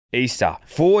Easter.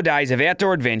 4 days of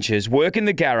outdoor adventures, work in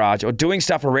the garage or doing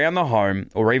stuff around the home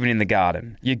or even in the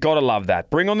garden. You gotta love that.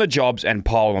 Bring on the jobs and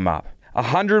pile them up.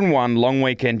 101 long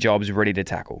weekend jobs ready to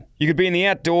tackle. You could be in the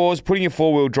outdoors, putting your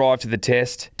four-wheel drive to the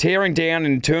test, tearing down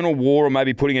an internal wall or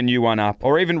maybe putting a new one up,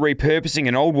 or even repurposing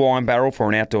an old wine barrel for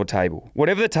an outdoor table.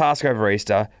 Whatever the task over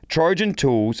Easter, Trojan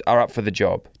Tools are up for the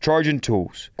job. Trojan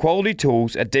Tools. Quality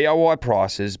tools at DIY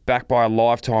prices backed by a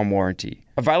lifetime warranty.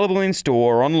 Available in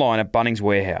store or online at Bunnings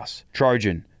Warehouse.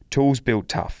 Trojan. Tools built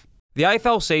tough. The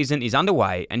AFL season is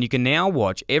underway and you can now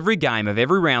watch every game of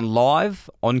every round live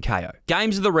on Kayo.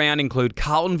 Games of the round include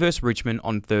Carlton vs Richmond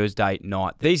on Thursday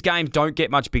night. These games don't get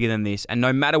much bigger than this, and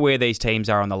no matter where these teams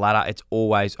are on the ladder, it's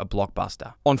always a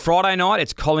blockbuster. On Friday night,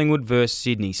 it's Collingwood vs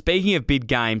Sydney. Speaking of big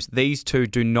games, these two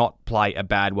do not play a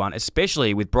bad one,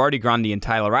 especially with Brodie Grundy and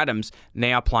Taylor Adams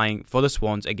now playing for the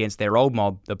Swans against their old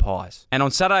mob, the Pies. And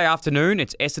on Saturday afternoon,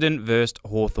 it's Essendon vs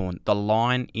Hawthorn. The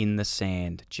line in the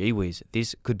sand. Gee whiz,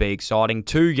 this could be exciting.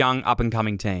 Two young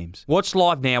up-and-coming teams. Watch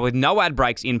live now with no ad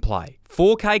breaks in play.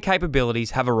 4K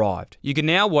capabilities have arrived. You can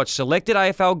now watch selected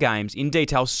AFL games in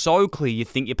detail so clear you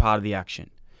think you're part of the action.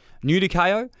 New to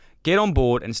Kayo? Get on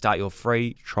board and start your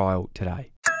free trial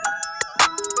today.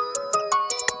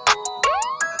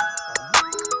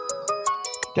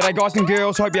 G'day guys and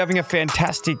girls, hope you're having a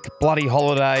fantastic bloody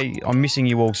holiday. I'm missing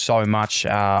you all so much.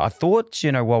 I thought,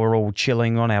 while we're all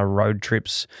chilling on our road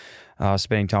trips,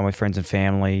 spending time with friends and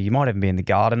family, you might even be in the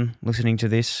garden listening to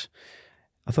this.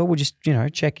 I thought we'd just,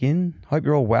 check in. Hope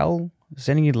you're all well.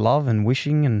 Sending you love and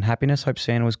wishing and happiness. Hope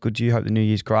Santa was good to you. Hope the New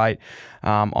Year's great.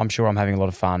 I'm sure I'm having a lot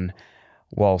of fun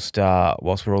whilst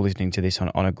we're all listening to this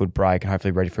on a good break and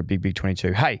hopefully ready for a big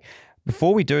 22. Hey,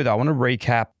 before we do though, I want to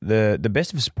recap the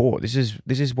best of sport. This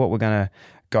is what we're going to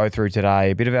go through today.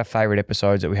 A bit of our favourite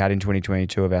episodes that we had in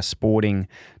 2022 of our sporting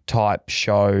type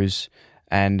shows.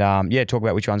 And talk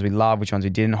about which ones we love, which ones we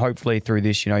didn't. Hopefully through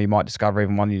this, you might discover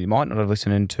even one that you might not have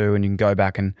listened to, and you can go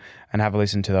back and have a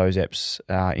listen to those eps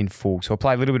in full. So I'll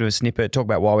play a little bit of a snippet, talk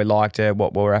about why we liked it,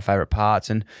 what were our favourite parts,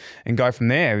 and go from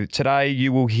there. Today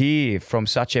you will hear from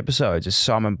such episodes as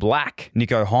Simon Black,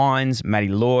 Nico Hines, Matty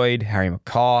Lloyd, Harry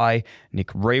Mackay, Nick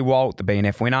Rewalt, the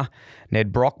BNF winner,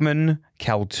 Ned Brockman,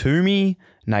 Cal Toomey,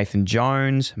 Nathan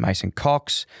Jones, Mason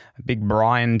Cox, Big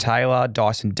Brian Taylor,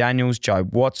 Dyson Daniels, Joe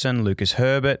Watson, Lucas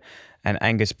Herbert, and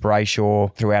Angus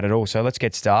Brayshaw throughout it all. So let's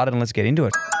get started and let's get into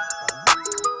it.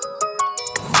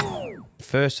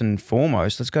 First and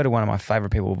foremost, let's go to one of my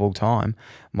favourite people of all time,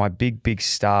 my big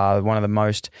star, one of the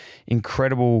most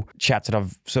incredible chats that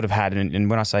I've sort of had. And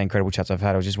when I say incredible chats I've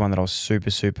had, it was just one that I was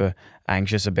super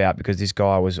anxious about because this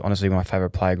guy was honestly my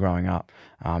favourite player growing up,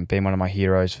 been one of my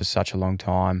heroes for such a long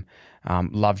time.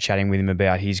 Loved chatting with him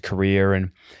about his career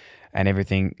and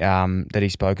everything that he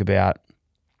spoke about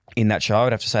in that show.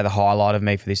 I'd have to say the highlight of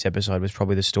me for this episode was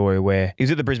probably the story where he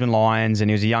was at the Brisbane Lions and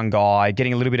he was a young guy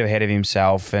getting a little bit ahead of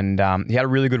himself, and he had a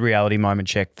really good reality moment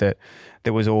check that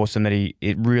was awesome.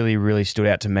 It really stood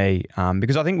out to me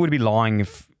because I think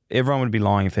everyone would be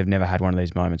lying if they've never had one of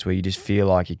these moments where you just feel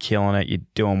like you're killing it, you're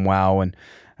doing well, and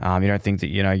you don't think that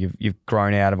you've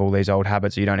grown out of all these old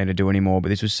habits that you don't need to do anymore. But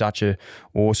this was such a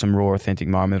awesome, raw, authentic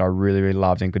moment that I really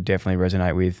loved and could definitely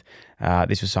resonate with.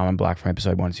 This was Simon Black from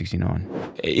episode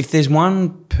 169. If there's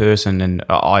one person, and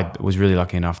I was really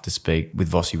lucky enough to speak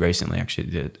with Vossi recently,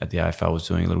 actually, at the AFL, I was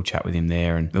doing a little chat with him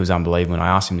there, and it was unbelievable. When I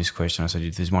asked him this question, I said,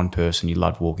 if there's one person you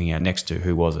loved walking out next to,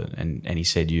 who was it? And he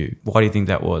said you. Why do you think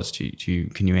that was?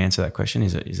 Can you answer that question?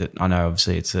 Is it? I know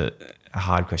obviously it's a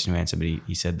hard question to answer, but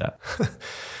he said that.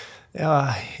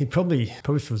 He probably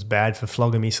feels bad for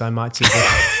flogging me so much as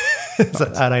an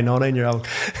 18, 19-year-old.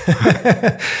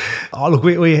 Look,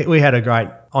 we had a great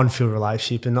on-field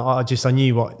relationship, and I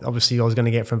knew what obviously I was going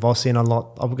to get from Vossi, and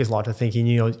I just like to think he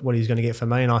knew what he was going to get from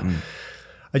me, and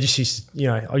I just used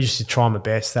to try my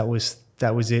best. That was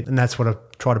it, and that's what I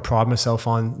try to pride myself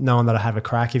on, knowing that I have a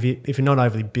crack. If you're not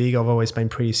overly big, I've always been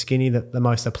pretty skinny. The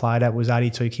most I played at was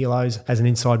 82 kilos as an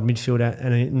inside midfielder,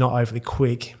 and not overly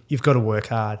quick. You've got to work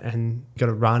hard and you've got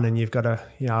to run, and you've got to,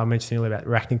 I mentioned earlier about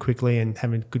reacting quickly and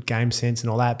having good game sense and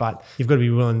all that, but you've got to be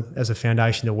willing as a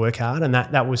foundation to work hard, and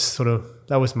that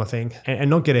was my thing. And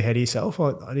not get ahead of yourself.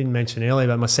 I didn't mention earlier,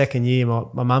 but my second year,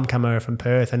 my mum came over from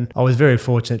Perth, and I was very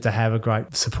fortunate to have a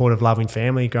great supportive, loving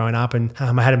family growing up, and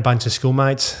I had a bunch of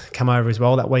schoolmates come over as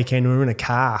well that weekend. We were in a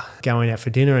car going out for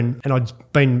dinner, and I'd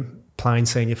been playing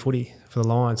senior footy for the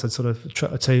Lions. I'd sort of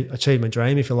achieved my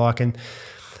dream, if you like, and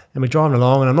we're driving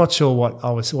along, and I'm not sure what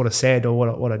I was sort of said or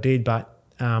what I did, but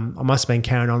I must have been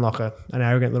carrying on like an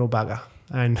arrogant little bugger.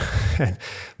 And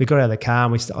we got out of the car,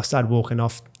 and I started walking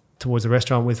off towards the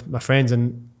restaurant with my friends,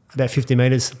 and about 50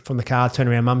 metres from the car, turn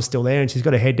around, Mum's still there, and she's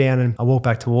got her head down, and I walk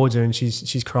back towards her, and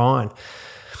she's crying.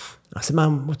 I said,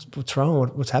 Mum, what's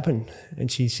wrong? What's happened?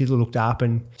 And she looked up,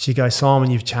 and she goes,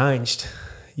 Simon, you've changed.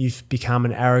 You've become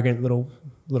an arrogant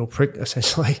little prick,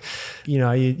 essentially.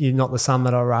 You're not the son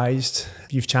that I raised.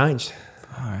 You've changed.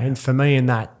 Oh, yeah. And for me, in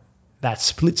that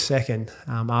split second,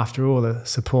 after all the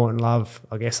support and love,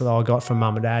 I guess, that I got from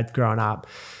Mum and Dad growing up,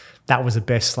 that was the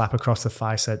best slap across the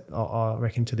face that I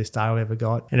reckon to this day I've ever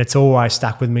got. And it's always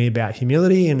stuck with me about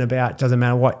humility and about, doesn't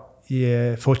matter what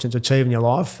you're fortunate to achieve in your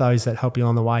life, those that help you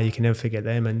along the way, you can never forget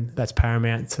them. And that's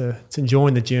paramount to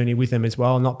enjoying the journey with them as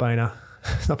well, not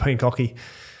being cocky.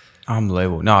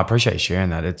 Unbelievable. No, I appreciate you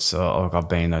sharing that. It's like I've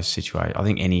been in those situations. I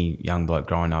think any young bloke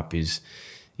growing up is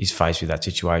faced with that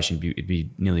situation. It'd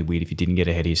be nearly weird if you didn't get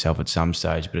ahead of yourself at some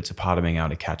stage, but it's a part of being able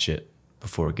to catch it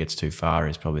before it gets too far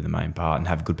is probably the main part, and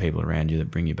have good people around you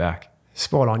that bring you back.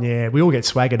 Spot on, yeah. We all get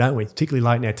swagger, don't we? Particularly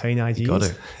late in our teenage years. Got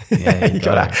to. Yeah, you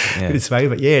got to. Get swagger.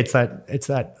 But yeah, it's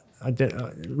that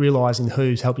realising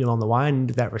who's helped you along the way,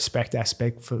 and that respect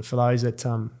aspect for those that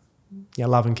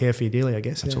love and care for you dearly, I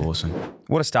guess. That's awesome.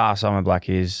 What a star Simon Black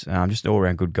is. Just an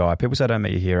all-round good guy. People say don't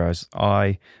meet your heroes.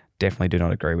 I definitely do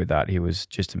not agree with that. He was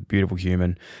just a beautiful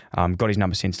human. Got his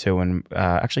number since too, and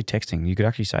actually texting. You could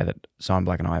actually say that Simon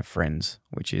Black and I are friends,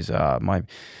 which is my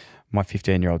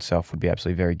 15-year-old self would be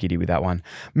absolutely very giddy with that one.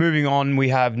 Moving on, we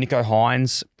have Nicho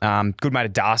Hynes, good mate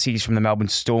of Darcy's from the Melbourne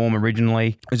Storm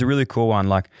originally. It was a really cool one.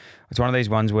 Like, it's one of these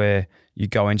ones where you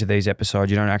go into these episodes,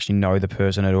 you don't actually know the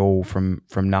person at all from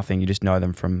nothing. You just know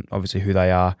them from obviously who they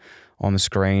are on the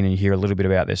screen, and you hear a little bit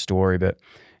about their story. But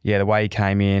yeah, the way he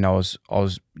came in, I was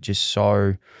just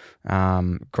so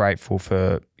grateful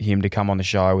for him to come on the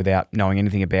show without knowing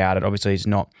anything about it. Obviously, it's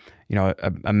not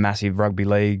a massive rugby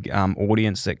league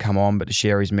audience that come on, but to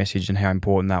share his message and how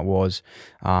important that was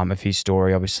of his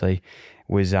story, obviously,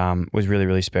 was really,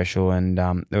 really special.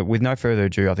 And with no further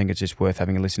ado, I think it's just worth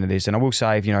having a listen to this. And I will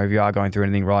say, if you are going through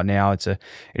anything right now, it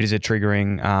is a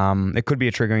triggering. It could be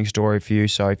a triggering story for you.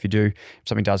 So if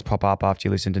something does pop up after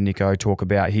you listen to Nicho talk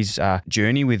about his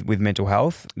journey with mental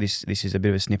health, this is a bit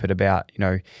of a snippet about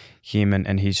him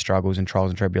and his struggles and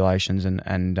trials and tribulations,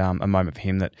 and a moment for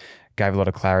him that gave a lot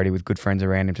of clarity with good friends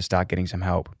around him to start getting some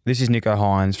help. This is Nicho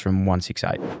Hynes from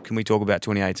 168. Can we talk about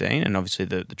 2018 and obviously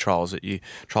the trials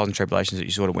and tribulations that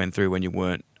you sort of went through when you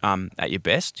weren't at your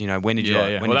best? When did you?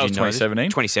 When did that was 2017.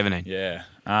 2017. Yeah.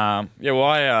 Well,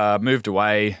 I moved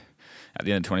away at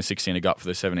the end of 2016 to go up for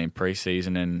the 17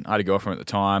 pre-season, and I had a girlfriend at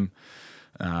the time.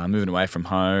 Moving away from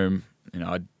home,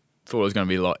 I thought it was going to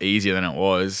be a lot easier than it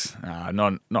was.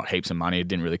 Not heaps of money. It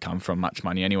didn't really come from much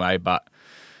money anyway, but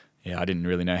yeah, I didn't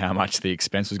really know how much the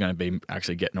expense was going to be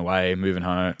actually getting away, moving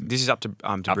home. This is up to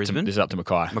Brisbane? This is up to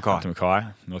Mackay. Up to Mackay,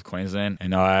 North Queensland.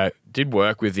 And I did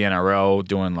work with the NRL,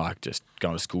 doing just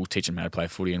going to school, teaching them how to play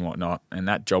footy and whatnot. And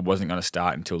that job wasn't going to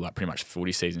start until pretty much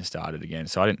footy season started again.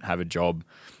 So I didn't have a job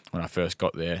when I first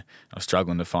got there. I was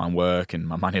struggling to find work, and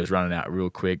my money was running out real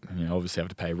quick. Obviously I have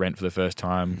to pay rent for the first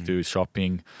time, do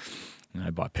shopping,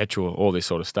 buy petrol, all this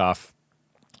sort of stuff.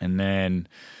 And then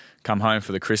come home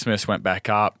for the Christmas, went back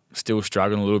up, still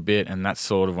struggling a little bit, and that's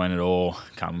sort of when it all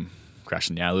come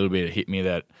crashing down a little bit. It hit me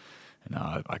that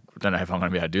I don't know if I'm going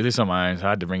to be able to do this on my own. So I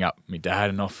had to ring up my dad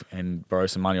and borrow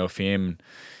some money off him.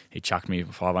 He chucked me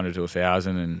 500 to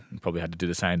 1,000, and probably had to do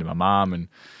the same to my mum. And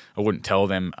I wouldn't tell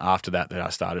them after that I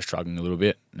started struggling a little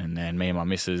bit. And then me and my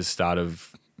missus started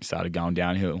going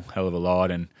downhill a hell of a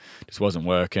lot, and just wasn't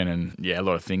working. And yeah, a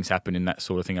lot of things happened in that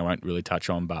sort of thing I won't really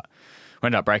touch on, but we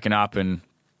ended up breaking up, and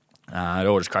it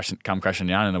all just come crashing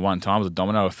down. And at one time it was a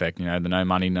domino effect. The no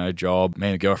money, no job. Me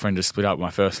and the girlfriend just split up.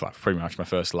 Pretty much my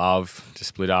first love, just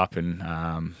split up. And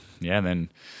then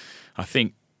I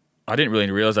think I didn't really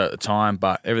realise that at the time,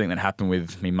 but everything that happened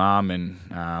with me mum and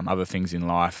other things in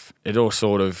life, it all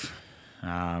sort of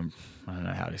I don't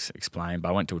know how to explain. But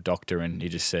I went to a doctor, and he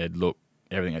just said, "Look,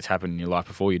 everything that's happened in your life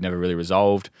before, you'd never really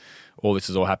resolved. All this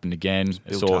has all happened again.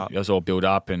 It's all built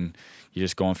up, and you're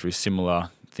just going through similar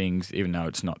things, even though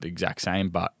it's not the exact same,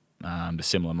 but the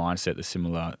similar mindset, the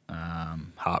similar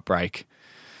heartbreak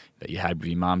that you had with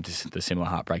your mum, the similar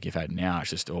heartbreak you've had now, it's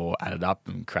just all added up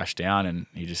and crashed down." And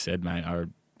he just said, "Mate, I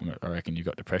reckon you've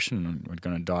got depression, and we're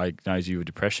going to diagnose you with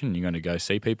depression. You're going to go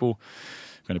see people.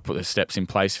 We're going to put the steps in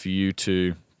place for you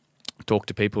to talk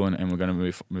to people, and we're going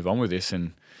to move on with this."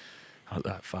 And I was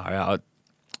that far out.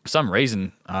 For some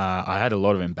reason, I had a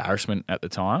lot of embarrassment at the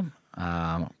time.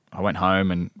 I went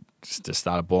home and just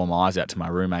started bawling my eyes out to my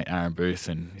roommate, Aaron Booth,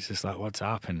 and he's just like, "What's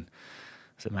up?" And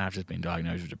I said, "Man, I've just been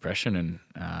diagnosed with depression."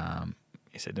 And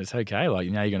he said, "It's okay. You're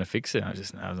going to fix it." And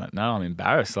I was like, "No, I'm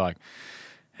embarrassed."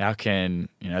 how can,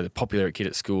 the popular kid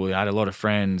at school, I had a lot of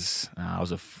friends. I was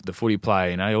the footy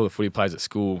player, all the footy players at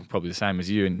school, probably the same as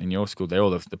you in your school. They're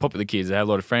all the popular kids. They have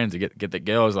a lot of friends. They get the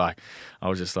girls. Like, I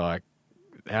was just like,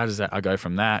 how does that? I go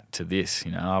from that to this. I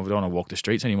don't want to walk the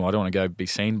streets anymore. I don't want to go be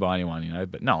seen by anyone.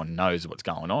 But no one knows what's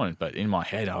going on. But in my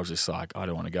head, I was just like, I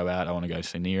don't want to go out. I don't want to go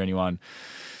see near anyone.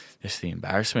 Just the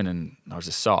embarrassment, and I was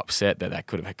just so upset that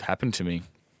could have happened to me,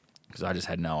 because I just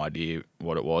had no idea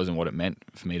what it was and what it meant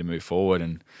for me to move forward.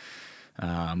 And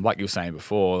like you were saying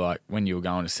before, like when you were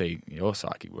going to see your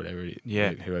psychic,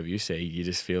 whoever you see, you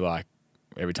just feel like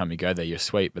every time you go there, you're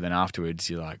sweet. But then afterwards,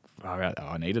 you're like,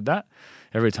 I needed that.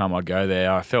 Every time I'd go there,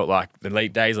 I felt like the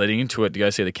late days leading into it to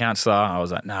go see the counsellor, I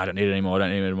was like, no, I don't need it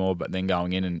anymore. But then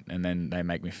going in and then they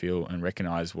make me feel and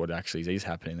recognise what actually is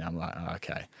happening. I'm like,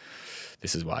 okay,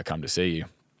 this is why I come to see you.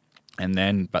 And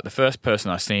then, but the first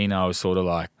person I seen, I was sort of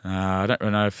like, I don't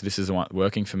really know if this is the one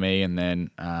working for me. And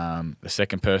then the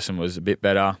second person was a bit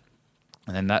better.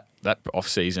 And then that off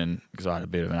season, because I had a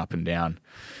bit of an up and down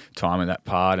time in that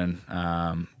part, and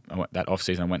that off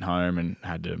season I went home and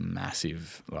had a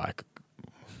massive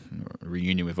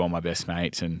reunion with all my best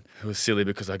mates, and it was silly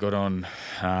because I got on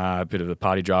a bit of the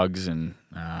party drugs and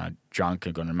drunk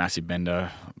and got on a massive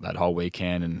bender that whole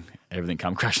weekend, and everything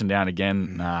come crashing down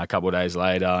again a couple of days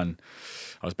later, and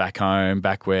I was back home,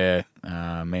 back where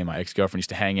me and my ex-girlfriend used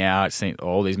to hang out, seeing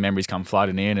all these memories come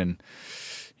flooding in. And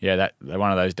yeah, that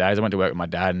one of those days I went to work with my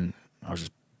dad, and I was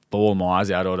just bawling my eyes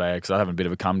out all day because I was having a bit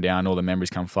of a come down. All the memories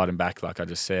come flooding back, like I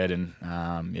just said. And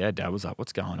Dad was like,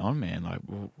 "What's going on, man? Like,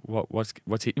 what's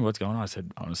hitting you? What's going on?" I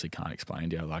said, "I honestly can't explain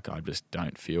to you. Like, I just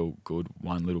don't feel good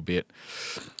one little bit."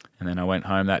 And then I went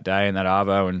home that day in that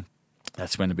arvo, and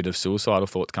that's when a bit of suicidal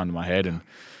thoughts come to my head. And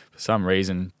for some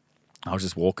reason, I was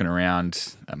just walking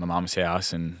around at my mum's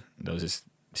house, and there was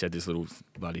she had this little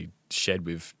bloody shed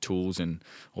with tools and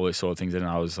all these sort of things in it.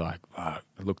 And I was like, I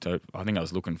think I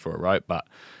was looking for a rope, but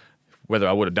whether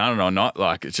I would have done it or not,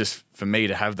 like, it's just for me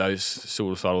to have those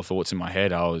suicidal thoughts in my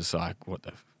head. I was like, what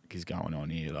the fuck is going on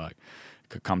here? Like,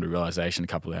 could come to realization a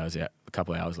couple of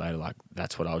hours later, like,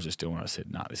 that's what I was just doing. I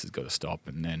said, nah, this has got to stop.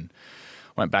 And then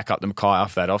went back up to Mackay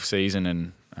after that off season,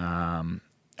 and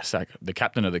the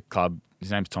captain of the club,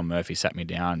 his name's Tom Murphy, sat me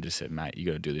down and just said, "Mate, you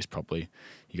got to do this properly.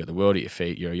 You got the world at your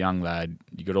feet. You're a young lad.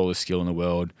 You got all the skill in the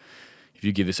world. If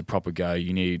you give this a proper go,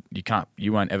 you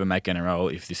won't ever make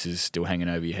NRL if this is still hanging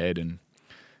over your head." And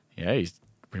yeah, he's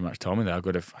pretty much told me that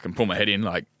I can pull my head in,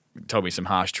 like, told me some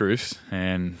harsh truths.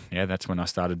 And yeah, that's when I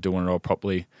started doing it all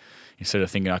properly. Instead of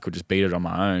thinking I could just beat it on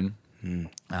my own,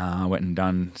 I went and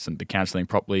done the counselling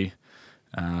properly.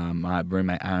 My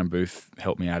roommate Aaron Booth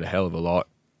helped me out a hell of a lot.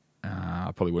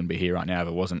 I probably wouldn't be here right now if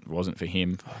it wasn't for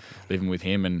him, living with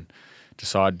him, and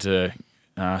decided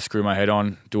to screw my head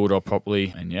on, do it all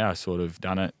properly. And yeah, I sort of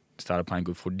done it, started playing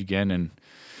good footy again, and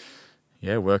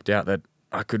yeah, worked out that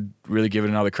I could really give it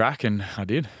another crack, and I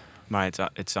did. Mate,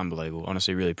 it's unbelievable.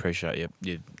 Honestly, really appreciate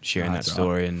you sharing that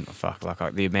story. Right.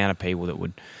 And the amount of people that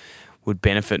would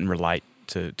benefit and relate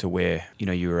to where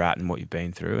you were at and what you've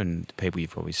been through, and the people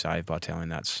you've probably saved by telling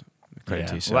that's credit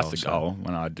to yourself. Well, that's the goal.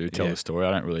 When I do tell the story,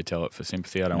 I don't really tell it for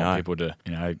sympathy. I don't want people to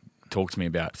talk to me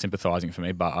about sympathising for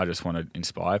me, but I just want to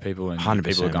inspire people, and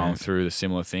people are going through the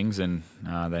similar things, and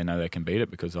they know they can beat it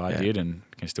because I did, and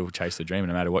can still chase the dream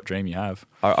no matter what dream you have.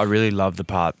 I really love the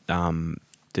part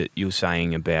that you were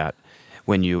saying about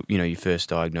when you first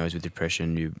diagnosed with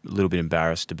depression, you're a little bit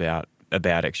embarrassed about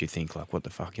actually think like, what the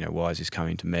fuck, why is this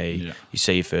coming to me? Yeah. You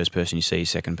see your first person, you see your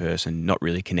second person, not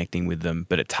really connecting with them,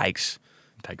 but it takes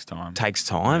time.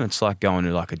 It's like going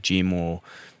to like a gym or,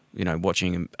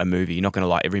 watching a movie. You're not going to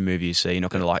like every movie you see. You're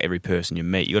not going to like every person you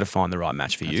meet. You got to find the right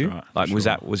match for you. Right, like,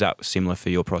 was that similar for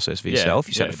your process for yourself?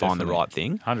 You had to find the right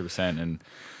thing. 100%. And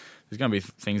there's going to be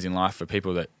things in life for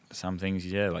people that some things,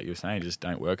 like you were saying, just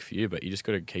don't work for you. But you just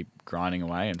got to keep grinding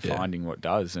away and finding what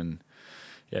does. And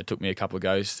yeah, it took me a couple of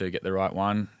goes to get the right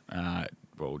one. It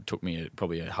took me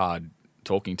probably a hard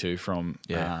talking to from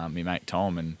my mate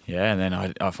Tom, and then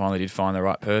I finally did find the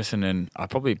right person, and I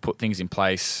probably put things in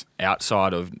place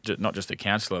outside of not just a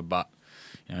counsellor, but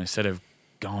instead of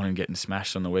going and getting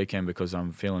smashed on the weekend because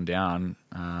I'm feeling down,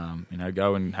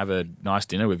 go and have a nice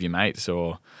dinner with your mates,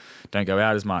 or don't go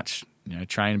out as much,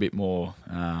 train a bit more.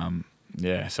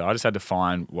 So I just had to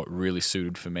find what really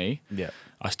suited for me. Yeah,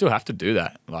 I still have to do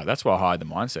that. Like, that's why I hired the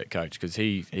mindset coach, because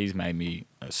he's made me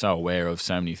so aware of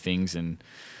so many things and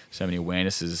so many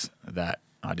awarenesses that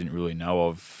I didn't really know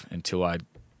of until I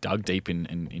dug deep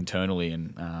internally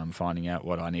and finding out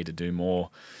what I need to do more.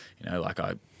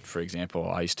 For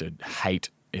example, I used to hate,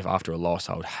 if after a loss,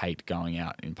 I would hate going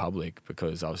out in public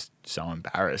because I was so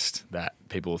embarrassed that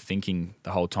people were thinking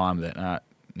the whole time that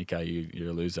Nico, you're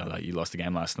a loser. Like, you lost the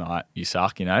game last night. You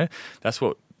suck, you know? That's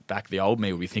what back the old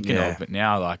me would be thinking of. But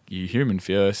now, like, you're human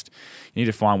first. You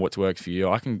need to find what works for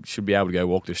you. Should be able to go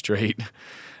walk the street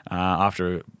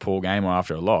after a poor game or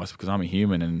after a loss because I'm a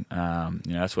human, and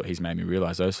you know, that's what he's made me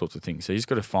realise, those sorts of things. So you just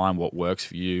got to find what works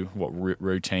for you, what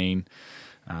routine,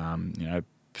 you know,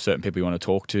 certain people you want to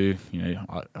talk to. You know,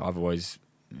 I've always,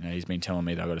 you know, he's been telling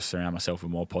me that I've got to surround myself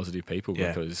with more positive people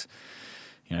because,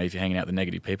 you know, if you're hanging out with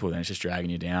negative people, then it's just dragging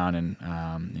you down, and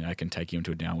you know, it can take you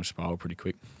into a downward spiral pretty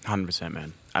quick. 100%,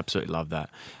 man. Absolutely love that.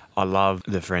 I love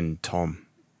the friend Tom.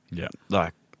 Yeah.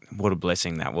 Like, what a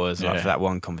blessing that was, like, for that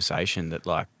one conversation that,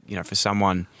 like, you know, for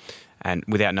someone, and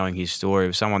without knowing his story,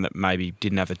 of someone that maybe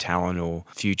didn't have the talent or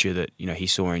future that, you know, he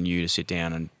saw in you, to sit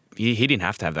down and he didn't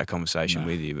have to have that conversation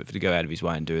with you, but to go out of his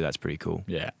way and do that's pretty cool.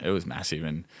 Yeah, it was massive.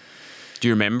 And do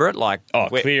you remember it? Like,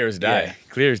 clear as day. Yeah.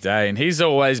 Clear as day. And he's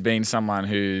always been someone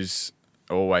who's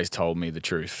always told me the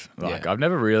truth. Like, I've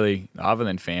never really, other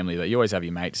than family, like, you always have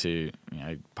your mates who, you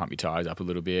know, pump your tires up a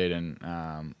little bit and,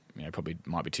 you know, probably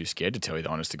might be too scared to tell you the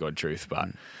honest to God truth. But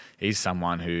he's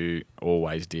someone who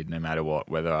always did, no matter what,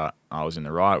 whether I was in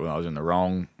the right, whether I was in the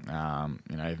wrong,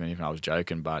 you know, even if I was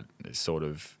joking, but it's sort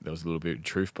of, there was a little bit of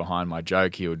truth behind my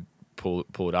joke. He would pull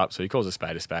it up. So he calls a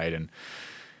spade. And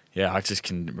yeah, I just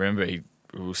can remember we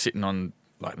were sitting on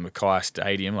like the Mackay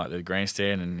Stadium, like the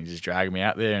grandstand, and he just dragged me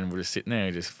out there, and we're just sitting there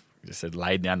and he just said,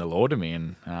 laid down the law to me.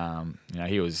 And, you know,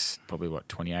 he was probably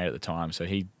 28 at the time. So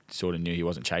he sort of knew he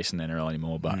wasn't chasing the NRL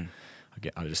anymore, but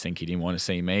I just think he didn't want to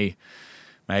see me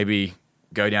maybe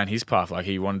go down his path. Like,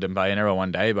 he wanted to play NRL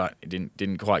one day, but he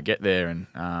didn't quite get there, and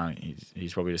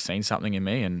he's probably just seen something in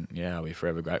me, and yeah, I'll be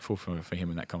forever grateful for him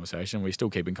in that conversation. We still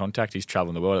keep in contact. He's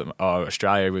travelling the world,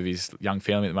 Australia with his young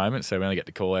family at the moment, so we only get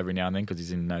to call every now and then because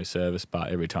he's in no service,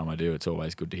 but every time I do, it's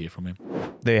always good to hear from him.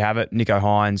 There you have it. Nicho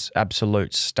Hynes,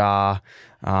 absolute star,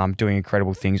 doing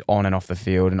incredible things on and off the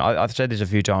field. And I've said this a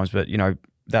few times, but, you know,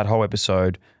 that whole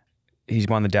episode, he's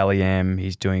won the Dally M.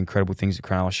 He's doing incredible things at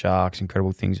Cronulla Sharks,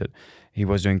 he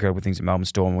was doing incredible things at Melbourne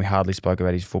Storm. We hardly spoke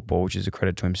about his football, which is a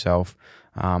credit to himself,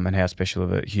 and how special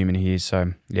of a human he is.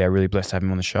 So, yeah, really blessed to have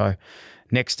him on the show.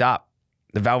 Next up,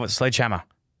 the Velvet Sledgehammer.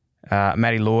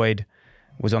 Matty Lloyd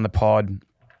was on the pod.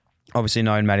 Obviously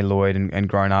known Matty Lloyd and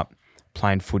grown up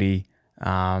playing footy.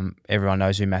 Everyone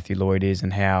knows who Matthew Lloyd is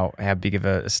and how big of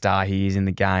a star he is in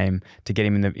the game. To get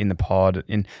him in the pod,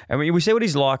 and we see what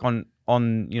he's like on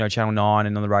you know, Channel 9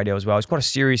 and on the radio as well. He's quite a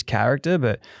serious character,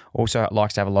 but also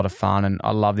likes to have a lot of fun. And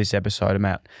I love this episode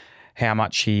about how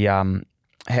much he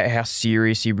how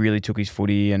serious he really took his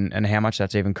footy, and how much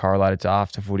that's even correlated to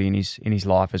after footy in his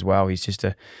life as well. He's just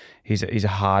he's a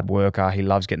hard worker. He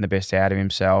loves getting the best out of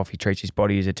himself. He treats his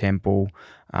body as a temple.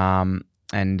 It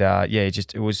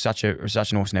was such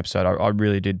an awesome episode. I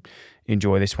really did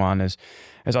enjoy this one, as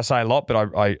I say a lot, but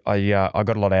I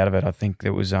got a lot out of it. I think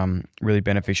it was really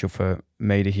beneficial for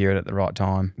me to hear it at the right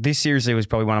time. This seriously was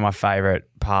probably one of my favourite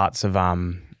parts of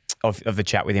the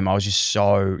chat with him. I was just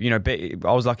so, you know,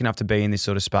 I was lucky enough to be in this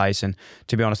sort of space, and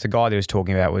to be honest, the guy that he was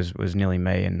talking about was nearly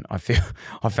me, and I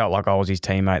felt like I was his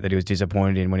teammate that he was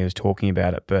disappointed in when he was talking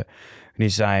about it. But when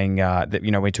he's saying that,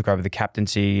 you know, when he took over the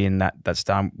captaincy and that's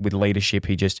done with leadership,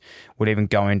 he just would even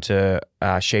go into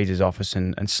Sheeds' office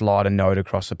and slide a note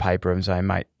across the paper and say,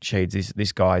 mate, Sheeds,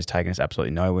 this guy is taking us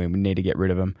absolutely nowhere. We need to get rid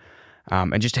of him.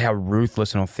 And just how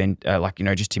ruthless and authentic, like, you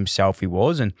know, just himself he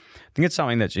was. And I think it's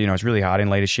something that, you know, it's really hard in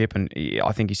leadership. And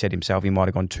I think he said himself he might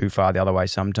have gone too far the other way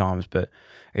sometimes, but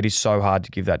it is so hard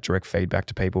to give that direct feedback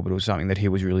to people. But it was something that he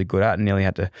was really good at, and nearly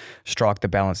had to strike the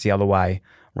balance the other way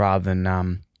rather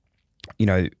than, you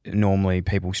know, normally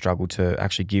people struggle to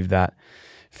actually give that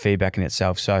feedback in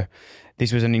itself. So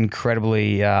this was an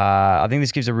incredibly, I think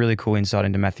this gives a really cool insight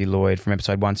into Matthew Lloyd from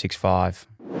episode 165.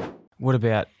 What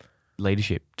about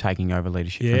leadership, taking over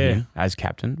leadership from him as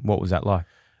captain? What was that like?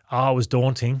 Oh, it was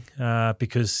daunting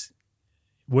because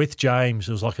with James,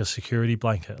 it was like a security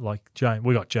blanket. Like,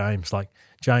 we got James. Like,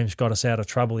 James got us out of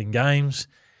trouble in games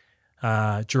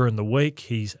during the week.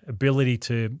 His ability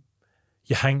to,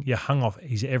 you hung off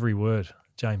his every word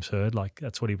James heard. Like,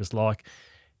 that's what he was like.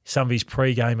 Some of his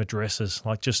pre-game addresses,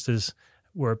 like, just as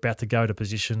we're about to go to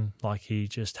position, like, he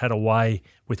just had a way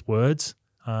with words.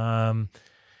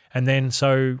 And then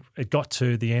so it got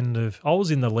to the end of, I was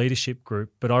in the leadership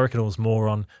group, but I reckon it was more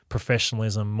on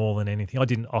professionalism more than anything. I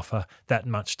didn't offer that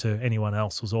much to anyone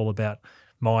else. It was all about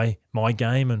my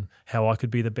game and how I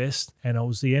could be the best. And it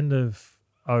was the end of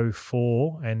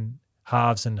 2004, and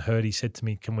Harves and Hurdy said to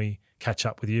me, can we catch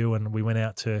up with you? And we went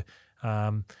out to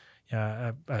a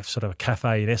sort of a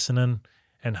cafe in Essendon,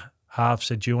 and Harves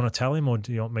said, do you want to tell him, or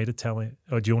do you want me to tell him?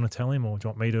 Or do you want to tell him, or do you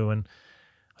want me to? And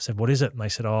I said, what is it? And they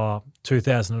said,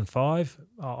 2005,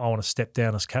 I want to step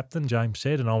down as captain, James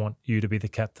said, and I want you to be the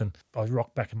captain. I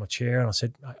rocked back in my chair and I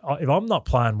said, if I'm not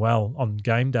playing well on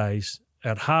game days,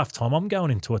 at halftime, I'm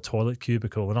going into a toilet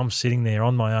cubicle and I'm sitting there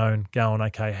on my own going,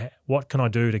 okay, what can I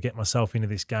do to get myself into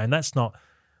this game? That's not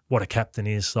what a captain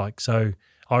is like. So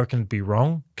I reckon it'd be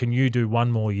wrong. Can you do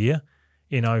one more year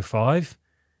in 05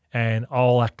 and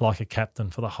I'll act like a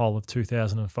captain for the whole of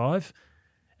 2005?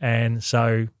 And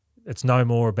so it's no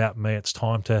more about me. It's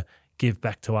time to give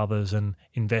back to others and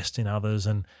invest in others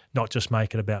and not just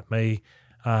make it about me.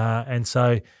 And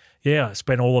so, yeah, I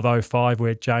spent all of 05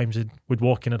 where James would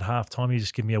walk in at halftime. He'd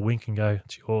just give me a wink and go,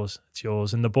 it's yours, it's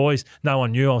yours. And the boys, no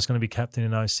one knew I was going to be captain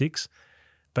in 06,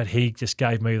 but he just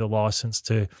gave me the license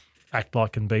to act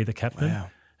like and be the captain.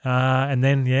 Wow. And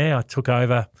then, yeah, I took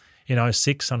over in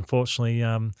 06, unfortunately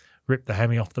ripped the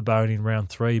hammy off the bone in round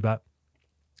 3, but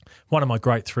one of my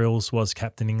great thrills was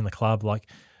captaining the club. Like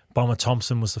Bomber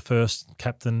Thompson was the first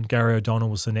captain, Gary O'Donnell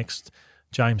was the next,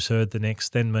 James Hird the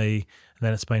next, then me, and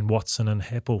then it's been Watson and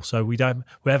Heppel. So we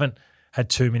haven't had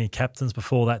too many captains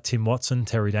before that. Tim Watson,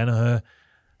 Terry Danaher.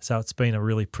 So it's been a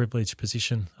really privileged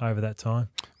position over that time.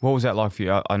 What was that like for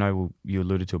you? I know you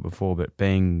alluded to it before, but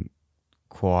being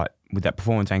quite with that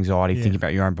performance anxiety, thinking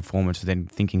about your own performance, then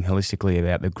thinking holistically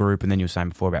about the group, and then you were saying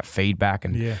before about feedback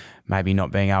and maybe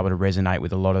not being able to resonate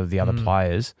with a lot of the other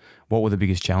players. What were the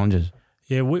biggest challenges?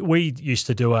 Yeah, we used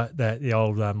to do the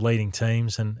old leading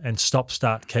teams and stop,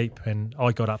 start, keep, and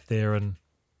I got up there and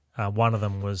one of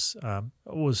them was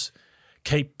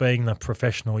keep being the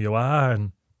professional you are,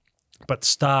 but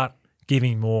start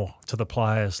giving more to the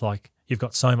players. Like you've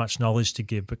got so much knowledge to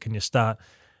give, but can you start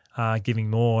giving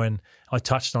more? And I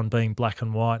touched on being black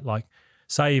and white. Like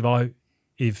say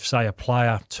if a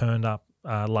player turned up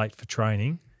late for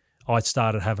training, I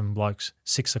started having blokes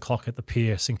 6 o'clock at the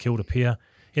pier, St Kilda Pier,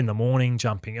 in the morning,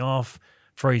 jumping off,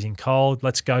 freezing cold.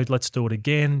 Let's go, let's do it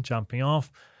again, jumping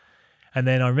off. And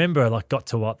then I remember got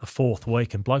to the 4th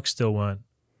week and blokes still weren't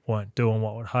doing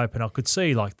what we'd hope. And I could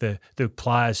see the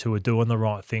players who were doing the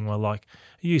right thing were like,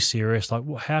 are you serious? Like,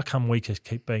 how come we just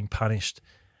keep being punished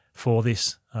for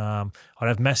this? I'd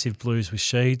have massive blues with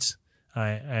Sheeds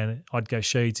and I'd go,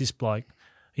 Sheeds, this bloke,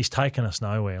 he's taken us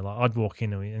nowhere. Like I'd walk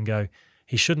into it and go,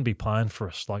 he shouldn't be playing for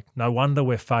us. Like no wonder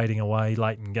we're fading away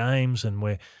late in games and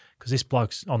because this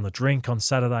bloke's on the drink on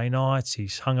Saturday nights,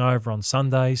 he's hungover on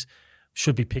Sundays,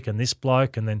 should be picking this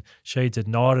bloke. And then Sheeds would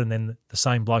nod and then the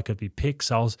same bloke would be picked.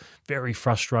 So I was very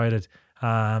frustrated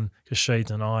because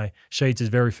Sheeds is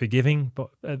very forgiving, but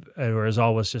whereas I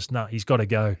was just, no, he's got to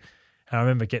go. And I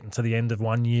remember getting to the end of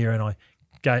one year and I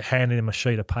handed him a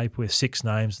sheet of paper with 6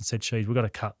 names and said, Sheed, we've got to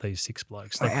cut these 6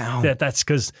 blokes. Wow. That's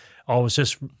because I was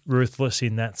just ruthless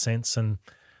in that sense and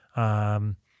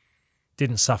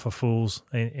didn't suffer fools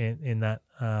in that.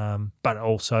 But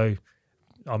also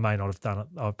I may not have done it.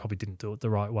 I probably didn't do it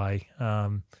the right way.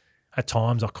 At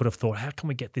times I could have thought, how can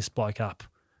we get this bloke up?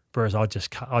 Whereas I just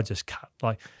cut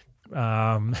like,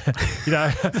 yes.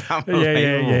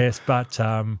 But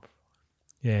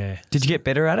yeah. Did you get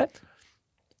better at it?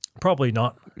 Probably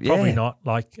not.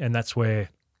 And that's where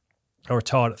I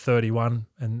retired at 31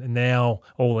 and now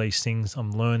all these things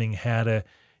I'm learning how to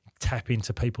tap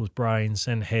into people's brains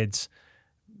and heads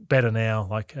better now,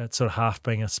 like it's sort of half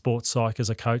being a sports psych as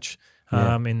a coach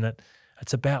in that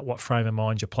it's about what frame of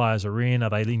mind your players are in. Are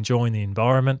they enjoying the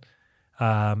environment?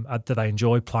 Do they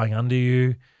enjoy playing under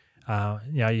you?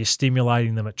 You're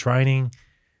stimulating them at training.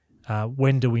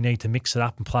 When do we need to mix it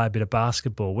up and play a bit of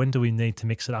basketball? When do we need to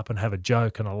mix it up and have a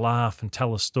joke and a laugh and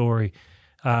tell a story?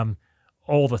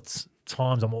 All the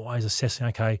times I'm always assessing,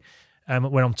 okay,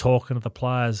 when I'm talking to the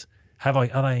players,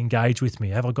 are they engaged with me?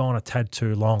 Have I gone a tad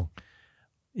too long?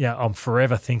 Yeah, I'm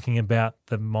forever thinking about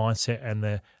the mindset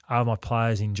and are my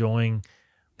players enjoying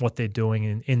what they're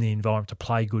doing in the environment to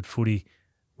play good footy?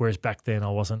 Whereas back then I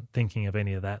wasn't thinking of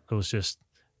any of that. It was just,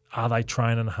 are they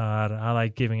training hard? Are they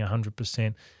giving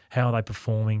 100%? How are they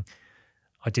performing?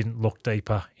 I didn't look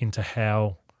deeper into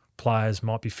how players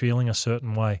might be feeling a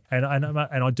certain way. And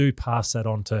I do pass that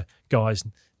on to guys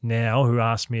now who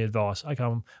ask me advice. Okay,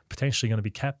 I'm potentially going to be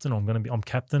captain. I'm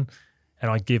captain. And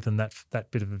I give them that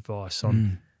bit of advice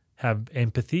on have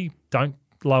empathy. Don't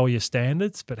lower your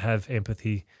standards, but have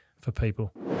empathy for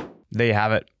people. There you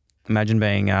have it. Imagine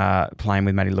being playing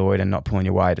with Matty Lloyd and not pulling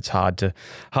your weight. It's hard to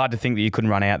think that you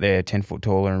couldn't run out there 10 foot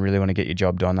taller and really want to get your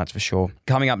job done, that's for sure.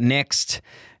 Coming up next,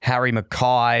 Harry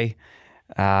McKay,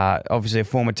 obviously a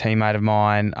former teammate of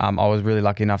mine. I was really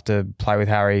lucky enough to play with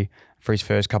Harry for his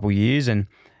first couple of years and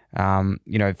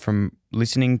From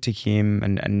listening to him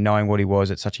and knowing what he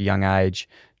was at such a young age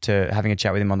to having a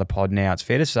chat with him on the pod now, it's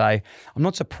fair to say I'm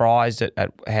not surprised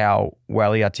at how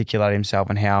well he articulated himself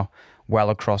and how well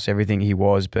across everything he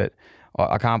was, but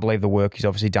I can't believe the work he's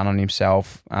obviously done on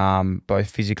himself, both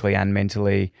physically and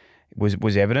mentally,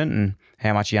 was evident, and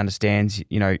how much he understands,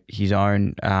 his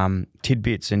own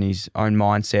tidbits and his own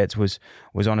mindsets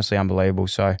was honestly unbelievable.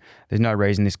 So there's no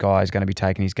reason this guy is going to be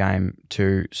taking his game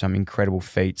to some incredible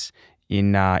feats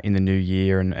in the new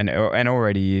year, and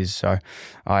already is. So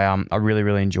I really,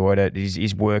 really enjoyed it.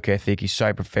 His work ethic, he's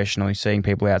so professional. He's seeing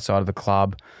people outside of the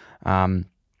club,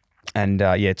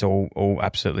 it's all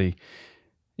absolutely.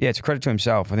 Yeah, it's a credit to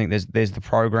himself. I think there's the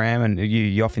program, and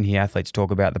you often hear athletes talk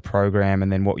about the program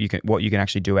and then what you can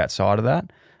actually do outside of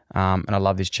that. And I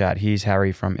love this chat. Here's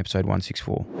Harry from episode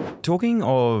 164. Talking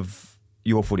of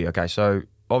your footy, okay, so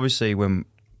obviously when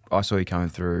I saw you coming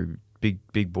through,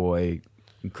 big boy,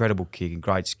 incredible kick and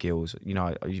great skills.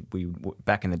 We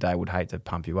back in the day would hate to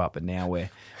pump you up, but now we're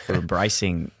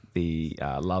embracing the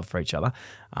love for each other.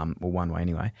 One way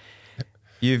anyway.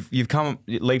 You've come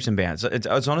leaps and bounds. It's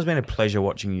honestly been a pleasure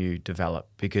watching you develop,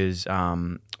 because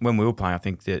when we were playing, I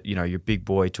think that your big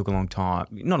boy took a long time,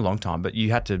 not a long time, but you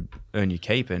had to earn your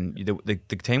keep, and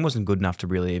the team wasn't good enough to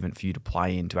really even for you to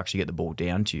play in to actually get the ball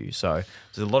down to you. So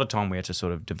there's a lot of time we had to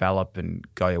sort of develop and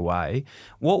go away.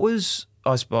 What was,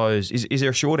 I suppose, is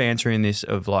there a short answer in this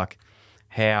of like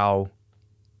how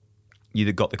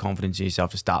you got the confidence in yourself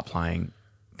to start playing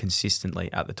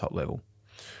consistently at the top level?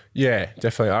 Yeah,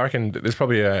 definitely. I reckon there's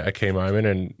probably a key moment,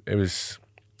 and it was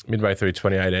midway through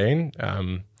 2018.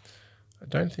 I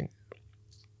don't think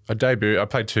I debuted. I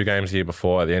played 2 games the year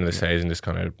before at the end of the season, just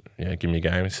kind of give me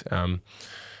games,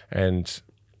 and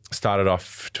started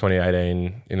off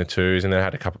 2018 in the 2s, and then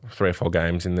had 3 or 4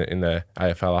 games in the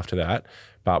AFL after that,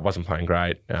 but wasn't playing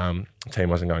great. The team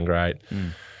wasn't going great.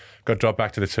 Got dropped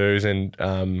back to the 2s,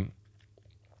 and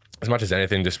as much as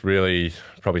anything, just really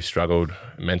probably struggled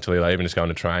mentally, like even just going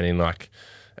to training, like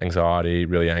anxiety,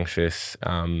 really anxious.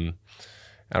 I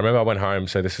remember I went home,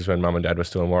 so this is when Mum and Dad were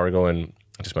still in Warragul, and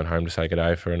I just went home to say good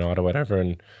day for a night or whatever.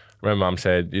 And I remember Mum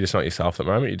said, "You're just not yourself at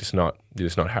the moment. You're just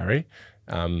not Harry."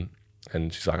 And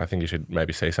she's like, "I think you should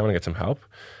maybe see someone and get some help."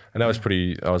 And that was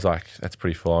I was like, that's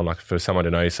pretty full on. Like for someone to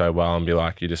know you so well and be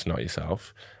like, "You're just not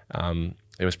yourself."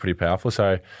 It was pretty powerful.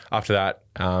 So after that,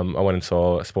 I went and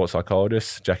saw a sports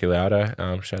psychologist, Jackie Lauder.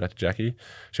 Shout out to Jackie.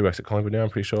 She works at Collingwood now, I'm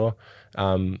pretty sure.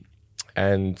 So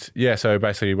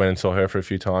basically went and saw her for a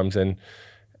few times and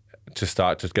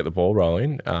to get the ball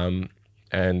rolling.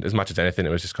 And as much as anything, it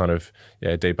was just kind of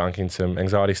debunking some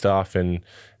anxiety stuff and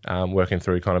working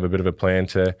through kind of a bit of a plan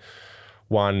to,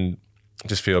 one,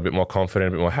 just feel a bit more confident,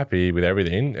 a bit more happy with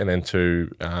everything, and then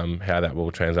 2, how that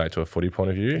will translate to a footy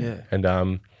point of view. Yeah.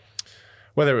 And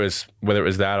whether it was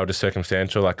that or just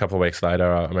circumstantial, like a couple of weeks later,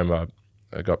 I remember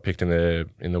I got picked in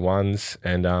the ones,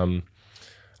 and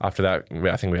after that,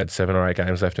 I think we had 7 or 8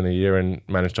 games left in the year, and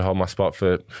managed to hold my spot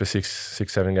for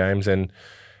 6, 7 games. And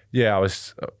I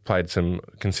played some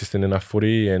consistent enough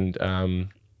footy, and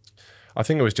I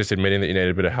think it was just admitting that you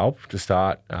needed a bit of help to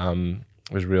start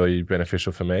was really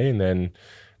beneficial for me, and then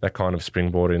that kind of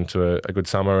springboarded into a good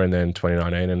summer, and then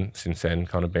 2019, and since then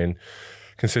kind of been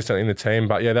consistently in the team.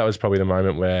 But that was probably the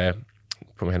moment where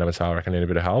I put my hand up and said, I reckon I need a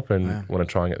bit of help and want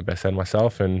to try and get the best out of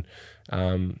myself. And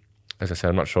as I said,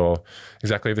 I'm not sure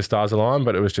exactly if the stars aligned,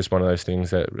 but it was just one of those things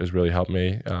that has really helped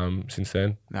me since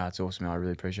then. No, it's awesome. I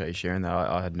really appreciate you sharing that.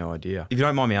 I had no idea. If you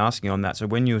don't mind me asking on that, so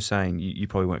when you were saying you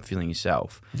probably weren't feeling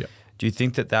yourself, do you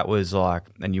think that was like,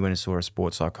 and you went and saw a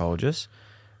sports psychologist,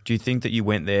 do you think that you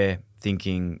went there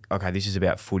thinking, okay, this is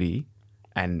about footy,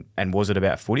 and was it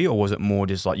about footy, or was it more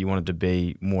just like you wanted to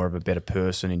be more of a better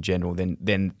person in general,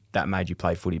 then that made you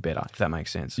play footy better, if that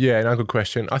makes sense? Yeah, no, good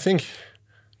question. I think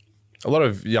a lot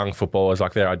of young footballers,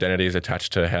 like their identity is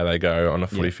attached to how they go on the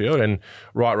footy field, and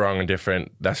right, wrong and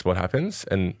different, that's what happens.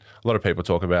 And a lot of people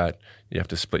talk about you have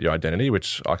to split your identity,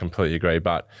 which I completely agree,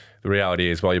 but the reality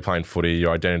is while you're playing footy,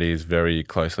 your identity is very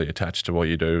closely attached to what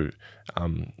you do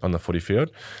on the footy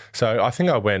field. So I think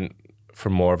I went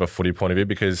from more of a footy point of view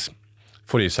because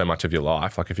footy is so much of your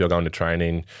life. Like if you're going to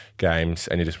training, games,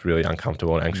 and you're just really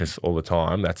uncomfortable and anxious all the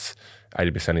time, that's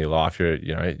 80% of your life.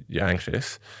 You're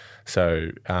anxious. So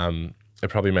it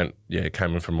probably meant it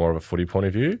came in from more of a footy point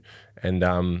of view, and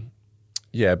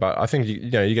but I think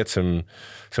you get some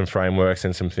frameworks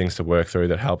and some things to work through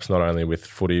that helps not only with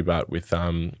footy but with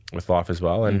life as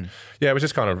well. And it was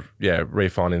just kind of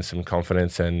refinding some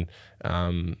confidence and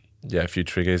a few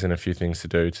triggers and a few things to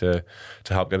do to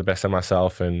help get the best of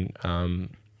myself. And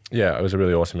it was a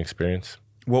really awesome experience.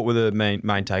 What were the main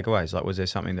takeaways? Like, was there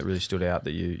something that really stood out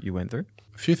that you went through?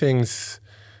 A few things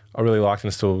I really liked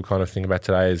and still kind of think about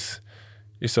today is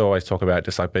you used to always talk about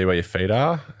just like be where your feet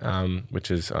are, which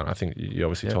is, I think you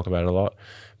obviously talk about it a lot.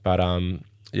 But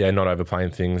not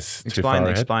overplaying things too far ahead.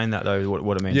 Explain that though,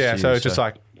 what it means to you. So it's just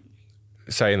like,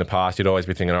 say in the past, you'd always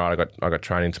be thinking, all right, I got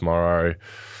training tomorrow.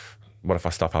 What if I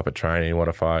stuff up at training? What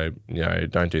if I,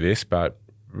 don't do this? But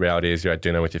reality is you're at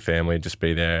dinner with your family, just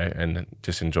be there and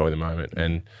just enjoy the moment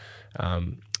and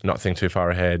not think too far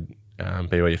ahead,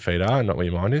 be where your feet are and not where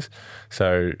your mind is.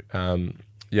 So, I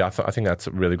think that's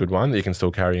a really good one that you can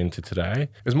still carry into today.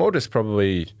 It was more just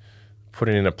probably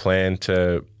putting in a plan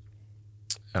to,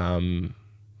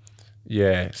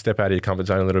 step out of your comfort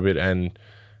zone a little bit and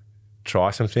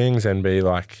try some things and be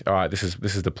like, all right, this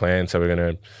is the plan. So we're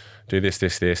going to do this,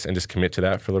 and just commit to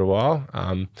that for a little while.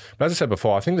 But as I said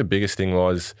before, I think the biggest thing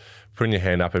was putting your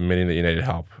hand up, admitting that you needed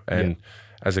help. And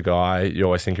as a guy, you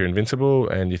always think you're invincible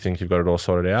and you think you've got it all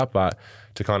sorted out. But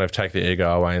to kind of take the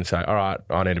ego away and say, all right,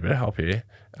 I need a bit of help here,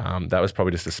 that was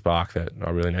probably just a spark that I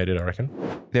really needed, I reckon.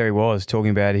 There he was,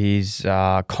 talking about his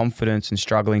confidence and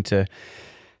struggling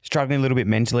a little bit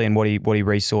mentally and what he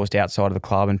resourced outside of the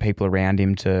club and people around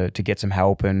him to get some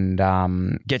help and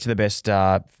get to the best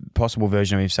possible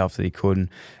version of himself that he could. And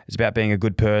it's about being a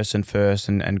good person first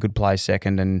and good player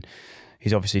second, and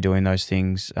he's obviously doing those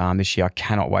things this year. I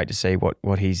cannot wait to see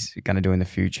what he's going to do in the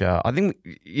future. I think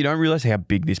you don't realise how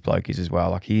big this bloke is as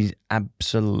well. Like, he's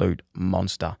absolute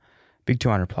monster. Big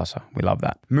 200-pluser. We love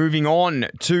that. Moving on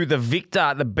to the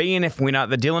victor, the BNF winner,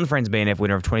 the Dylan Friends BNF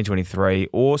winner of 2023.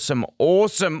 Awesome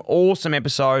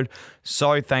episode.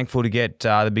 So thankful to get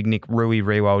the big Nick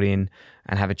Riewoldt in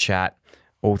and have a chat.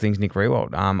 All things Nick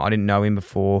Riewoldt. I didn't know him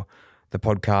before the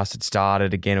podcast had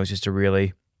started. Again, it was just a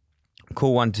really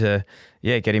cool one to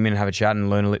get him in and have a chat and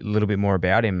learn a little bit more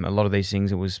about him. A lot of these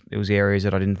things, it was areas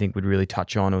that I didn't think we'd really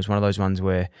touch on. It was one of those ones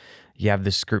where you have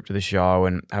the script of the show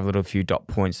and have a few dot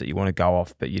points that you want to go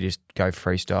off, but you just go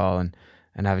freestyle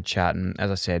and have a chat. And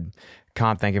as I said,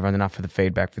 can't thank everyone enough for the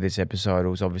feedback for this episode. It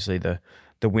was obviously the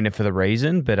winner for the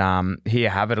reason, but here you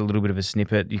have it, a little bit of a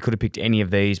snippet. You could have picked any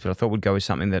of these, but I thought we'd go with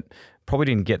something that probably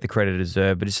didn't get the credit it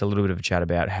deserved, but just a little bit of a chat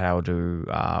about how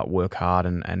to work hard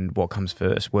and what comes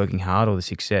first, working hard or the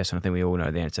success. And I think we all know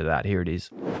the answer to that. Here it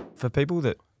is. For people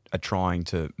that are trying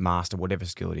to master whatever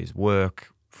skill it is, work,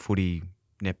 footy,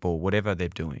 netball, whatever they're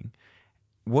doing,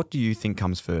 what do you think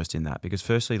comes first in that? Because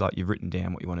firstly, like, you've written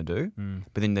down what you want to do,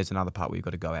 but then there's another part where you've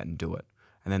got to go out and do it.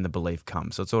 And then the belief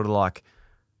comes. So it's sort of like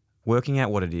working out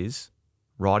what it is,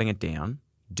 writing it down,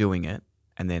 doing it,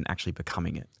 and then actually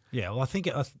becoming it. Yeah, well, I think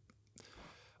it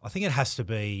has to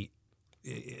be.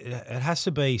 It has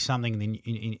to be something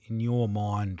in your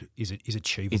mind is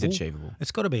achievable. Is achievable.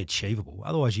 It's got to be achievable.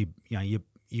 Otherwise, you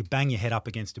bang your head up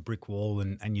against a brick wall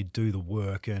and you do the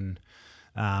work, and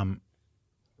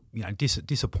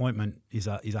disappointment is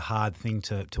a hard thing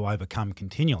to overcome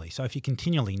continually. So if you're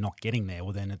continually not getting there,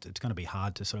 well, then it's going to be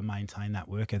hard to sort of maintain that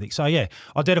work ethic. So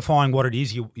identifying what it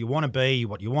is you want to be,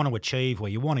 what you want to achieve, where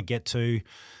you want to get to,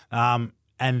 and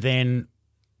then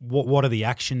what are the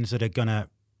actions that are going to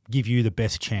give you the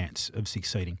best chance of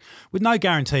succeeding, with no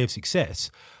guarantee of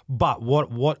success, but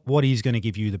what is going to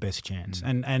give you the best chance,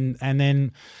 and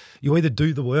then you either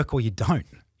do the work or you don't.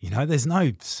 There's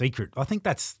no secret. I think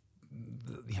that's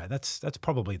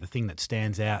probably the thing that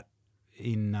stands out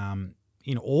in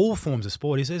all forms of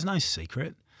sport, is there's no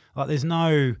secret. Like, there's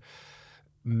no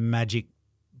magic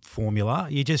formula.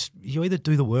 You either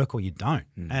do the work or you don't.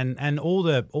 And all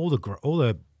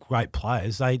the great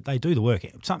players, they do the work.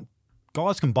 Some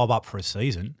guys can bob up for a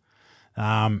season,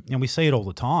 and we see it all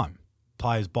the time.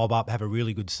 Players bob up, have a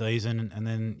really good season, and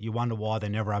then you wonder why they're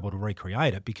never able to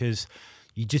recreate it, because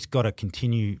you just got to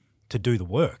continue to do the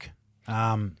work.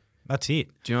 That's it.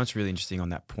 Do you know what's really interesting on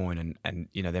that point? And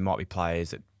there might be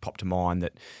players that pop to mind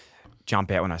that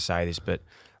jump out when I say this, but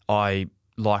I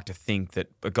like to think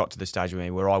that it got to the stage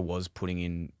where I was putting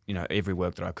in, every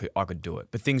work that I could do it,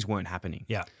 but things weren't happening.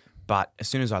 Yeah. But as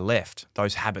soon as I left,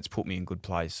 those habits put me in good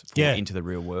place into the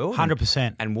real world.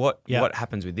 100%. And what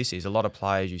happens with this is a lot of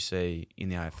players you see in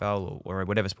the AFL or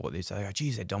whatever sport, they say, oh,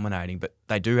 geez, they're dominating, but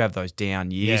they do have those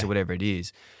down years or whatever it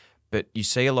is. But you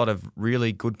see a lot of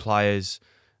really good players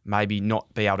maybe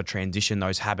not be able to transition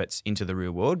those habits into the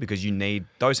real world, because you need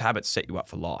those habits set you up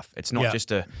for life. It's not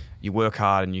just you work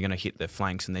hard and you're going to hit the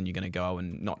flanks and then you're going to go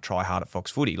and not try hard at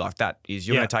Fox footy. Like, that is,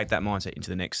 you're going to take that mindset into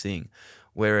the next thing.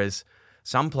 Whereas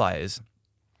some players,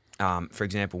 for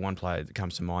example, one player that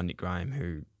comes to mind, Nick Graham,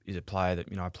 who is a player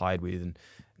that I played with and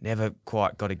never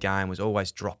quite got a game, was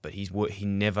always dropped, but he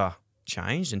never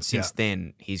changed, and since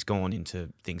then he's gone into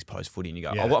things post-footy, and you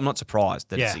go, Yeah. I'm not surprised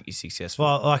that Yeah. he's successful.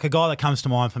 Well, like a guy that comes to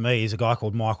mind for me is a guy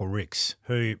called Michael Ricks,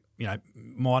 who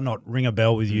might not ring a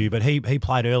bell with you, but he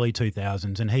played early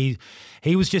 2000s, and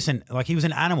he was just he was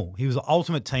an animal. He was the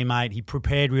ultimate teammate. He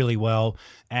prepared really well,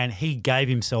 and he gave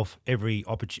himself every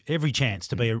chance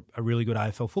to be a really good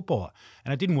AFL footballer.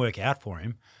 And it didn't work out for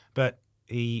him, but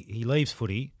he leaves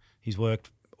footy. He's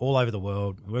worked all over the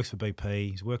world. He works for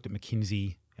BP. He's worked at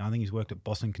McKinsey. I think he's worked at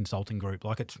Boston Consulting Group.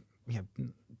 Like it's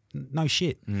no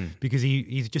shit, because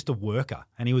he's just a worker,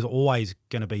 and he was always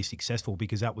going to be successful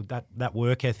because that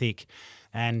work ethic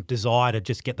and desire to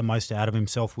just get the most out of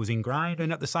himself was ingrained.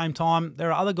 And at the same time,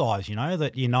 there are other guys,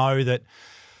 that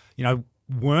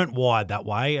weren't wired that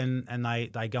way, and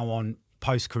they go on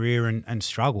post career and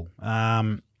struggle.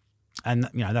 And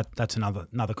that's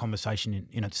another conversation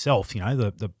in itself.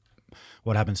 The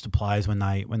what happens to players when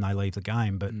they leave the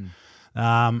game, but.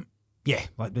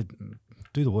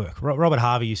 Do the work. Robert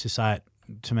Harvey used to say it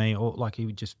to me, or like he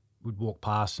would walk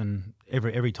past, and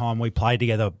every time we played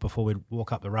together before we'd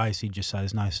walk up the race, he'd just say,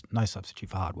 "There's no substitute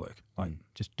for hard work. Like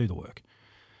just do the work."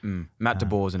 Matt De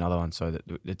Boer is another one, so that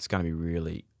it's going to be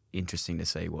really interesting to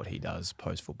see what he does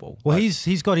post football. Well,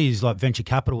 he's got his venture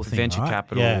capital thing. Venture right?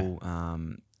 capital. Yeah.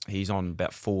 He's on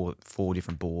about four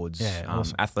different boards. Yeah,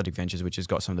 awesome. Athletic Ventures, which has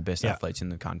got some of the best athletes in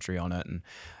the country on it, and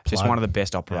just Plug. one of the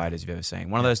best operators you've ever seen.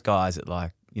 One of those guys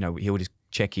that he would just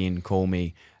check in, call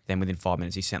me, then within 5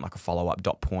 minutes he sent like a follow-up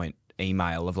dot point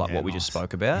email of what we just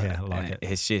spoke about. Yeah, I like And it.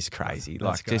 It's just crazy.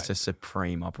 That's Just great. a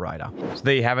supreme operator. So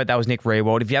there you have it. That was Nick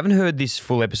Riewoldt. If you haven't heard this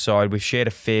full episode, we've shared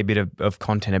a fair bit of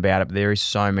content about it, but there is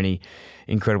so many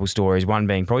incredible stories. One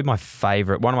being probably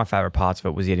one of my favourite parts of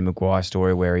it was the Eddie Maguire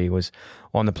story, where he was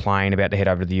on the plane about to head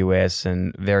over to the US,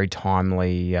 and very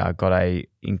timely got a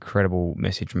incredible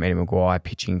message from Eddie Maguire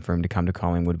pitching for him to come to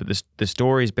Collingwood. But the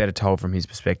story is better told from his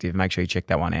perspective. Make sure you check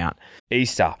that one out.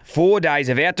 Easter, 4 days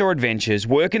of outdoor adventures,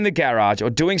 work in the garage or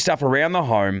doing stuff around the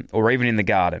home or even in the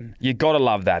garden. You got to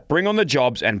love that. Bring on the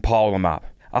jobs and pile them up.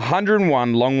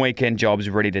 101 long weekend jobs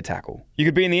ready to tackle. You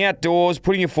could be in the outdoors,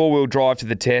 putting your four-wheel drive to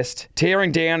the test,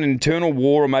 tearing down an internal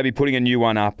wall or maybe putting a new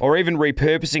one up, or even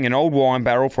repurposing an old wine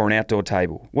barrel for an outdoor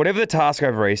table. Whatever the task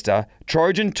over Easter,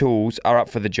 Trojan Tools are up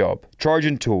for the job.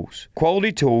 Trojan Tools.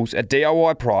 Quality tools at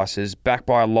DIY prices backed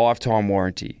by a lifetime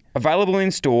warranty. Available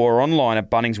in store or online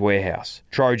at Bunnings Warehouse.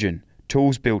 Trojan.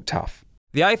 Tools built tough.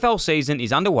 The AFL season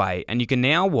is underway, and you can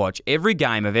now watch every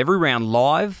game of every round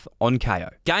live on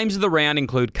Kayo. Games of the round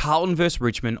include Carlton vs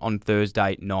Richmond on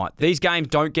Thursday night. These games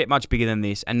don't get much bigger than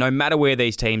this, and no matter where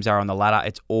these teams are on the ladder,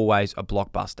 it's always a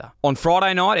blockbuster. On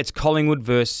Friday night, it's Collingwood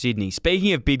vs Sydney.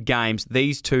 Speaking of big games,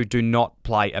 these two do not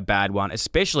play a bad one,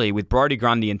 especially with Brodie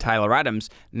Grundy and Taylor Adams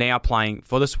now playing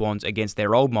for the Swans against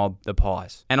their old mob, the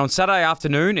Pies. And on Saturday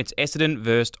afternoon, it's Essendon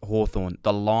vs Hawthorn.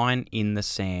 The line in the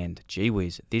sand. Gee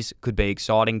whiz, this could be exciting.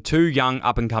 Two young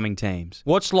up-and-coming teams.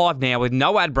 Watch live now with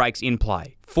no ad breaks in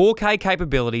play. 4K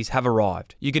capabilities have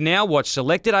arrived. You can now watch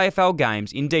selected AFL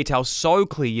games in detail so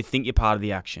clear you think you're part of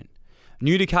the action.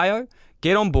 New to Kayo?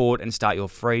 Get on board and start your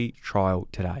free trial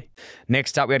today.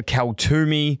 Next up, we had Cal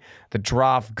Toomey, the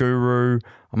draft guru.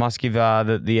 I must give the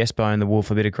Espo and the Wolf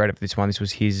a bit of credit for this one. This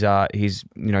was his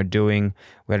doing.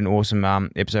 We had an awesome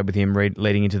episode with him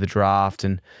leading into the draft,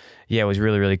 and yeah, it was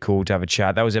really, really cool to have a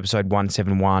chat. That was episode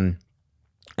 171.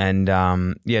 And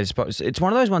it's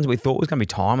one of those ones that we thought was going to be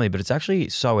timely, but it's actually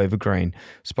so evergreen.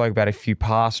 Spoke about a few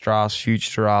past drafts,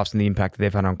 future drafts, and the impact that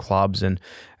they've had on clubs, and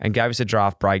gave us a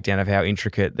draft breakdown of how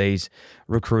intricate these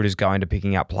recruiters go into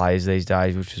picking up players these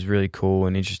days, which was really cool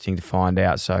and interesting to find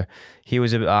out. So here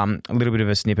was a little bit of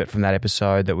a snippet from that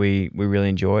episode that we really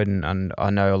enjoyed, and I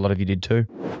know a lot of you did too.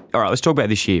 All right, let's talk about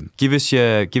this year. Give us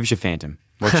your Phantom.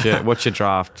 What's your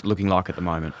draft looking like at the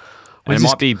moment? And it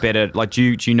might be better. Like,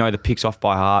 do you know the picks off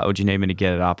by heart, or do you need me to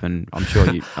get it up? And I'm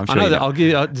sure you. I know that. I'll give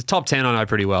you the top 10. I know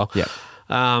pretty well. Yeah.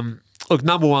 Look,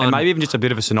 number one, and maybe even just a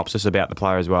bit of a synopsis about the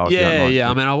player as well. if you don't mind. Yeah.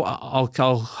 I mean,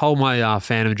 I'll hold my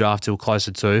Phantom draft till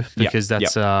closer to, because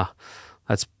that's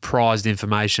prized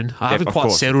information. I haven't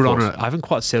quite settled on it. I haven't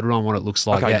quite settled on what it looks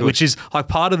like yet, which is like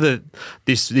part of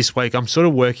this week. I'm sort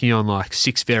of working on like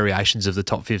 6 variations of the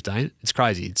top 15. It's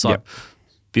crazy. It's like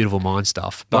beautiful mind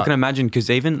stuff. But I can imagine, because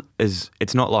even as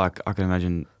it's not like I can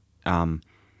imagine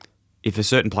if a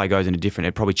certain play goes into different,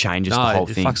 it probably changes the whole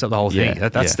thing. It fucks up the whole thing.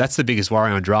 That's the biggest worry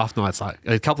on draft nights. Like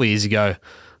a couple of years ago,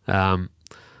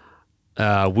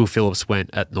 Will Phillips went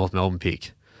at North Melbourne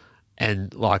pick,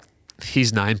 and like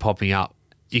his name popping up,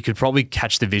 you could probably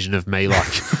catch the vision of me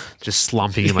like just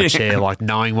slumping in my chair, like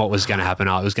knowing what was going to happen.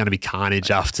 It was going to be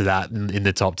carnage after that in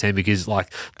the top 10 because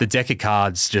like the deck of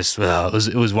cards just,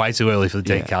 it was way too early for the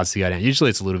deck of cards to go down. Usually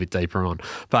it's a little bit deeper on.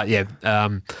 But yeah,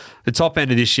 the top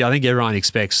end of this year, I think everyone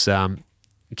expects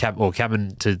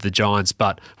Cabin to the Giants,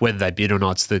 but whether they bid or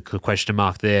not, it's the question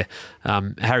mark there.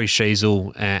 Harry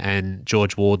Sheezel and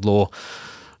George Wardlaw,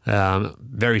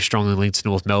 very strongly linked to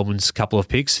North Melbourne's couple of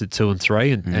picks at 2 and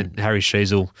 3, and Harry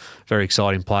Sheezel, very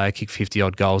exciting player, kicked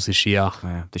 50-odd goals this year.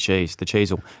 Wow, the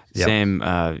Cheezel. Yep. Sam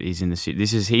is in the city.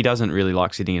 He doesn't really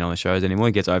like sitting in on the shows anymore.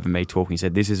 He gets over me talking. He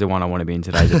said, "This is the one I want to be in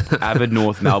today." He's an avid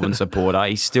North Melbourne supporter.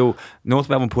 North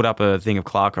Melbourne put up a thing of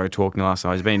Clarko talking last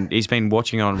night. He's been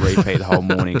watching it on repeat the whole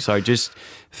morning. So just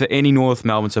for any North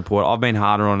Melbourne supporter, I've been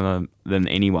harder on them than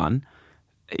anyone.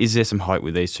 Is there some hope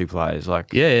with these two players?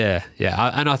 Yeah.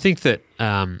 And I think that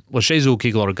Sheezel will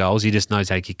kick a lot of goals. He just knows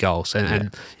how to kick goals,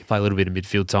 and he play a little bit of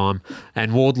midfield time.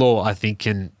 And Wardlaw, I think,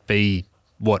 can be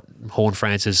what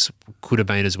Horne-Francis could have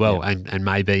been as well, and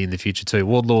may be in the future too.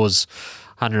 Wardlaw's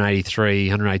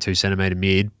 182 centimetre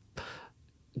mid,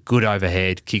 good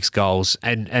overhead, kicks goals,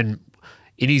 and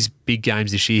in his big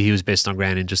games this year, he was best on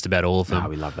ground in just about all of them. Oh,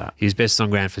 we love that. He was best on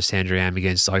ground for Sandringham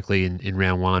against Oakley in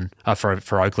round one.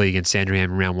 For Oakley against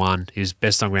Sandringham in round one. He was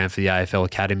best on ground for the AFL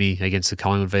Academy against the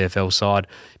Collingwood VFL side.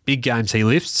 Big games he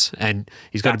lifts, and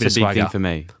he's got a bit of swagger. That's a big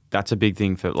thing for me. That's a big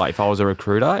thing for, if I was a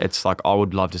recruiter, it's like I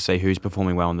would love to see who's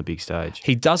performing well on the big stage.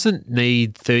 He doesn't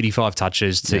need 35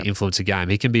 touches to influence a game.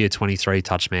 He can be a 23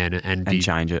 touch man and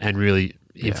change it and really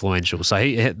influential.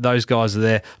 So those guys are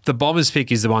there. The Bombers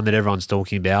pick is the one that everyone's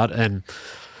talking about, and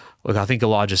look, I think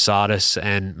Elijah Sardis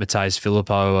and Mateus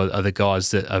Filippo are the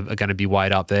guys that are going to be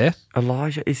weighed up there.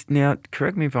 Elijah is now.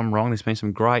 Correct me if I'm wrong. There's been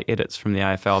some great edits from the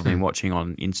AFL I've been watching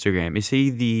on Instagram. Is he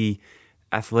the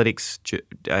athletics?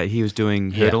 He was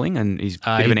doing hurdling, and he's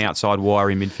a bit of an outside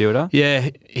wiry midfielder. Yeah,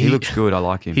 he looks good. I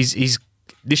like him. He's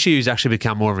this year he's actually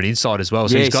become more of an inside as well.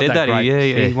 So he's got said that.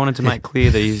 Great, he wanted to make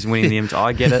clear that he's winning the MT.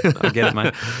 I get it,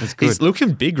 mate. That's good. He's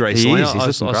looking big recently.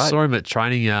 He's I saw him at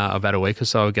training about a week or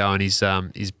so ago, and he's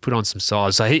put on some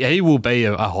size. So he will be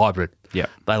a hybrid. Yeah,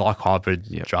 they like hybrid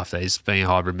draftees being a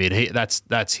hybrid mid.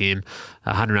 That's him,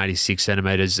 186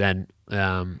 centimetres, and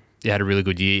he had a really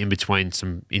good year in between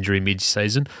some injury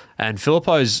mid-season. And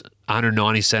Filippo's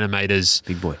 190 centimetres.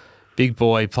 Big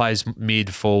boy, plays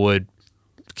mid forward,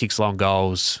 kicks long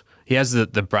goals. He has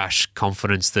the brash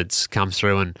confidence that's come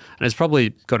through, and it's probably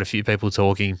got a few people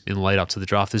talking in the lead up to the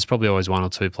draft. There's probably always one or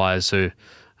two players who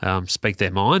speak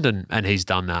their mind, and he's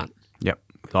done that. Yep,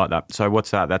 like that. So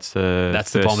what's that? That's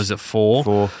the Bombers at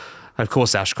 4. Of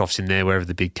course, Ashcroft's in there wherever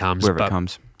the bid comes. Wherever it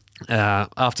comes.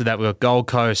 After that, we've got Gold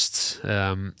Coast,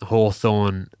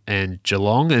 Hawthorn and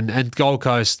Geelong. And Gold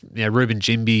Coast, Ruben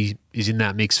Jimby is in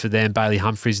that mix for them. Bailey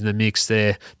Humphries in the mix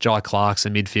there. Jai Clark's a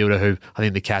midfielder who I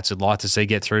think the Cats would like to see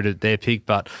get through to their pick,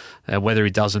 but whether he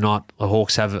does or not, the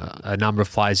Hawks have a number of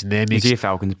players in their mix. Is he a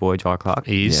Falcons boy, Jai Clark?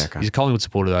 He is. Yeah, okay. He's a Collingwood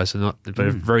supporter though, so but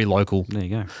very local. There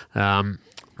you go.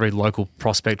 Very local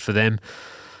prospect for them.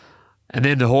 And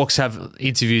then the Hawks have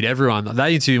interviewed everyone.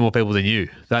 They interview more people than you.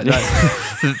 I've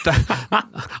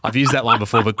used that line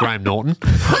before, but Graham Norton.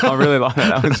 I really like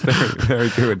that. That was very, very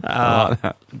good. I like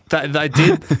that.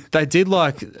 They did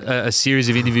like a series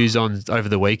of interviews over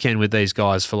the weekend with these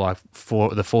guys for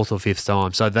the fourth or fifth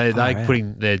time. So they're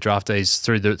putting their draftees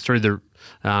through the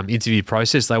interview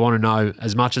process. They want to know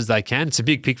as much as they can. It's a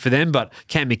big pick for them, but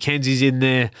Cam McKenzie's in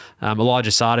there,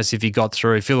 Elijah Sardis if he got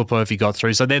through, Filippo if he got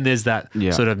through. So then there's that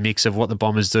sort of mix of what the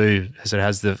Bombers do. So it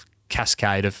has the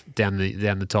cascade of down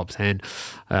the top 10.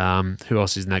 Who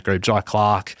else is in that group? Jai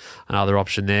Clark, another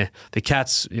option there. The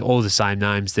Cats, all the same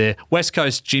names there. West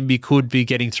Coast, Jimby could be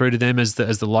getting through to them as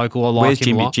the local. I like Where's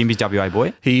him Jimby? Jimby's WA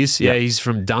boy? He is. Yeah, he's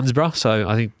from Dunsborough, so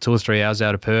I think 2 or 3 hours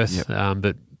out of Perth. Yep.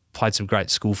 But played some great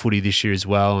school footy this year as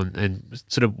well, and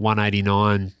sort of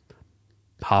 189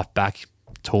 half back,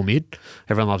 tall mid.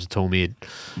 Everyone loves a tall mid.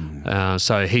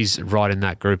 So he's right in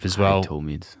that group as well. Tall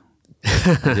mids.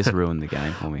 They just ruined the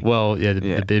game for me. Well, the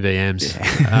BBMs.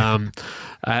 Yeah.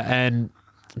 And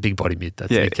big body mid,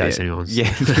 that's in case anyone's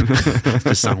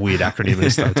just some weird acronym they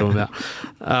start talking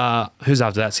about. Who's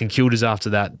after that? St Kilda's after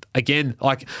that. Again,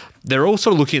 they're all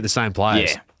sort of looking at the same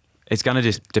players. Yeah. It's going to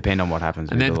just depend on what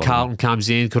happens. And then Carlton comes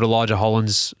in. Could Elijah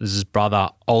Hollands, his brother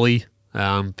Ollie,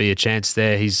 be a chance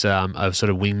there? He's a sort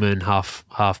of wingman,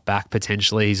 half back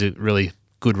potentially. He's a really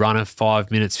good runner, 5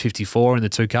 minutes 54 in the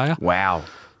 2K. Wow.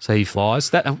 So he flies.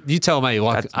 That you tell me,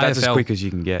 that's AFL, as quick as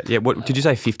you can get. Yeah. What did you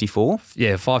say? 54?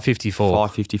 Yeah, 5:54.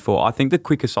 5:54. I think the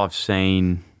quickest I've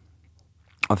seen.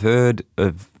 I've heard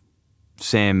of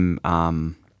Sam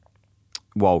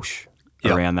Walsh.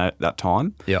 around that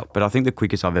time. Yep. But I think the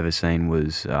quickest I've ever seen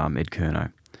was Ed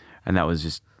Curnow, and that was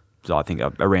just, I think,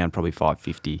 around probably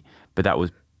 5:50. But that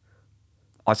was,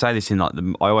 I say this in like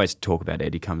I always talk about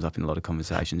Ed. He comes up in a lot of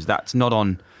conversations. That's not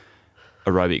on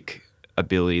aerobic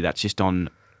ability. That's just on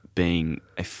being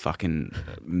a fucking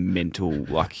mental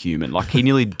like human. Like he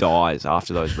nearly dies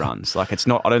after those runs. Like it's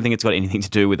not. I don't think it's got anything to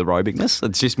do with aerobicness.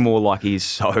 It's just more like he's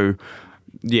so.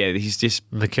 Yeah, he's just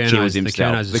kills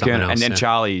himself. And then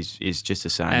Charlie is just the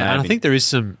same. And I think there is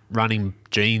some running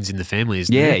genes in the family,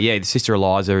 isn't there? Yeah. The sister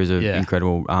Eliza is an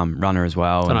incredible runner as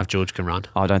well. I don't know if George can run.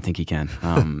 I don't think he can,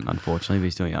 unfortunately, but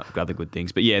he's doing other good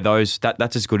things. But yeah,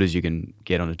 that's as good as you can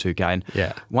get on a 2K.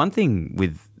 And one thing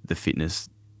with the fitness,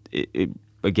 it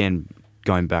again,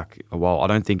 going back a while, I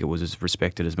don't think it was as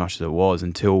respected as much as it was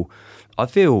until, I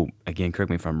feel, again, correct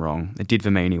me if I'm wrong, it did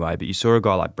for me anyway, but you saw a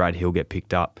guy like Brad Hill get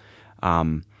picked up,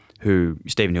 who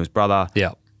Stephen Hill's brother.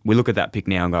 Yeah. We look at that pick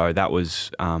now and go, that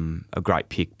was a great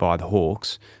pick by the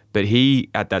Hawks. But he,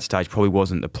 at that stage, probably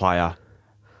wasn't the player.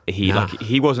 He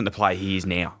wasn't the player he is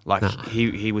now. Like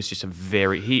he was just a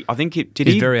very. I think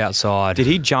he's very outside. Did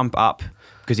he jump up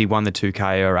because he won the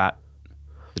 2K or at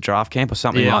the draft camp or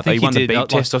something like that? He won the beat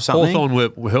test or something.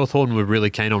 Hawthorn were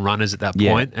really keen on runners at that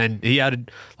point, and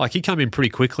he came in pretty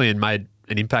quickly and made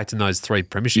an impact in those 3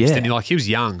 premierships. Didn't he? Like he was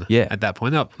young at that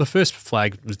point. The first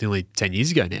flag was nearly 10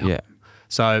 years ago now. Yeah.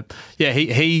 So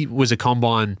he was a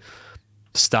combine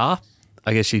star,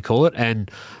 I guess you'd call it. And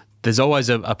there's always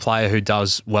a player who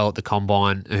does well at the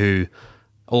combine who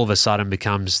all of a sudden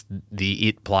becomes the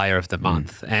it player of the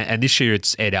month. And this year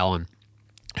it's Ed Allen.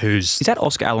 Is that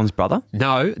Oscar Allen's brother?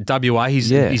 No, WA.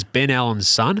 He's Ben Allen's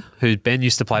son, who Ben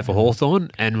used to play for Hawthorn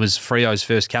and was Freo's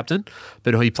first captain.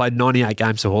 But he played 98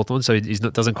 games for Hawthorn, so he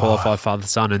doesn't qualify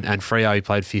father-son. And Freo, he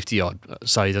played 50-odd,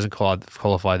 so he doesn't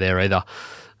qualify there either.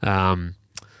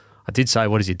 I did say,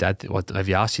 what is your dad? Have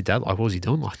you asked your dad? Like, what was he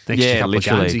doing? Like, next couple of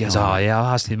games? He goes, I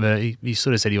asked him. He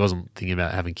sort of said he wasn't thinking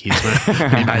about having kids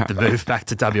when he made the move back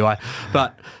to WA.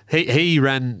 But he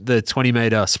ran the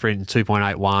 20-metre sprint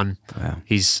 2.81.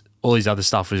 Wow. All his other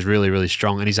stuff was really, really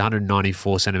strong, and he's a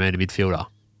 194-centimetre midfielder.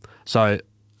 So,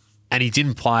 and he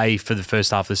didn't play for the first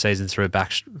half of the season through a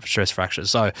back stress fracture.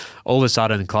 So, all of a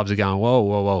sudden, clubs are going,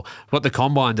 whoa. What the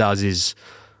combine does is,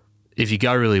 if you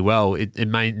go really well, it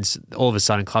means all of a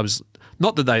sudden clubs,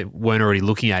 not that they weren't already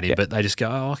looking at him, but they just go,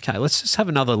 okay, let's just have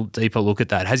another deeper look at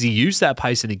that. Has he used that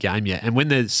pace in a game yet? And when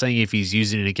they're seeing if he's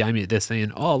used it in a game yet, they're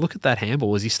thinking, look at that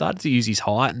handball. Has he started to use his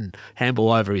height and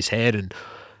handball over his head and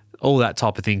all that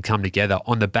type of thing come together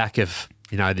on the back of,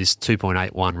 this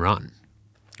 2.81 run,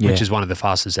 which is one of the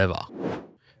fastest ever.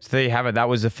 So there you have it. That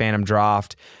was the Phantom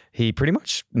Draft. He pretty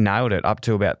much nailed it up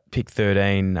to about pick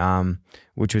 13,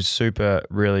 which was super,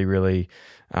 really, really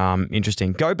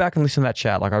interesting. Go back and listen to that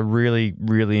chat. Like I really,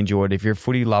 really enjoyed it. If you're a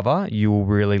footy lover, you will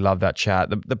really love that chat.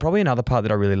 The probably another part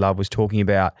that I really loved was talking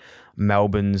about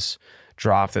Melbourne's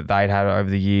draft that they'd had over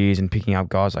the years and picking up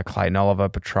guys like Clayton Oliver,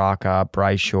 Petrarca,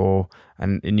 Brayshaw,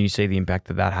 and you see the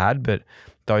impact that had. But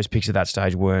those picks at that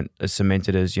stage weren't as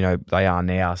cemented as they are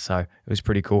now. So it was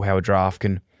pretty cool how a draft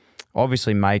can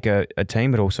obviously make a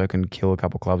team, but also can kill a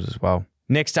couple clubs as well.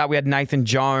 Next up, we had Nathan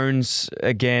Jones.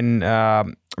 Again,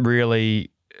 really,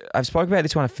 I've spoken about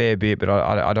this one a fair bit, but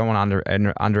I don't want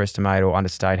to underestimate or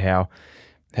understate how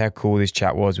cool this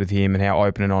chat was with him and how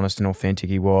open and honest and authentic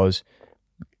he was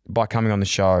by coming on the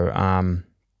show.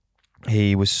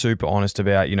 He was super honest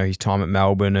about, his time at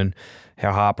Melbourne and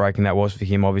how heartbreaking that was for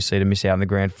him, obviously, to miss out in the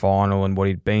grand final and what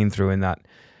he'd been through in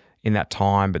that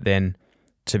time, but then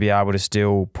to be able to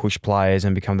still push players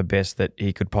and become the best that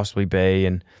he could possibly be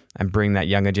and bring that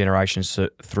younger generation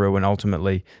through and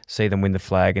ultimately see them win the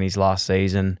flag in his last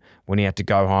season when he had to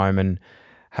go home and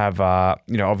have,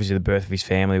 obviously the birth of his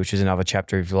family, which is another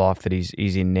chapter of his life that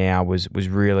he's in now, was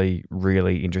really,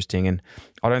 really interesting. And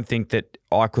I don't think that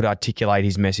I could articulate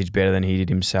his message better than he did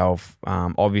himself,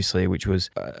 obviously, which was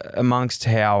amongst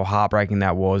how heartbreaking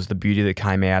that was, the beauty that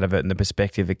came out of it and the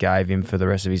perspective it gave him for the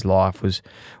rest of his life was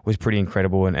pretty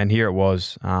incredible. And here it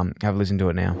was. Have a listen to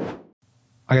it now.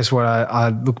 I guess what I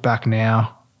look back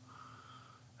now,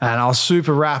 and I was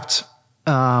super wrapped.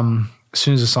 As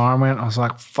soon as the siren went, I was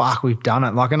like, fuck, we've done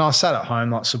it. And I sat at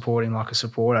home, supporting like a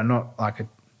supporter, not like a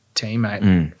teammate.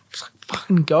 I was like,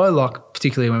 fucking go.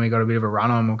 Particularly when we got a bit of a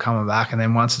run on, we're coming back. And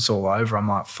then once it's all over, I'm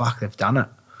like, fuck, they've done it.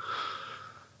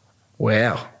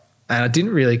 Wow. And I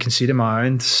didn't really consider my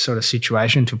own sort of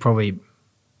situation until probably,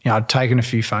 I'd taken a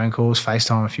few phone calls,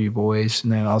 FaceTime a few boys,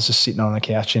 and then I was just sitting on the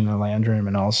couch in the lounge room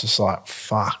and I was just like,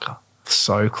 fuck,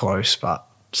 so close, but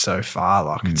so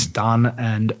far. It's done.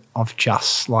 And I've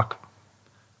just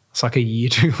it's like a year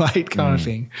too late kind of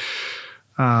thing.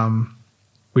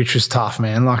 which was tough,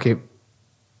 man. Like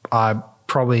I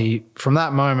probably, from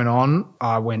that moment on,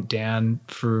 I went down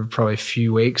for probably a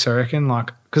few weeks, I reckon,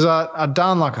 like, because I'd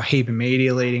done like a heap of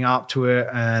media leading up to it,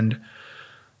 and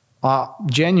I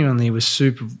genuinely was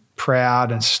super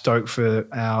proud and stoked for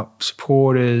our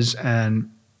supporters and,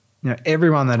 you know,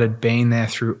 everyone that had been there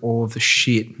through all of the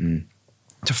shit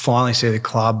to finally see the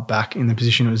club back in the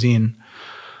position it was in.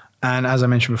 And as I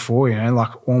mentioned before, you know,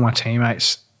 like all my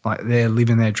teammates, like they're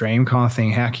living their dream kind of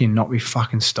thing. How can you not be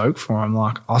fucking stoked for them?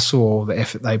 Like I saw all the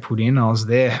effort they put in. I was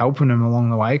there helping them along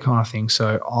the way kind of thing.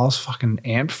 So I was fucking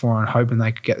amped for them and hoping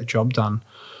they could get the job done.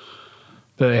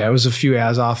 But yeah, it was a few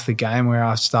hours after the game where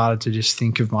I started to just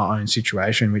think of my own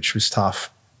situation, which was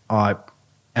tough.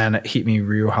 And it hit me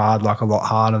real hard, like a lot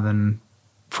harder than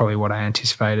probably what I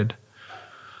anticipated.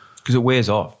 Because it wears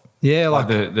off. Yeah, like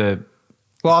the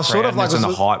well, I was sort of like, and the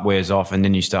hype wears off, and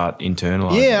then you start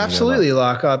internalizing. Yeah, absolutely.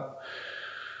 Like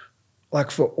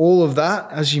for all of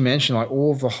that, as you mentioned, like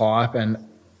all of the hype, and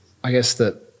I guess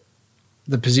that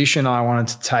the position I wanted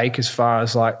to take as far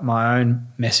as like my own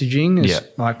messaging is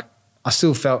like I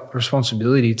still felt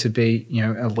responsibility to be, you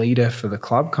know, a leader for the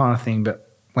club kind of thing. But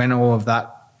when all of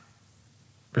that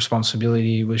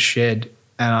responsibility was shed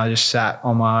and I just sat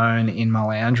on my own in my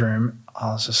lounge room,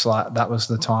 I was just like, that was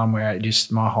the time where it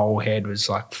just, my whole head was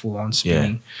like full on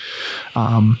spinning.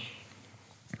 Yeah.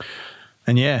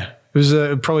 And yeah,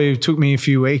 it probably took me a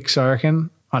few weeks, I reckon.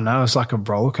 I know, it was like a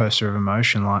roller coaster of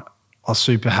emotion. Like I was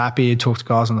super happy, talk to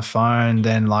guys on the phone.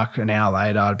 Then like an hour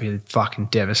later, I'd be fucking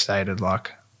devastated.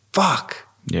 Like, fuck.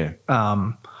 Yeah.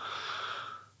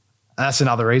 That's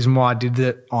another reason why I did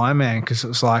the Ironman, because it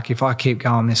was like, if I keep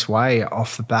going this way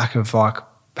off the back of like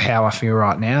how I feel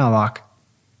right now, like,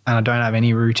 and I don't have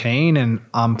any routine and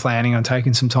I'm planning on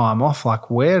taking some time off, like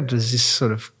where does this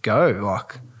sort of go?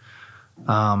 Like,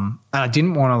 and I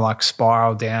didn't want to like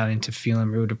spiral down into feeling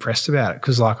real depressed about it,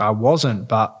 because like I wasn't,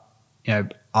 but you know,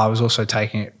 I was also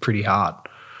taking it pretty hard.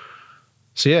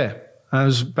 So yeah, and it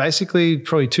was basically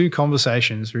probably two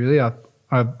conversations really.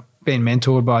 I've been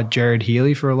mentored by Jared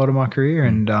Healy for a lot of my career,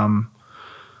 and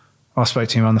I spoke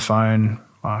to him on the phone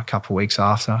a couple of weeks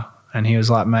after, and he was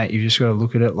like, mate, you've just got to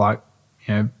look at it like,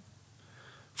 you know,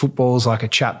 football's like a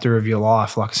chapter of your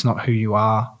life, like it's not who you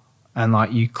are, and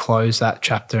like you close that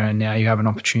chapter and now you have an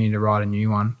opportunity to write a new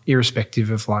one, irrespective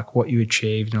of like what you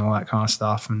achieved and all that kind of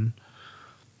stuff. And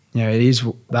you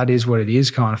know, that is what it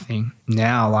is kind of thing.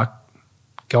 Now, like,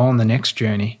 go on the next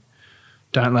journey.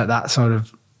 Don't let that sort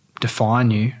of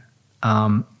define you,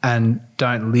 and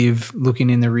don't live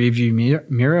looking in the rearview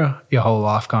mirror your whole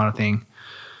life kind of thing.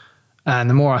 And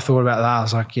the more I thought about that, I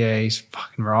was like, yeah, he's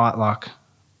fucking right, like,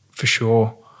 for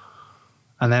sure.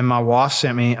 And then my wife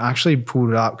sent me, I actually pulled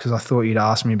it up because I thought you'd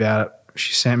ask me about it.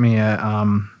 She sent me a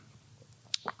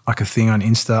thing on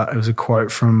Insta. It was a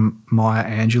quote from Maya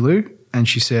Angelou, and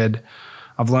she said,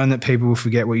 I've learned that people will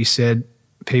forget what you said,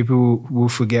 people will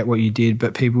forget what you did,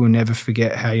 but people will never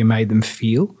forget how you made them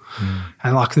feel.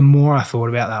 And like the more I thought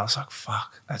about that, I was like,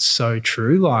 fuck, that's so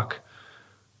true. Like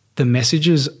the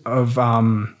messages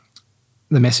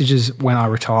when I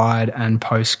retired and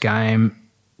post-game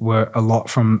were a lot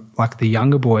from like the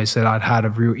younger boys that I'd had a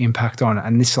real impact on.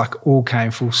 And this like all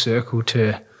came full circle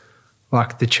to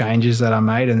like the changes that I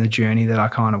made and the journey that I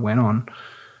kind of went on.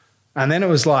 And then it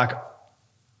was like,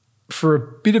 for a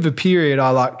bit of a period, I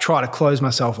like try to close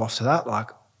myself off to that. Like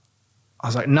I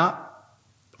was like, nah.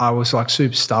 I was like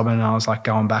super stubborn, and I was like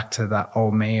going back to that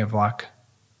old me of like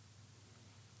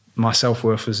my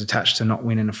self-worth was attached to not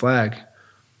winning a flag.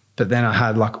 But then I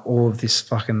had like all of this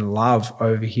fucking love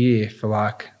over here for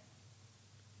like,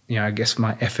 you know, I guess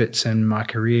my efforts and my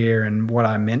career and what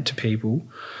I meant to people,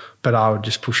 but I would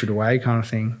just push it away kind of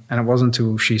thing. And it wasn't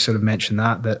until she sort of mentioned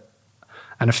that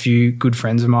and a few good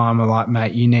friends of mine were like,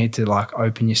 mate, you need to like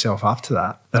open yourself up to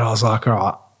that I was like, all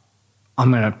right,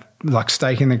 I'm going to like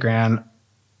stake in the ground.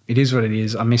 It is what it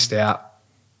is. I missed out.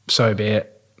 So be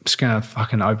it. I'm just going to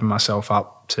fucking open myself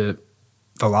up to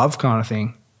the love kind of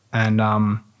thing. And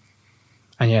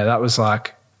yeah, that was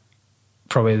like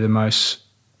probably the most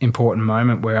important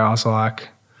moment where I was like,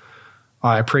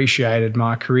 I appreciated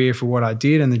my career for what I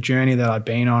did and the journey that I'd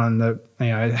been on, and the,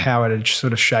 you know, how it had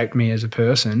sort of shaped me as a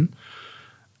person.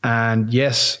 And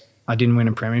yes, I didn't win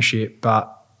a premiership,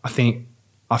 but I think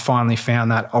I finally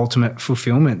found that ultimate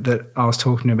fulfillment that I was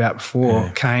talking about before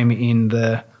came in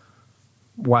the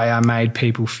way I made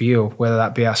people feel, whether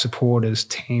that be our supporters,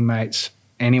 teammates,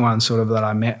 anyone sort of that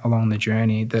I met along the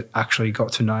journey that actually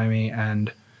got to know me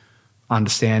and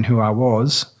understand who I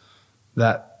was,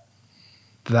 that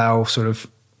they'll sort of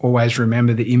always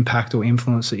remember the impact or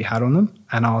influence that you had on them.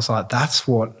 And I was like, that's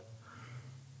what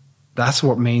that's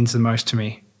what means the most to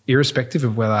me, irrespective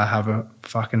of whether I have a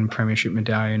fucking premiership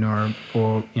medallion or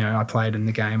I played in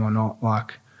the game or not.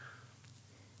 Like,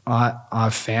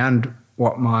 I've found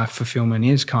what my fulfillment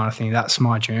is, kind of thing. That's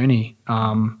my journey.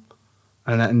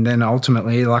 And then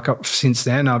ultimately, since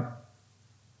then, I'm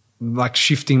like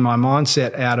shifting my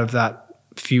mindset out of that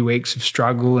few weeks of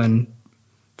struggle and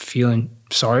feeling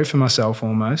sorry for myself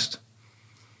almost.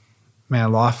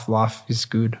 Man, life is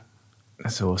good.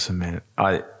 That's awesome, man.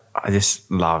 I just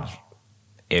love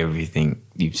everything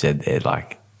you've said there.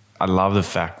 Like, I love the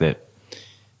fact that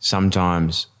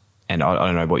sometimes, and I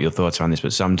don't know what your thoughts are on this,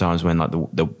 but sometimes when like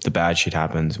the bad shit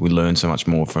happens, we learn so much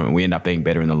more from it. We end up being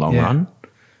better in the long run.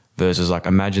 Versus like,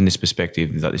 imagine this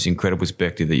perspective, like this incredible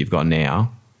perspective that you've got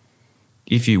now.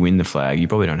 If you win the flag, you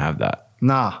probably don't have that.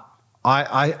 Nah,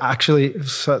 I actually,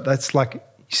 so that's like,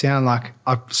 you sound like,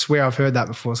 I swear I've heard that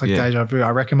before. It's like deja vu. I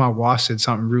reckon my wife said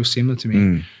something real similar to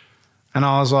me. And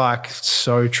I was like,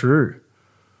 so true.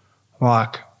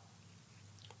 Like,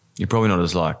 you're probably not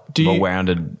as like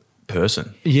well-rounded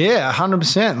person. Yeah,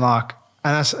 100%. Like,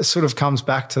 and it sort of comes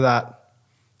back to that.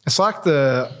 It's like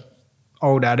the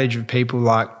old adage of people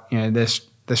like,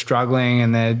 they're struggling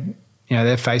and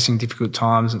they're facing difficult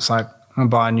times. It's like, I'm gonna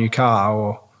buy a new car,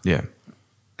 or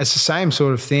it's the same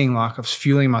sort of thing. Like, I was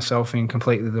fueling myself in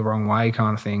completely the wrong way,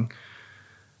 kind of thing.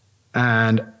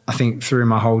 And I think through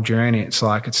my whole journey, it's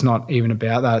like, it's not even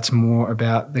about that. It's more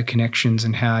about the connections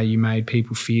and how you made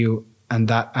people feel. And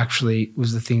that actually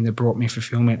was the thing that brought me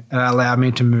fulfillment. And it allowed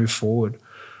me to move forward.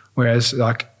 Whereas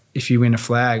like, if you win a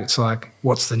flag, it's like,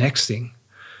 what's the next thing,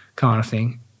 kind of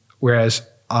thing. Whereas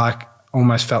I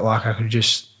almost felt like I could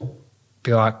just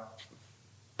be like,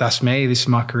 that's me, this is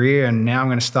my career, and now I'm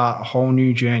going to start a whole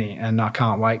new journey and I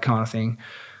can't wait, kind of thing,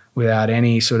 without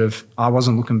any sort of, I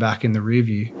wasn't looking back in the rear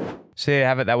view. So there you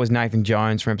have it. That was Nathan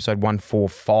Jones from episode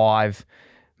 145.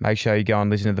 Make sure you go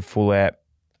and listen to the full app.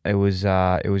 It was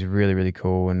really, really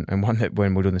cool, and one that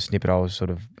when we were doing the snippet, I was sort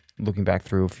of looking back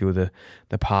through a few of the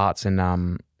parts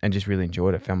and just really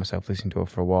enjoyed it. Found myself listening to it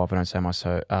for a while, if I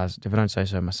don't say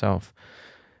so myself,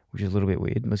 which is a little bit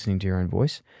weird, listening to your own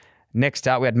voice. Next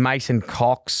up, we had Mason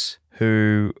Cox,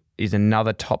 who is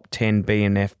another top 10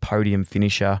 BNF podium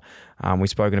finisher. We've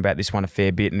spoken about this one a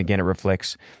fair bit, and again, it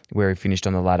reflects where he finished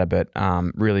on the ladder, but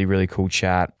really, really cool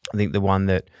chat. I think the one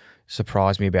that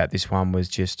surprised me about this one was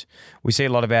just, we see a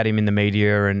lot about him in the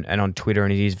media and on Twitter,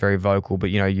 and he is very vocal, but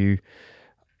you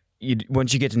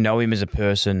once you get to know him as a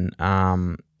person,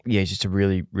 he's just a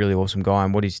really, really awesome guy.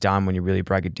 And what he's done, when you really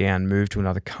break it down, move to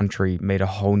another country, meet a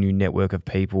whole new network of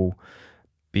people,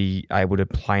 be able to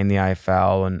play in the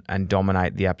AFL and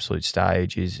dominate the absolute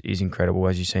stage is incredible,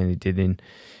 as you've seen he did in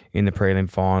the prelim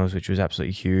finals, which was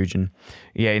absolutely huge. And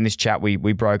in this chat we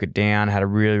broke it down, had a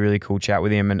really, really cool chat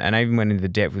with him, and even went into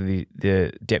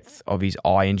the depth of his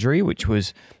eye injury, which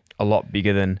was a lot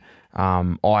bigger than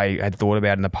I had thought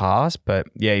about in the past. But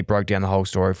he broke down the whole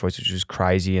story for us, which was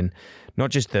crazy, and not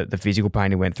just the physical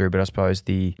pain he went through, but I suppose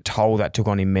the toll that took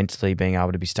on him mentally, being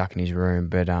able to be stuck in his room.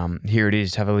 But here it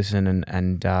is. Have a listen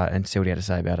and see what he had to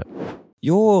say about it.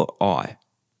 Your eye.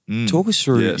 Talk us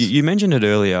through. Yes. You mentioned it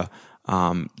earlier.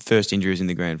 First injuries in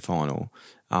the grand final.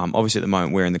 Obviously, at the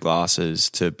moment, wearing the glasses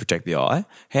to protect the eye.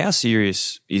 How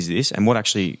serious is this, and what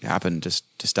actually happened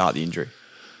to start the injury?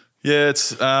 Yeah,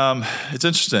 it's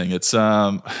interesting. It's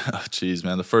geez,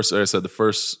 man. The first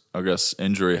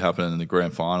injury happened in the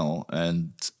grand final,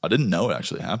 and I didn't know it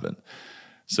actually happened.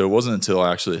 So it wasn't until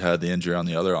I actually had the injury on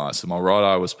the other eye. So my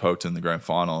right eye was poked in the grand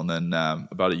final, and then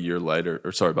about 7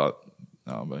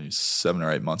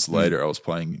 or 8 months later, I was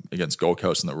playing against Gold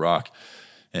Coast in the Ruck,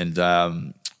 and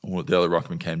the other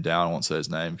ruckman came down. I won't say his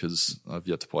name because I've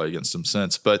yet to play against him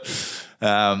since, but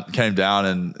came down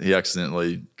and he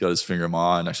accidentally got his finger in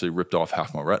my eye and actually ripped off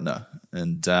half my retina.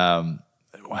 And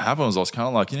what happened was I was kind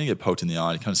of like, you get poked in the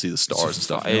eye and you kind of see the stars and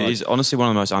stuff. It is honestly one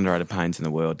of the most underrated pains in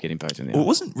the world, getting poked in the eye. Well, it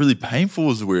wasn't really painful,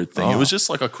 was a weird thing. It was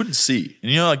just like I couldn't see.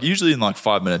 And usually in like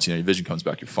 5 minutes, your vision comes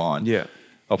back, you're fine. Yeah.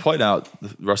 I played out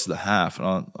the rest of the half,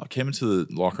 and I came into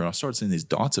the locker and I started seeing these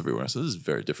dots everywhere. I said, this is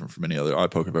very different from any other eye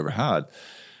poke I've ever had.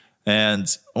 And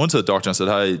I went to the doctor and I said,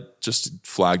 hey, just to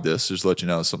flag this, just to let you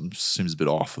know, something seems a bit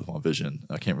off with my vision.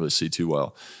 I can't really see too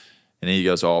well. And he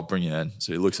goes, I'll bring you in.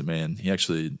 So he looks at me and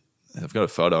I've got a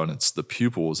photo, and it's the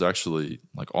pupil is actually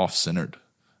like off-centered.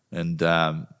 And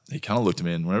he kind of looked at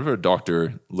me, and whenever a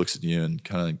doctor looks at you and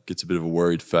kind of gets a bit of a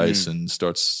worried face and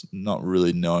starts not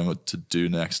really knowing what to do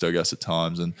next, I guess, at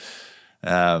times, and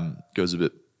goes a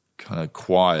bit kind of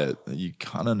quiet, you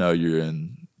kind of know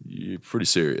you're pretty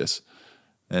serious.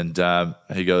 And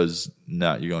he goes,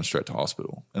 "No, you're going straight to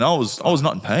hospital." And I was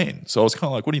not in pain, so I was kind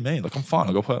of like, "What do you mean? Like, I'm fine.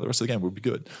 I'll go play out the rest of the game. We'll be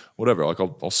good. Whatever. Like,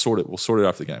 I'll sort it. We'll sort it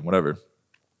after the game. Whatever."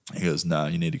 He goes, "No,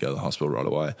 you need to go to the hospital right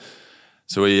away."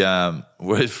 So we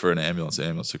waited for an ambulance. The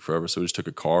ambulance took forever, so we just took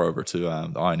a car over to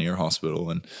the Ioneer Hospital,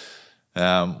 and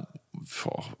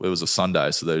it was a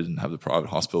Sunday, so they didn't have the private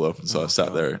hospital open. So I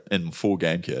sat there in full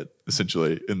game kit,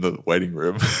 essentially in the waiting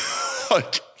room.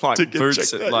 like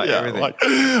boots, everything. Like,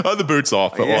 I had the boots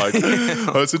off, but I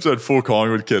essentially had full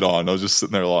Collingwood kit on. I was just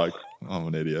sitting there like, I'm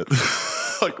an idiot.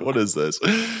 Like, what is this?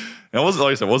 And I wasn't,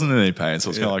 like I said, I wasn't in any pain, so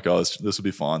I was kind of like, oh, this will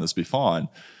be fine. This will be fine.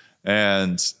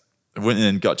 And I went in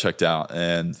and got checked out,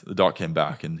 and the doc came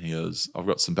back and he goes, "I've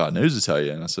got some bad news to tell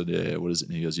you." And I said, "Yeah, what is it?"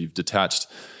 And he goes, "You've detached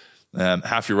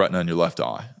half your retina in your left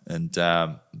eye." And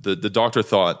the doctor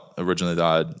thought originally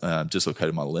that I had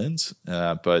dislocated my lens,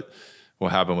 but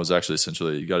what happened was actually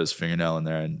essentially he got his fingernail in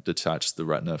there and detached the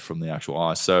retina from the actual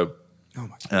eye. So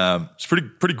it's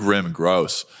pretty grim and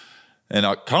gross. And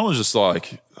I kind of was just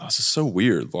like, oh, this is so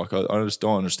weird. Like, I just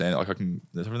don't understand it. Like,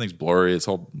 everything's blurry. It's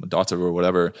all dots everywhere,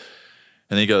 whatever.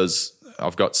 And he goes,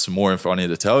 "I've got some more info I need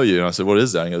to tell you." And I said, "What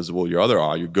is that?" And he goes, "Well, your other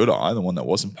eye, your good eye, the one that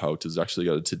wasn't poked, has actually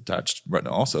got a detached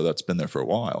retina also. That's been there for a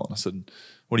while." And I said,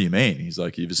 "What do you mean?" He's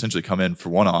like, "You've essentially come in for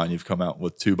one eye and you've come out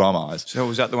with two bum eyes." So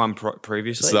was that the one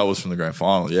previously? So that was from the grand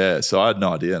final, yeah. So I had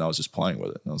no idea, and I was just playing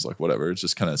with it. And I was like, whatever. It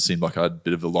just kind of seemed like I had a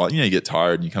bit of a lot. You know, you get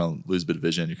tired and you kind of lose a bit of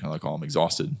vision. You're kind of like, oh, I'm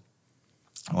exhausted.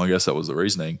 Well, I guess that was the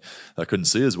reasoning. I couldn't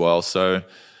see as well. So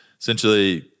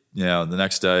essentially, you know, the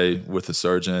next day with the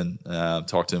surgeon,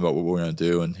 talked to him about what we were going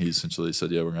to do. And he essentially said,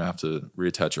 "Yeah, we're going to have to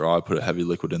reattach your eye, put a heavy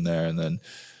liquid in there. And then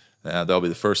that'll be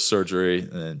the first surgery.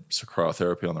 And then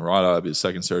cryotherapy on the right eye will be the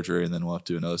second surgery. And then we'll have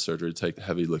to do another surgery to take the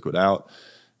heavy liquid out."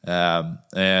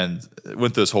 And it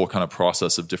went through this whole kind of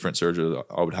process of different surgery that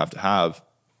I would have to have.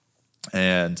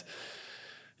 And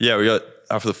yeah, we got,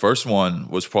 after the first one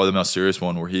was probably the most serious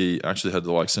one, where he actually had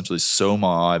to like essentially sew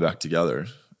my eye back together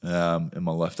in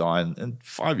my left eye. And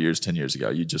 5 years, 10 years ago,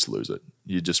 you'd just lose it.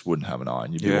 You just wouldn't have an eye,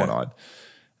 and you'd be one-eyed.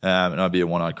 And I'd be a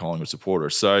one-eyed Collingwood supporter.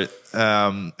 So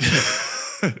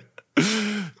that's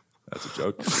a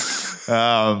joke.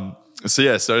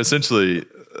 So essentially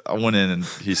I went in and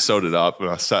he sewed it up,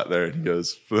 and I sat there, and he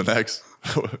goes, for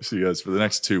the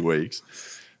next 2 weeks,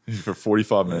 for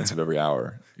 45 minutes of every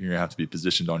hour, you're going to have to be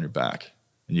positioned on your back,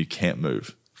 and you can't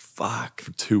move. Fuck.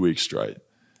 For 2 weeks straight.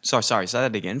 Sorry, say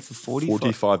that again. For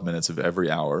 45 minutes of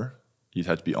every hour, you'd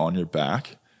have to be on your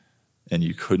back, and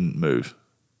you couldn't move.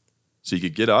 So you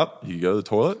could get up, you could go to the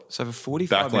toilet. So for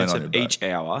 45 minutes of each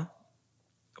hour,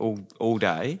 all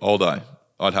day? All day.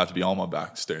 I'd have to be on my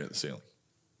back staring at the ceiling.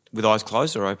 With eyes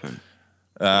closed or open?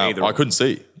 I couldn't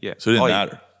see. Yeah. So it didn't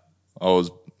matter. I was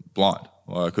blind.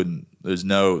 Well, I couldn't, there's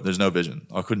no vision.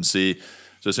 I couldn't see.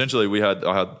 So essentially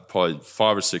I had probably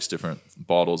 5 or 6 different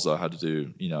bottles I had to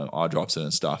do, you know, eye drops in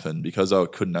and stuff. And because I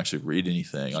couldn't actually read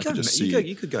anything, I could just see.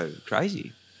 You could go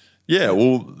crazy. Yeah.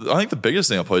 Well, I think the biggest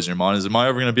thing that plays in your mind is, am I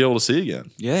ever going to be able to see again?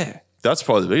 Yeah. That's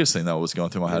probably the biggest thing that was going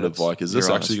through my head of like, is this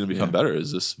actually going to become better?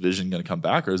 Is this vision going to come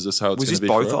back, or is this how it's going to be?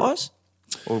 Was this both eyes?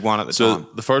 Or one at the time? So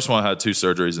the first one I had 2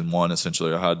 surgeries in one.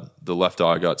 Essentially, I had the left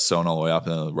eye got sewn all the way up,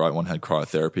 and then the right one had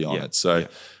cryotherapy on it. So I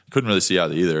couldn't really see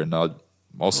out either. And I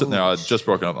was sitting there. I had just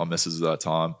broken up with my missus at that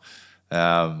time,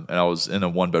 and I was in a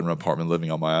 1-bedroom apartment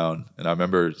living on my own. And I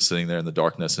remember sitting there in the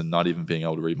darkness and not even being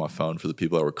able to read my phone for the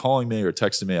people that were calling me or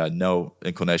texting me. I had no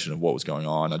inclination of what was going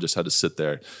on. I just had to sit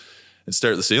there and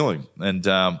stare at the ceiling. And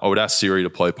I would ask Siri to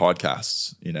play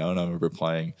podcasts, you know. And I remember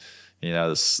playing, you know,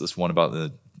 this one about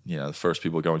the first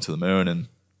people going to the moon and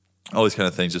all these kind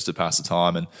of things just to pass the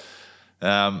time. And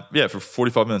for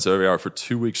 45 minutes every hour for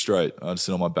 2 weeks straight, I'd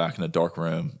sit on my back in a dark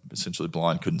room, essentially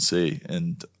blind, couldn't see.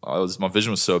 And my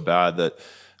vision was so bad that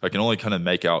I can only kind of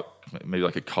make out maybe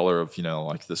like a color of, you know,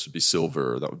 like this would be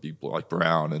silver, or that would be like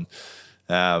brown. And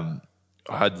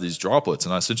I had these droplets,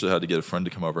 and I essentially had to get a friend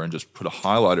to come over and just put a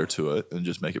highlighter to it and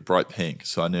just make it bright pink.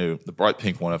 So I knew the bright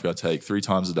pink one I've got to take 3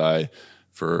 times a day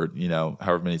for, you know,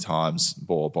 however many times,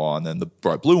 blah, blah, blah. And then the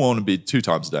bright blue one would be 2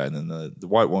 times a day. And then the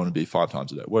white one would be 5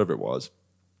 times a day, whatever it was.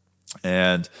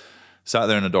 And sat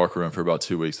there in a dark room for about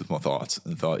 2 weeks with my thoughts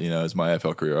and thought, you know, is my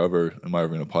AFL career over? Am I ever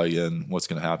going to play again? What's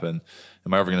going to happen?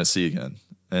 Am I ever going to see again?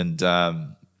 And I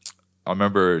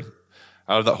remember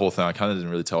out of that whole thing, I kind of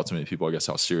didn't really tell too many people, I guess,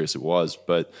 how serious it was.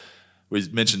 But we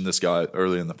mentioned this guy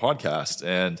early in the podcast,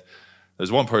 and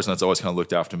there's one person that's always kind of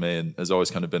looked after me and has always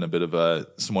kind of been a bit of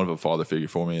somewhat of a father figure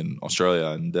for me in Australia.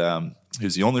 And he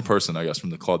was the only person, I guess, from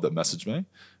the club that messaged me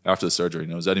after the surgery,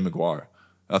 and it was Eddie Maguire.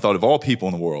 And I thought, of all people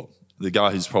in the world, the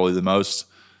guy who's probably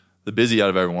the busy out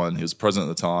of everyone, he was president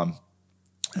at the time,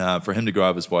 for him to go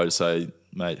out of his way to say,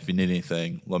 mate, if you need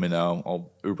anything, let me know.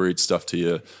 I'll Uber Eats stuff to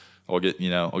you. I'll get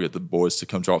the boys to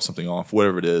come drop something off.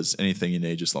 Whatever it is, anything you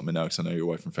need, just let me know because I know you're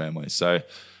away from family. So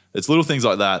it's little things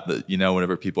like that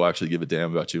whenever people actually give a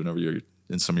damn about you, whenever you're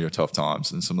in some of your tough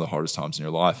times and some of the hardest times in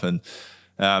your life. And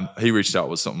he reached out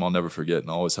with something I'll never forget,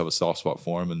 and I always have a soft spot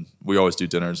for him. And we always do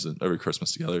dinners every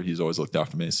Christmas together. He's always looked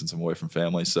after me since I'm away from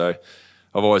family. So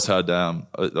I've always had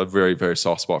a very, very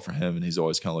soft spot for him, and he's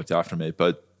always kind of looked after me.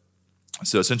 But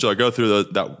so essentially I go through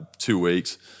that 2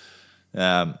 weeks.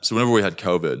 So whenever we had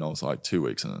COVID, and I was like 2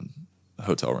 weeks in a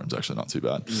hotel room's actually not too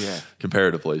bad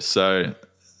comparatively. So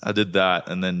I did that,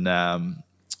 and then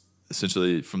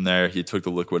essentially from there he took the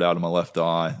liquid out of my left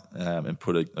eye and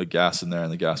put a gas in there,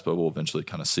 and the gas bubble eventually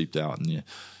kind of seeped out, and you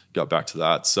got back to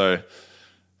that. So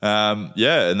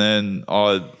and then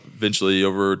I eventually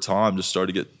over time just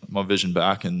started to get my vision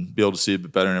back and be able to see a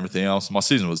bit better and everything else. My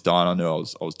season was done. I knew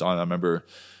I was done. I remember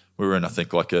we were in, I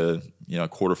think, like a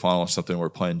quarterfinal or something. We were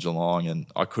playing Geelong, and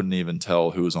I couldn't even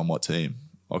tell who was on what team.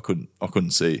 I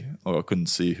couldn't see. I couldn't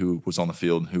see who was on the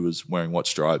field and who was wearing what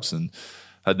stripes, and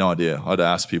I had no idea. I'd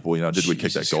ask people, did we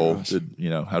kick that goal?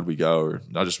 How did we go? Or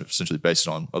I just essentially based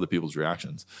it on other people's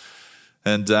reactions.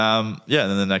 And and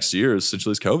then the next year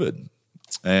essentially is COVID,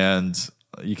 and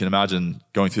you can imagine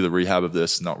going through the rehab of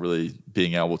this, not really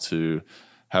being able to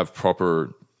have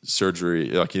proper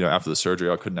surgery. After the surgery,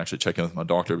 I couldn't actually check in with my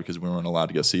doctor because we weren't allowed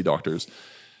to go see doctors,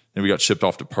 and we got shipped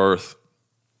off to Perth,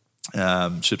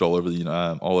 shipped all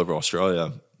over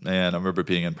Australia. And I remember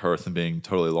being in Perth and being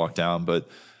totally locked down, but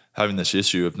having this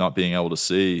issue of not being able to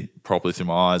see properly through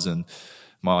my eyes, and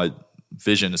my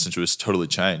vision essentially was totally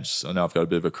changed. So now I've got a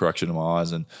bit of a correction in my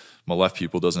eyes, and my left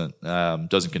pupil doesn't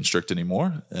constrict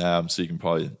anymore. So you can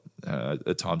probably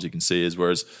at times you can see is,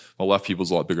 whereas my left pupil is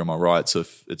a lot bigger than my right. So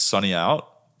if it's sunny out,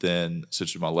 then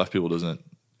essentially my left pupil doesn't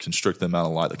constrict the amount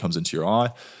of light that comes into your eye.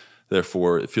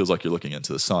 Therefore, it feels like you're looking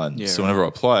into the sun. Yeah, so whenever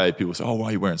I play, people say, "Oh, why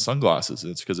are you wearing sunglasses?"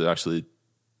 And it's because it actually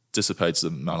dissipates the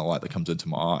amount of light that comes into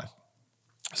my eye.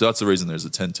 So that's the reason there's a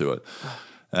tint to it,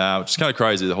 which is kind of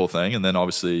crazy, the whole thing. And then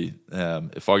obviously,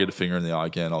 if I get a finger in the eye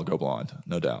again, I'll go blind,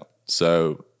 no doubt.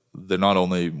 So they're not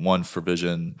only one for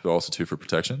vision, but also two for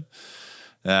protection.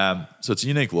 So it's a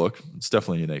unique look. It's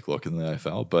definitely a unique look in the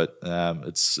AFL, but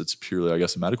it's purely, I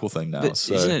guess, a medical thing now.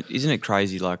 So isn't it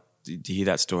crazy? Like, to hear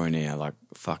that story now, like,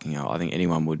 fucking hell, I think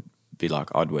anyone would be like,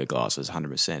 I'd wear glasses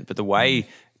 100%. But the way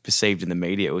perceived in the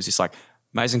media, it was just like,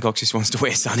 Mason Cox just wants to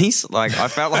wear sunnies. Like, I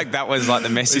felt like that was like the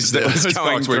message that was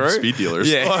going through. Speed dealers.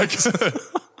 Yeah.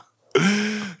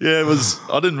 It was.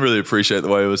 I didn't really appreciate the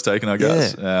way it was taken, I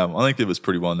guess. Yeah. I think it was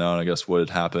pretty well known, I guess, what had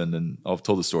happened. And I've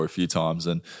told the story a few times.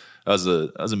 And as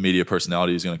a media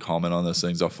personality who's going to comment on those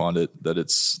things, I find that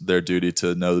it's their duty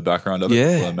to know the background of it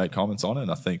and make comments on it.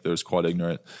 And I think there's quite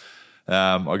ignorant,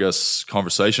 I guess,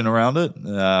 conversation around it,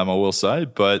 I will say.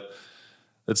 But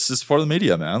it's just part of the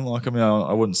media, man. Like, I mean,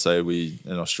 I wouldn't say we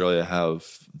in Australia have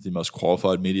the most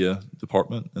qualified media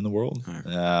department in the world.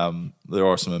 There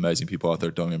are some amazing people out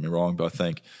there, don't get me wrong, but I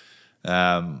think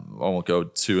I won't go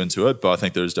too into it, but I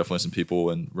think there's definitely some people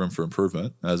and room for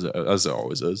improvement, as there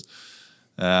always is.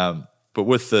 But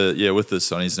with the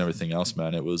sunnies and everything else,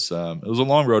 man, it was a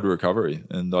long road to recovery,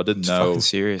 and I didn't know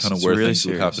kind of where things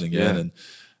would happen again.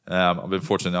 And I've been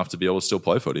fortunate enough to be able to still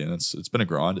play footy, and it's been a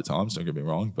grind at times. Don't get me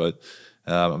wrong, but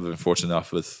I've been fortunate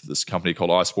enough with this company called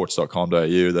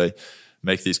isports.com.au. They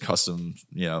make these custom,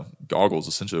 goggles,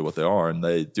 essentially what they are, and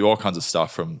they do all kinds of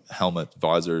stuff from helmet,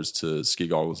 visors to ski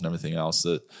goggles and everything else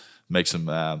that makes them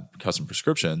custom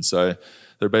prescription. So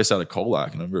they're based out of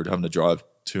Colac, and I remember having to drive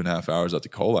 2.5 hours out to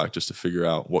Colac just to figure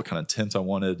out what kind of tint I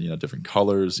wanted, different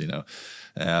colors, the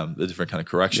different kind of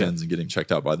corrections and getting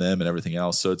checked out by them and everything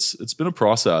else. So it's been a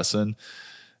process, and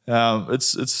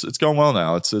it's going well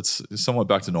now. It's somewhat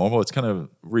back to normal. It's kind of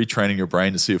retraining your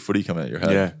brain to see a footy come out your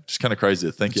head. Yeah. Just kind of crazy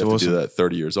to think you have to do that at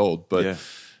 30 years old. But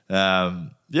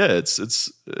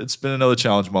it's been another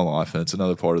challenge in my life, and it's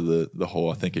another part of the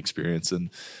whole, I think, experience and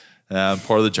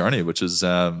part of the journey, which is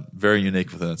very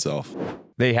unique within itself.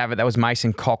 There you have it. That was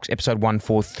Mason Cox, episode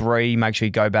 143. Make sure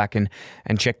you go back and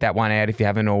check that one out if you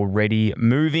haven't already.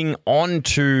 Moving on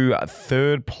to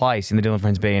third place in the Dylan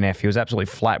Friends BNF. He was absolutely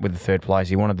flat with the third place.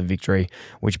 He wanted the victory,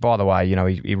 which, by the way,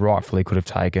 he rightfully could have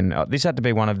taken. This had to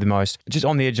be one of the most, just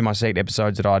on the edge of my seat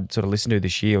episodes that I'd sort of listened to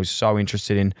this year. I was so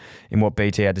interested in what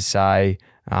BT had to say.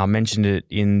 Mentioned it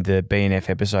in the BNF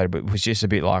episode, but it was just a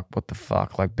bit like, what the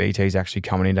fuck? Like, BT's actually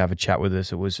coming in to have a chat with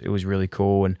us. It was really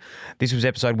cool. And this was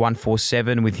episode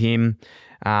 147 with him.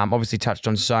 Obviously touched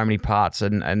on so many parts,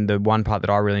 and the one part that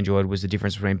I really enjoyed was the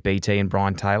difference between BT and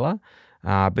Brian Taylor.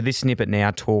 But this snippet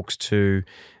now talks to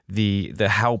the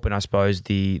help and I suppose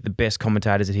the best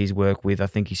commentators that he's worked with. I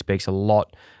think he speaks a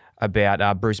lot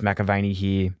about Bruce McAvaney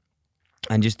here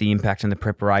and just the impact and the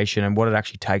preparation and what it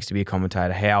actually takes to be a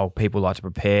commentator, how people like to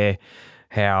prepare,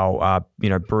 how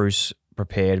Bruce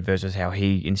prepared versus how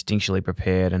he instinctually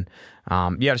prepared. And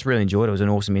I just really enjoyed it. It was an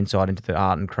awesome insight into the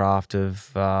art and craft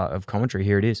of commentary.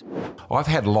 Here it is. I've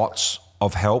had lots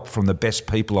of help from the best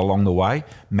people along the way.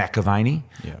 McAvaney,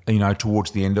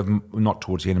 towards the end of, not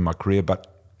towards the end of my career, but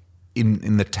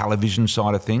in the television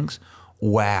side of things.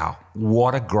 Wow,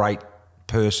 what a great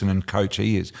person and coach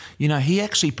he is. He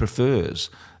actually prefers,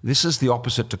 this is the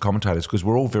opposite to commentators because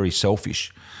we're all very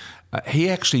selfish. He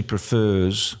actually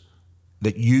prefers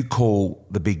that you call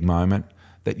the big moment,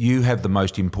 that you have the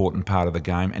most important part of the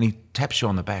game, and he taps you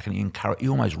on the back and he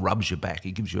almost rubs your back.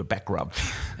 He gives you a back rub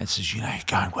and says, you're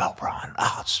going well, Brian.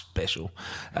 Oh, it's special.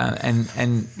 And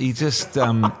he just,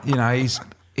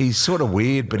 he's sort of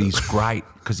weird, but he's great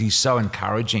because he's so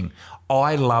encouraging.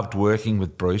 I loved working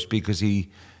with Bruce because he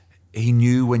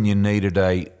knew when you needed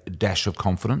a dash of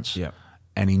confidence,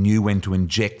 and he knew when to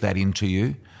inject that into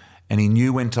you, and he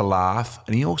knew when to laugh,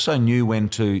 and he also knew when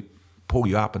to pull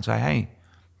you up and say, hey,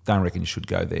 don't reckon you should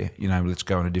go there. Let's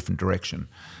go in a different direction.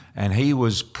 And he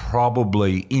was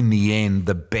probably, in the end,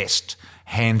 the best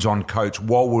hands-on coach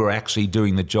while we were actually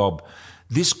doing the job.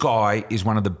 This guy is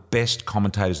one of the best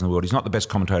commentators in the world. He's not the best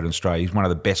commentator in Australia. He's one of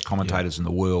the best commentators in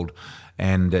the world.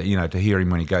 And, to hear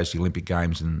him when he goes to the Olympic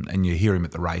Games and you hear him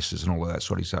at the races and all of that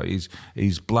sort of stuff,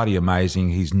 he's bloody amazing.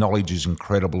 His knowledge is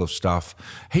incredible of stuff.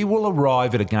 He will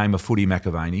arrive at a game of footy,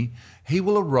 McAvaney. He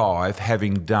will arrive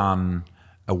having done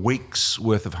a week's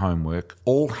worth of homework,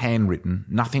 all handwritten,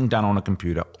 nothing done on a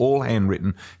computer, all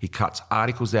handwritten. He cuts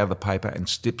articles out of the paper and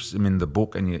sticks them in the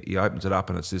book, and he opens it up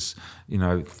and it's this,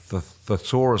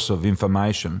 thesaurus of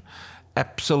information.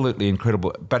 Absolutely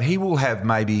incredible. But he will have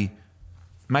maybe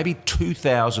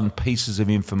 2,000 pieces of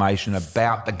information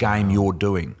about the game you're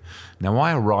doing. Now,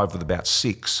 I arrive with about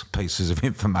 6 pieces of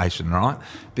information, right?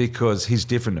 Because he's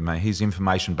different to me. He's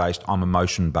information-based. I'm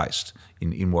emotion-based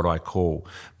in what I call.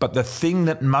 But the thing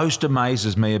that most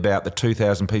amazes me about the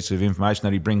 2,000 pieces of information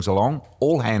that he brings along,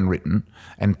 all handwritten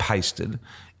and pasted,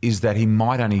 is that he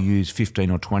might only use 15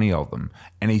 or 20 of them,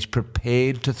 and he's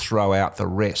prepared to throw out the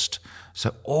rest.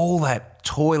 So all that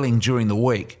toiling during the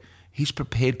week, he's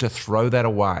prepared to throw that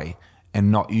away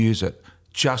and not use it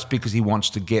just because he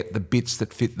wants to get the bits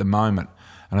that fit the moment.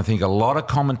 And I think a lot of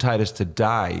commentators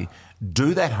today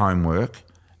do that homework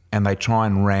and they try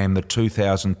and ram the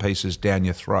 2,000 pieces down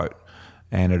your throat.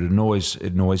 And it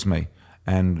annoys me.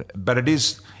 But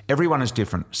everyone is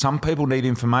different. Some people need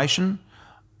information.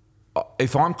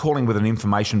 If I'm calling with an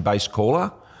information-based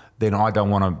caller, then I don't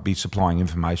want to be supplying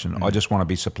information. I just want to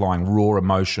be supplying raw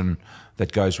emotion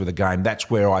that goes with the game. That's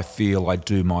where I feel I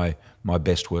do my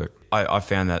best work. I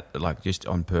found that, just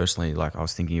on personally, I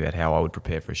was thinking about how I would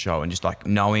prepare for a show and just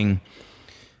knowing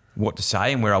what to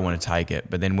say and where I want to take it.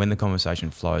 But then when the conversation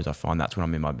flows, I find that's when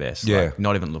I'm in my best. Yeah.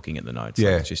 Not even looking at the notes.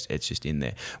 Yeah. It's just in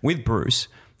there. With Bruce,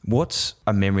 what's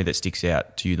a memory that sticks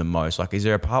out to you the most? Is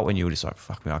there a part when you were just like,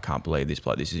 fuck me, I can't believe this,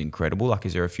 this is incredible?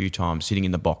 Is there a few times sitting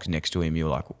in the box next to him, you're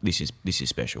like, this is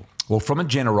special? Well, from a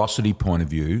generosity point of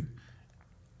view,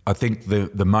 I think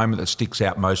the moment that sticks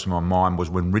out most in my mind was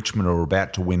when Richmond were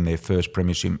about to win their first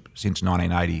premiership since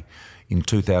 1980 in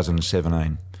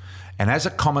 2017. And as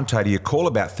a commentator, you call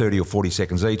about 30 or 40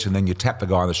 seconds each and then you tap the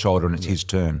guy on the shoulder and it's his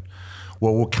turn.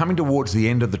 Well, we're coming towards the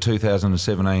end of the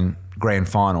 2017 grand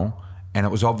final and it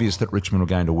was obvious that Richmond were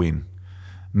going to win.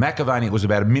 McAvaney, it was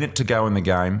about a minute to go in the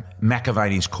game,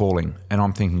 McAvaney's calling. And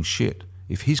I'm thinking, shit,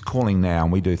 if he's calling now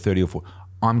and we do 30 or 40,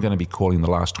 I'm going to be calling the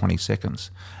last 20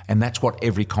 seconds. And that's what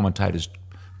every commentator's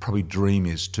probably dream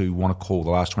is, to want to call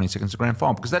the last 20 seconds of the grand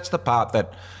final, because that's the part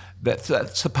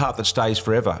that's the part that stays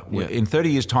forever. Yeah. In 30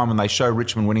 years' time, when they show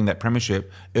Richmond winning that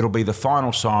premiership, it'll be the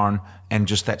final siren and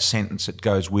just that sentence that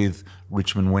goes with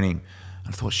Richmond winning.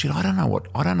 And I thought, shit, I don't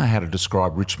know how to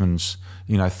describe Richmond's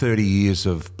 30 years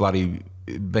of bloody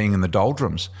being in the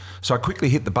doldrums. So I quickly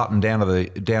hit the button down to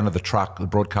the truck, the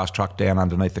broadcast truck down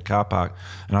underneath the car park,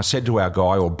 and I said to our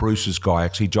guy, or Bruce's guy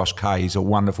actually, Josh Kay, he's a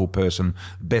wonderful person,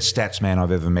 best stats man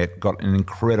I've ever met, got an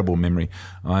incredible memory.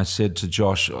 I said to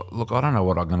Josh, look, I don't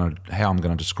know how I'm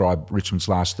going to describe Richmond's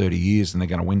last 30 years and they're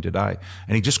going to win today.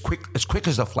 And he just as quick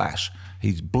as a flash,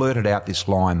 he's blurted out this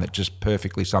line that just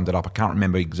perfectly summed it up. I can't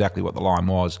remember exactly what the line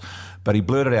was, but he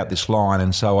blurted out this line,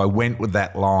 and so I went with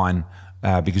that line.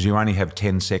 Because you only have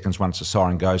 10 seconds once the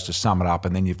siren goes to sum it up,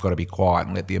 and then you've got to be quiet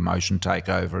and let the emotion take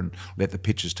over and let the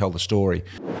pictures tell the story.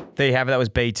 There you have it. That was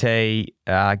BT.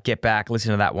 Get back, listen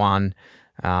to that one.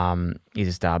 He's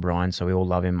a star, Brian, so we all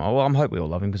love him. Oh, well, I hope we all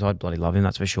love him because I bloody love him,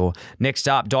 that's for sure. Next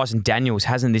up, Dyson Daniels.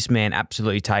 Hasn't this man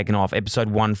absolutely taken off? Episode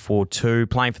 142,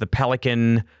 playing for the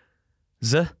Pelicans.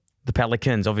 The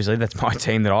Pelicans, obviously, that's my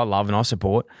team that I love and I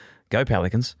support. Go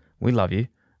Pelicans. We love you.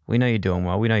 We know you're doing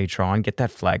well. We know you're trying. Get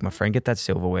that flag, my friend. Get that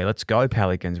silverware. Let's go,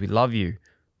 Pelicans. We love you.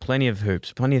 Plenty of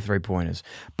hoops, plenty of three-pointers.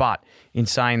 But in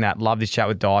saying that, love this chat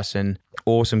with Dyson.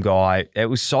 Awesome guy. It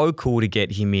was so cool to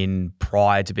get him in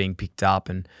prior to being picked up.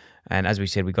 And as we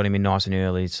said, we got him in nice and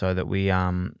early so that we,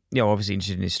 obviously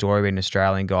interested in his story. We're an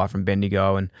Australian guy from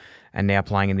Bendigo and now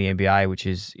playing in the NBA, which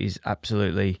is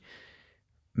absolutely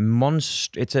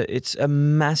it's a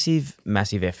massive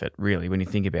effort, really, when you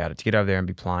think about it, to get over there and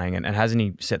be playing. And hasn't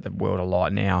he set the world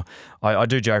alight now? I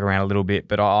do joke around a little bit,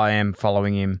 but I am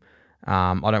following him.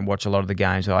 I don't watch a lot of the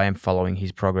games, but I am following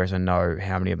his progress. I know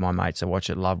how many of my mates that watch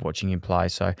it love watching him play.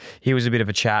 So he was a bit of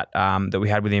a chat that we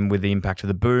had with him with the impact of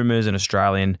the Boomers and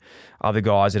Australian other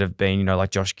guys that have been, like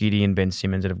Josh Giddey and Ben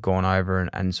Simmons that have gone over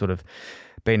and sort of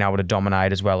been able to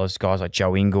dominate, as well as guys like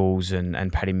Joe Ingles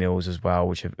and Paddy Mills as well,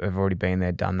 which have already been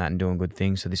there, done that and doing good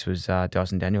things. So this was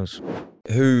Dyson Daniels.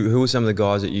 Who are some of the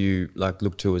guys that you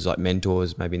look to as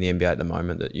mentors, maybe in the NBA at the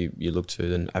moment, that you look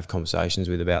to and have conversations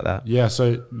with about that? Yeah,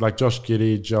 so Josh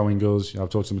Giddey, Joe Ingles, I've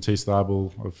talked to Matisse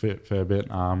Thybulle a fair bit.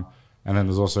 And then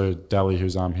there's also Daly,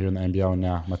 who's here in the NBL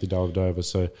now, Matthew Dellavedova.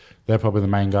 So they're probably the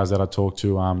main guys that I talk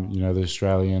to, the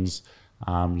Australians,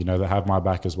 that have my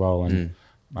back as well. And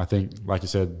I think, like you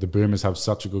said, the Boomers have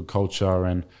such a good culture,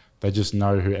 and they just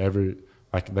know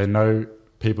they know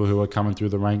people who are coming through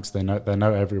the ranks. They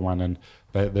know everyone, and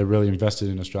they're really invested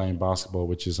in Australian basketball,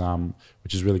 which is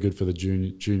really good for the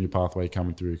junior pathway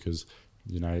coming through, because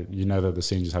you know that the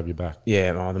seniors have your back.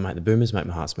 Yeah, the Boomers make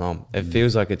my heart smile. It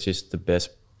feels like it's just the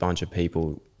best bunch of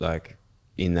people,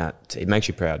 in that. It makes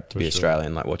you proud to be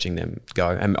Australian, watching them go.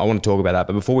 And I want to talk about that,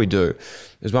 but before we do,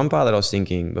 there's one part that I was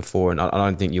thinking before, and I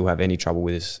don't think you'll have any trouble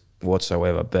with this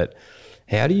whatsoever, but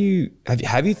how do you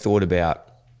have you thought about,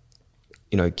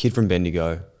 kid from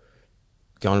Bendigo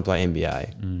going to play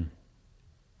NBA,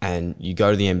 and you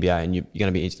go to the NBA and you're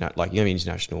going to be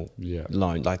international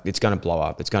loan, it's going to blow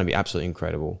up. It's going to be absolutely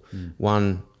incredible.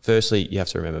 Firstly, you have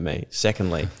to remember me.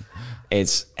 Secondly,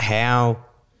 it's how.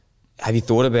 Have you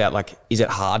thought about, is it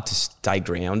hard to stay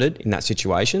grounded in that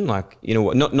situation? Not that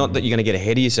you're going to get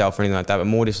ahead of yourself or anything like that, but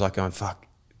more just going, fuck,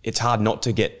 it's hard not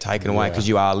to get taken away because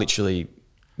you are literally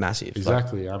massive.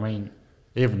 Exactly. I mean,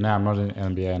 even now I'm not in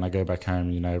NBA and I go back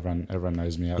home, everyone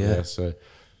knows me out there. So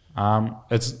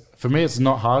for me, it's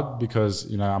not hard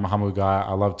because, I'm a humble guy.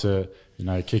 I love to,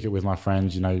 kick it with my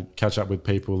friends, catch up with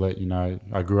people that,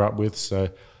 I grew up with. So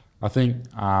I think,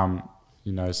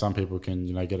 some people can,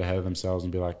 get ahead of themselves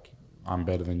and be like, I'm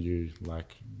better than you,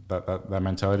 that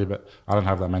mentality. But I don't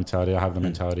have that mentality. I have the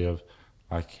mentality of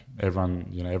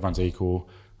everyone's equal.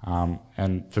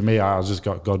 And for me, I just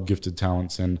got God-gifted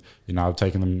talents, and I've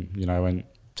taken them,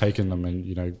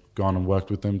 and gone and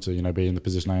worked with them to be in the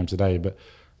position I am today. But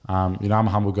I'm a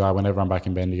humble guy. Whenever I'm back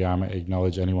in Bendigo, I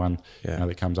acknowledge anyone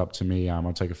that comes up to me.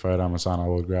 I'll take a photo, I'm a sign an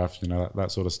autograph,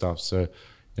 that sort of stuff. So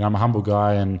I'm a humble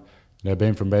guy, and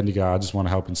being from Bendigo, I just want to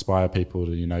help inspire people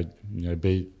to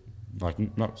be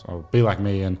be like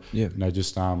me, and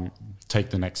just take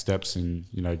the next steps, and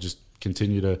just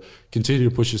continue to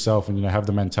push yourself, and have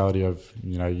the mentality of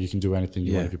you can do anything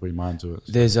you want if you put your mind to it.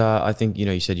 There's I think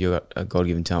you said you got a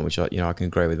God-given talent, which I can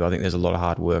agree with, but I think there's a lot of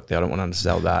hard work there. I don't want to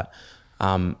undersell that,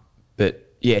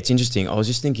 but yeah, it's interesting. I was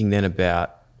just thinking then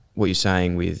about what you're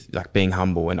saying with being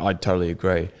humble, and I totally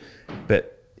agree.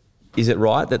 But is it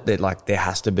right that there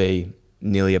has to be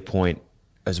nearly a point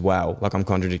as well? I'm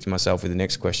contradicting myself with the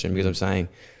next question, because I'm saying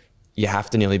you have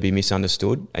to nearly be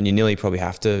misunderstood, and you nearly probably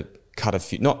have to cut a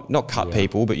few, not cut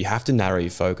people, but you have to narrow your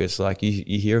focus.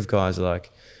 You hear of guys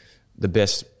the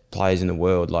best players in the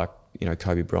world,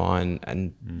 Kobe Bryant,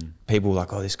 and people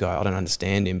oh, this guy, I don't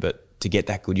understand him, but to get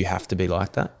that good, you have to be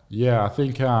like that. Yeah, I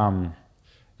think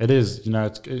it is.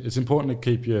 It's important to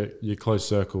keep your close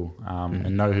circle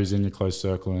and know who's in your close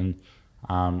circle. And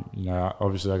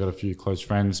obviously I got a few close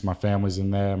friends. My family's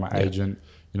in there, my agent.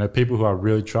 People who I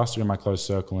really trust are in my close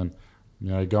circle.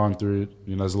 And going through,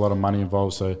 there's a lot of money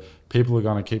involved. So people are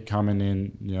going to keep coming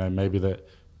in. Maybe that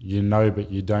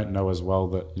but you don't know as well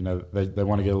that they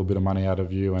want to get a little bit of money out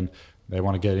of you, and they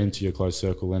want to get into your close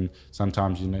circle. And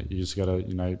sometimes you just got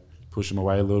to push them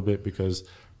away a little bit, because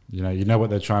you know what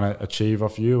they're trying to achieve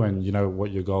off you, and you know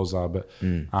what your goals are. But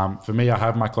for me, I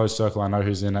have my close circle. I know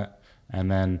who's in it,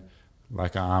 and then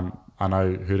I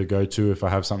know who to go to if I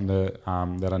have something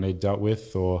that I need dealt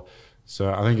with. So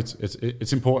I think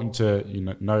it's important to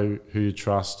know who you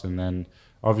trust, and then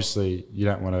obviously you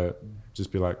don't want to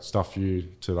just be like stuff you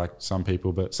to like some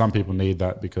people, but some people need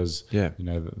that because you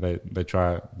know they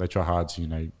try hard to, you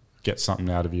know, get something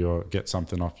out of you or get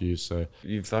something off you. So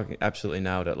you've fucking absolutely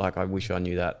nailed it. Like I wish I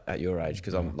knew that at your age,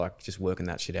 because I'm like just working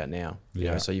that shit out now.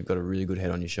 You know? So you've got a really good head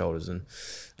on your shoulders, and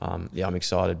I'm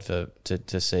excited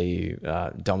to see you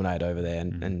dominate over there.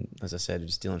 And as I said,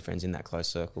 just Dylan friends in that close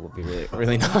circle would be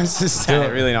really nice to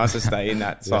stay. Really nice to stay in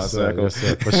that size circle. Yes,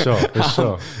 sir. For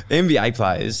sure. NBA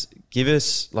players, give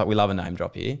us, like, we love a name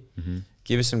drop here.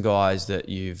 Give us some guys that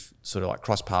you've sort of like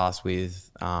crossed paths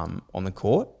with on the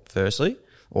court, firstly,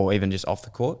 or even just off the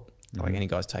court. Like any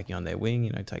guys take you on their wing,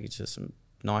 you know, take you to some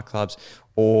nightclubs,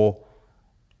 or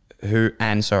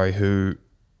who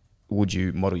would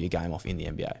you model your game off in the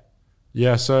NBA?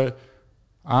 Yeah, so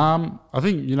I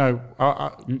think, you know,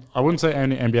 I wouldn't say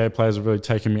any NBA players have really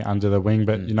taken me under their wing,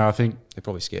 but, you know, I think... They're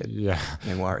probably scared. Yeah.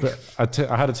 Don't worry. But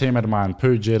I had a teammate of mine,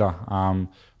 Pooh Jeter,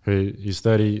 who he's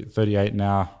 38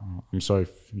 now. I'm sorry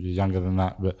if you're younger than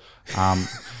that, but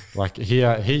like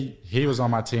he was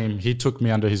on my team. He took me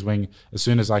under his wing as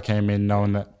soon as I came in,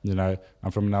 knowing that, you know,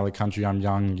 I'm from another country, I'm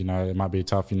young, you know, it might be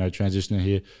tough, you know, transitioning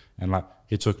here. And like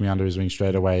he took me under his wing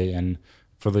straight away. And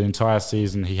for the entire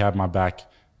season, he had my back.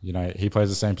 You know, he plays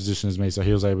the same position as me, so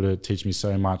he was able to teach me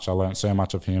so much. I learned so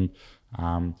much of him.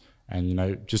 And, you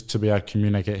know, just to be able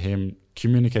to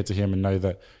communicate to him and know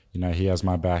that, you know, he has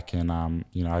my back and,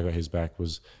 you know, I got his back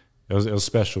it was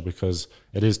special, because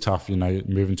it is tough, you know,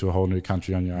 moving to a whole new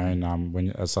country on your own when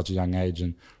you're at such a young age,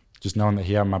 and just knowing that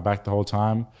he had my back the whole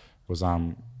time was,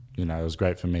 you know, it was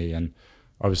great for me. And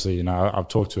obviously, you know, I've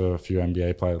talked to a few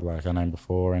NBA players like I named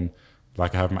before, and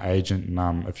like I have my agent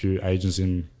and a few agents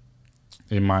in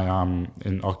my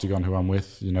in Octagon who I'm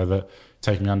with, you know, that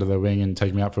take me under their wing and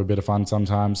take me out for a bit of fun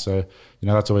sometimes. So, you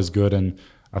know, that's always good. And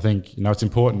I think, you know, it's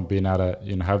important being able to,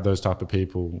 you know, have those type of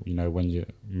people, you know, when you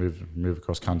move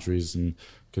across countries, and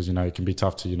because, you know, it can be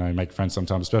tough to, you know, make friends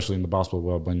sometimes, especially in the basketball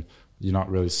world when you're not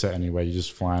really set anywhere, you're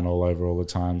just flying all over all the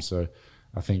time. So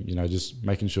I think, you know, just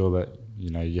making sure that, you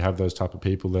know, you have those type of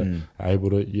people that are able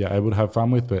to have fun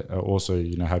with, but also,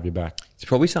 you know, have your back. It's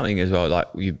probably something as well, like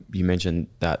you mentioned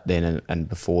that then and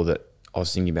before, that I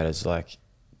was thinking about, is like,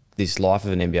 this life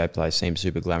of an NBA player seems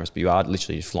super glamorous, but you are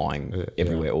literally just flying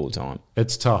everywhere all the time.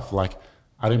 It's tough. Like,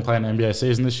 I didn't play an NBA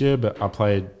season this year, but I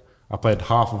played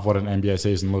half of what an NBA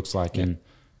season looks like, and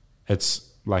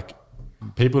it's like,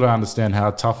 people don't understand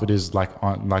how tough it is. Like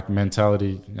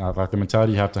mentality, like the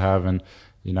mentality you have to have, and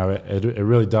you know, it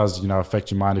really does, you know,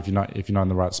 affect your mind if you're not in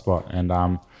the right spot. And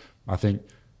I think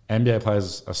NBA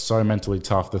players are so mentally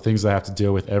tough. The things they have to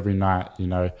deal with every night, you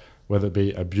know, whether it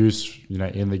be abuse, you know,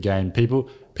 in the game, people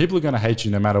are going to hate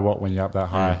you no matter what when you're up that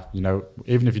high. You know,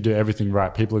 even if you do everything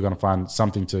right, people are going to find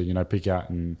something to, you know, pick out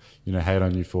and, you know, hate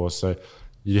on you for. So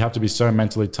you have to be so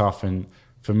mentally tough. And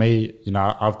for me, you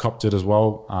know, I've copped it as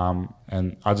well,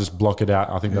 and I just block it out.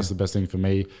 I think that's the best thing for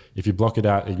me. If you block it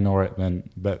out, ignore it, then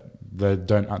they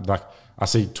don't, like, I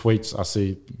see tweets, I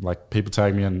see like people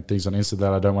tag me and things on Insta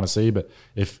that I don't want to see, but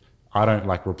if I don't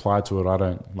like reply to it, I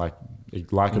don't like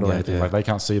it or anything, like they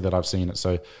can't see that I've seen it,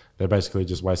 so they're basically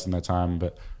just wasting their time.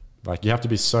 But like, you have to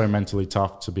be so mentally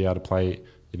tough to be able to play,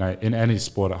 you know, in any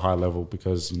sport at high level,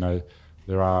 because, you know,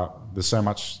 there's so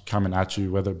much coming at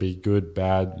you, whether it be good,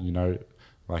 bad, you know,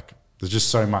 like there's just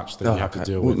so much that you have to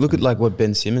deal with. Look at like what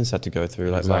Ben Simmons had to go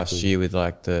through like last year with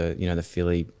like the, you know, the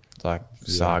Philly like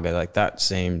saga, like that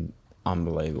seemed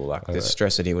unbelievable, like the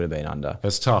stress that he would have been under.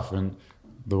 It's tough. And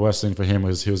the worst thing for him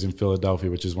was he was in Philadelphia,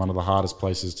 which is one of the hardest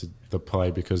places to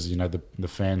play, because, you know, the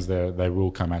fans there, they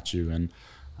will come at you. And,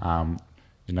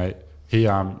 you know, he,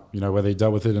 you know, whether he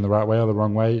dealt with it in the right way or the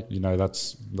wrong way, you know,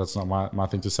 that's not my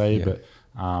thing to say. Yeah. But,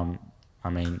 I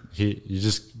mean, you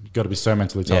just got to be so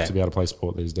mentally tough to be able to play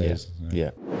sport these days.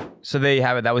 Yeah. So there you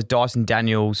have it. That was Dyson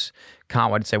Daniels.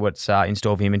 Can't wait to see what's in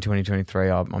store for him in 2023.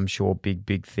 I'm sure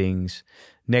big things.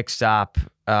 Next up,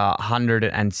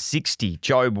 160,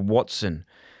 Jobe Watson.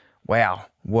 Wow,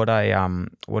 what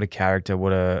a character!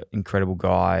 What a incredible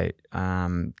guy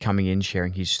coming in,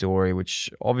 sharing his story. Which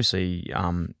obviously, you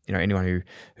know, anyone who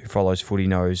follows footy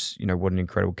knows, you know, what an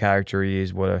incredible character he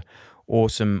is. What a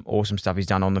awesome stuff he's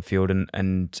done on the field,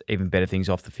 and even better things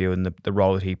off the field, and the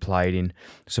role that he played in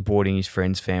supporting his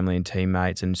friends, family, and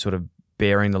teammates, and sort of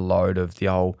bearing the load of the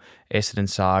whole Essendon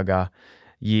saga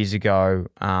years ago.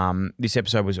 This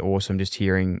episode was awesome, just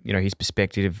hearing, you know, his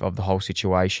perspective of the whole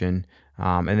situation,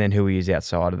 and then who he is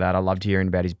outside of that. I loved hearing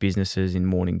about his businesses in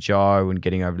Morning Joe and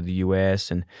getting over to the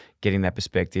US and getting that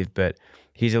perspective. But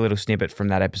here's a little snippet from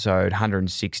that episode,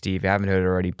 160. If you haven't heard it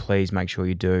already, please make sure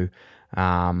you do.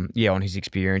 on his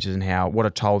experiences and what a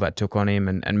toll that took on him,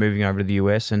 and moving over to the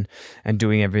US and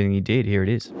doing everything he did. Here it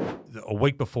is. A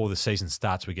week before the season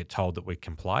starts, we get told that we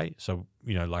can play. So,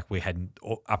 like we had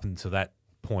up until that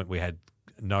point, we had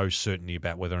no certainty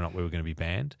about whether or not we were going to be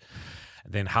banned.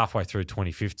 And then halfway through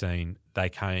 2015, they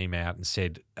came out and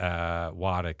said,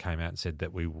 WADA came out and said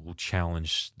that we will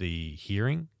challenge the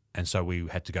hearing. And so we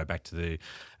had to go back to the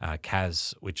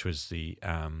CAS, which was the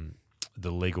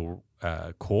legal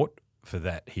court for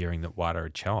that hearing that WADA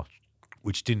had challenged,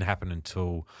 which didn't happen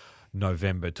until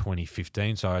November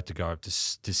 2015. So I had to go up to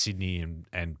Sydney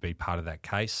and be part of that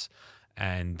case.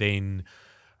 And then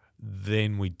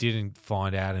we didn't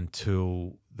find out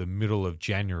until the middle of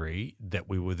January that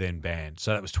we were then banned.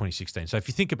 So that was 2016. So if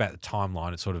you think about the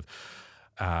timeline, it's sort of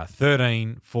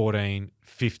 13, 14,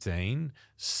 15,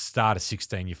 start of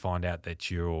 16, you find out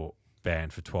that you're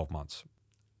banned for 12 months.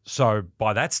 So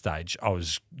by that stage, I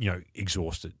was,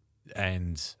 exhausted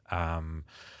and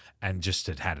just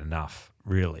had enough,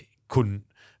 really. Couldn't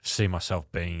see myself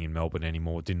being in Melbourne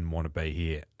anymore, didn't want to be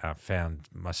here. Found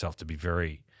myself to be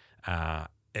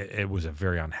it was a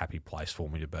very unhappy place for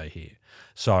me to be here.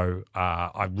 So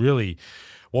I really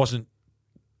wasn't,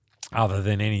 other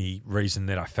than any reason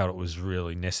that I felt it was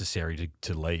really necessary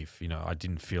to leave. I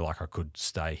didn't feel like I could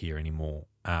stay here anymore,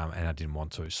 and I didn't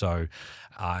want to. So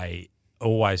I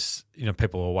always,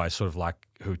 people always sort of like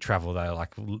who travel, they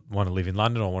like want to live in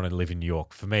London or want to live in New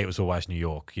York. For me, it was always New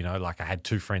York. I had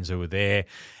two friends who were there,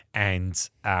 and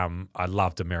I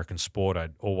loved American sport.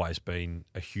 I'd always been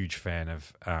a huge fan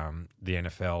of the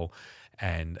NFL,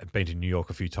 and been to New York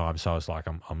a few times. So I was like,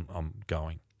 I'm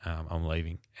going, I'm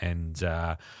leaving, and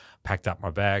packed up my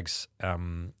bags,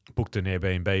 booked an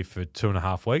Airbnb for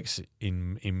 2.5 weeks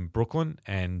in Brooklyn,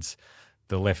 and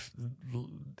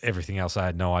everything else, I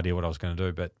had no idea what I was going to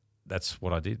do, but that's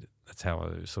what I did. That's how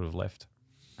I sort of left.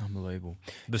 Unbelievable.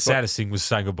 The saddest thing was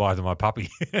saying goodbye to my puppy.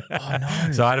 Oh,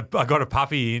 no. So I got a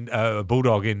puppy, a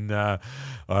bulldog, he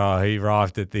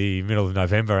arrived at the middle of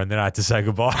November, and then I had to say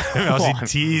goodbye. I was in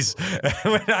tears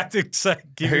when I had to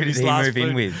give him his last food. Who did he move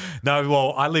in with? No,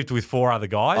 well, I lived with 4 other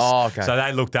guys. Oh, okay. So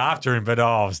they looked after him, but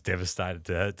I was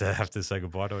devastated to have to say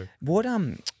goodbye to him. What,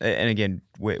 and again,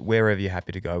 wherever you're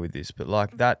happy to go with this, but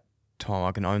like that time,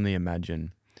 I can only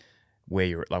imagine where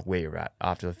you're at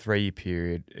after the 3-year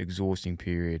period, exhausting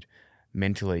period.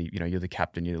 Mentally, you're the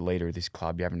captain, you're the leader of this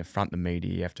club. You're having to front the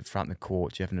media, you have to front the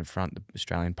courts, you're having to front the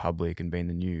Australian public and be in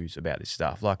the news about this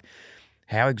stuff. Like,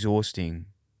 how exhausting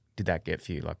did that get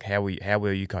for you? Like, how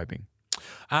were you coping?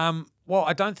 Well,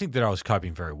 I don't think that I was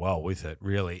coping very well with it,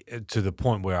 really, to the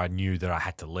point where I knew that I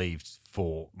had to leave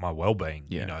for my well-being.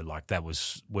 Yeah. That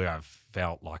was where I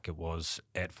felt like it was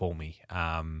for me.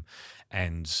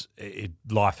 And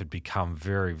life had become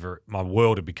very, very, my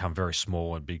world had become very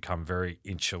small and become very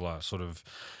insular sort of,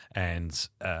 and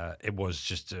it was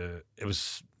just, it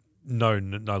was no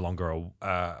longer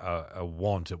a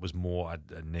want. It was more I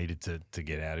needed to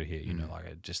get out of here. Like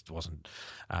it just wasn't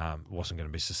going to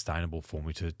be sustainable for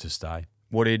me to stay.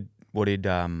 What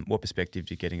perspective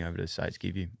did getting over to the States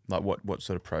give you? Like what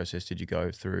sort of process did you go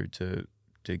through to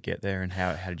get there, and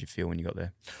how did you feel when you got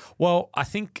there? Well, I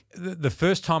think the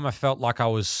first time I felt like I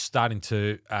was starting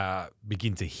to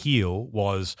begin to heal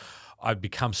was I'd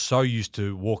become so used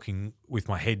to walking with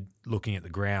my head looking at the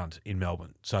ground in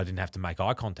Melbourne, so I didn't have to make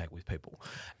eye contact with people.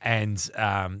 And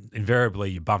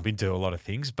invariably you bump into a lot of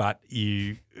things, but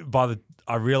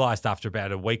I realised after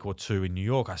about a week or two in New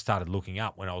York, I started looking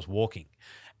up when I was walking.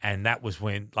 And that was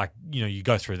when, you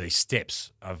go through these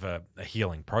steps of a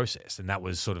healing process. And that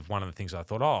was sort of one of the things I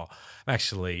thought,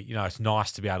 actually, it's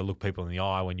nice to be able to look people in the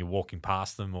eye when you're walking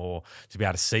past them, or to be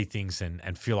able to see things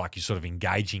and feel like you're sort of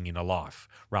engaging in a life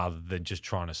rather than just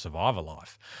trying to survive a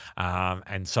life.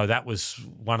 And so that was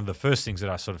one of the first things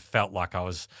that I sort of felt like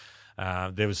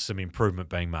there was some improvement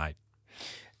being made.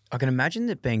 I can imagine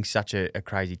that being such a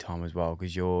crazy time as well,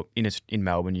 because you're in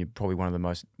Melbourne, you're probably one of the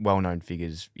most well-known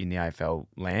figures in the AFL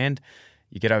land.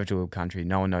 You get over to a country,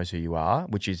 no one knows who you are,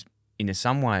 which is, in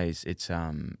some ways, it's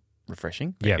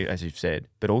refreshing, as you've said,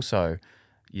 but also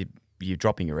you're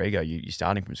dropping your ego, you're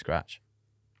starting from scratch.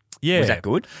 Yeah. Was that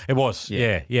good? It was,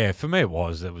 yeah. For me it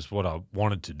was. It was what I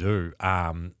wanted to do.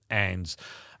 And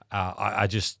I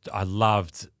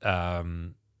loved...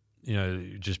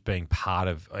 just being part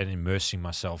of and immersing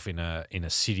myself in a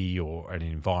city or an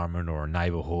environment or a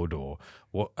neighborhood or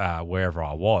wherever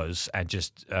I was, and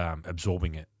just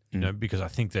absorbing it, because I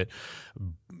think that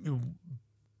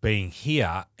being here,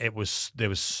 I was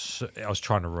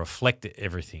trying to reflect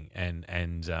everything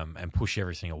and push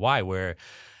everything away, where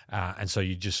And so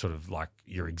you just sort of like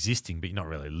you're existing, but you're not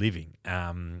really living.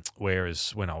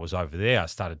 Whereas when I was over there, I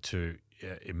started to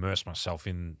immerse myself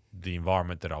in the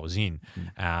environment that I was in,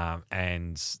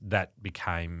 and that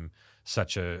became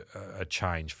such a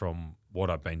change from what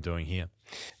I've been doing here.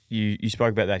 You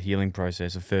spoke about that healing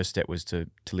process. The first step was to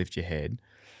lift your head.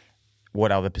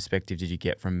 What other perspective did you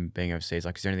get from being overseas?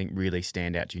 Like, is there anything really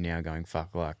stand out to you now going,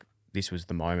 fuck, like, this was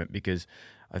the moment? Because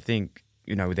I think,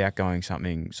 you know, without going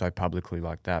something so publicly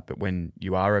like that, but when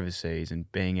you are overseas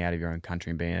and being out of your own country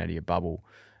and being out of your bubble,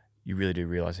 you really do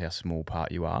realise how small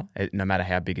part you are. No matter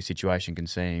how big a situation can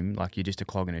seem, like you're just a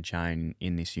clog in a chain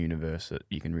in this universe that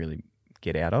you can really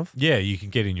get out of. Yeah, you can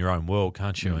get in your own world,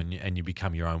 can't you? And you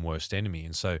become your own worst enemy.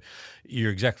 And so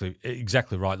you're exactly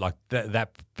right. Like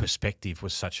that perspective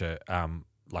was such a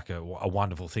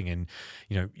wonderful thing. And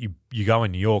you know, you go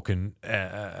in New York and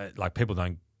like people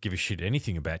don't give a shit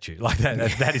anything about you. Like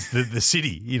that is the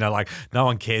city. You know, like no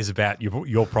one cares about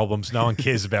your problems. No one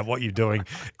cares about what you're doing.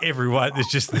 Everyone, there's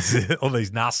just all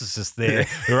these narcissists there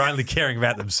who are only caring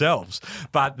about themselves.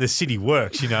 But the city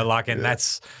works, you know, like, and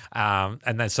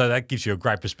so that gives you a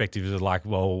great perspective of like,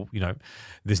 well, you know,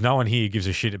 there's no one here who gives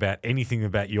a shit about anything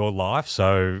about your life.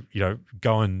 So, you know,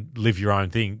 go and live your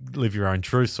own thing, live your own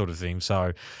truth sort of thing.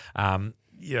 So,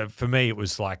 you know, for me, it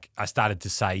was like I started to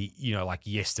say, you know, like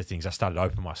yes to things. I started to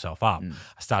open myself up.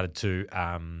 I started to,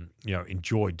 you know,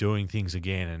 enjoy doing things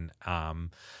again.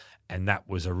 And that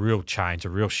was a real change, a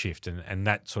real shift. And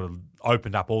that sort of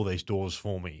opened up all these doors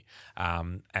for me.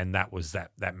 And that was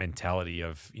that mentality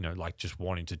of, you know, like just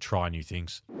wanting to try new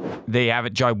things. There you have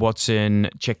it, Joe Watson.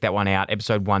 Check that one out,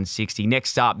 episode 160.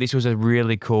 Next up, this was a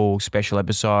really cool special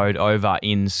episode over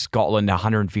in Scotland,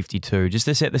 152. Just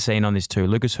to set the scene on this too,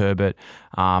 Lucas Herbert.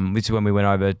 This is when we went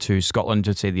over to Scotland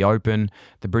to see the Open,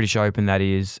 the British Open that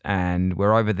is, and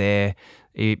we're over there.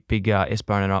 Big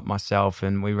Esbone and myself,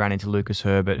 and we ran into Lucas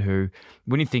Herbert, who,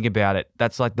 when you think about it,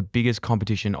 that's like the biggest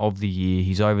competition of the year.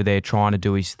 He's over there trying to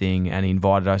do his thing, and he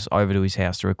invited us over to his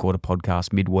house to record a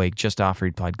podcast midweek just after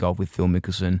he'd played golf with Phil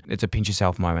Mickelson. It's a pinch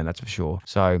yourself moment, that's for sure.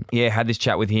 So yeah, had this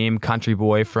chat with him, country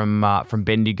boy from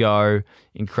Bendigo,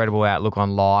 incredible outlook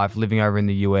on life, living over in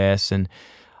the US, and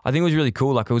I think it was really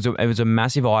cool. Like it was a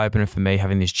massive eye opener for me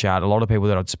having this chat. A lot of people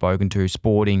that I'd spoken to,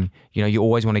 sporting, you know, you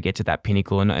always want to get to that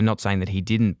pinnacle, and not saying that he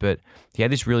didn't, but he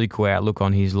had this really cool outlook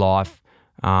on his life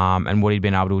and what he'd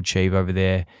been able to achieve over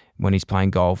there when he's playing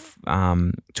golf.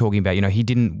 Talking about, you know, he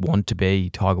didn't want to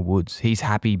be Tiger Woods. He's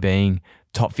happy being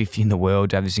top 50 in the world,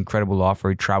 to have this incredible life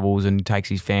where he travels and takes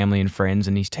his family and friends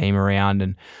and his team around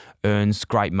and earns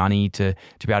great money to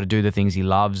be able to do the things he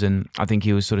loves. And I think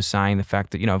he was sort of saying the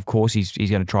fact that, you know, of course he's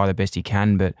going to try the best he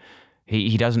can, but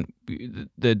he doesn't,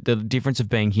 the difference of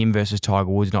being him versus Tiger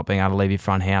Woods not being able to leave your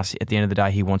front house, at the end of the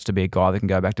day, he wants to be a guy that can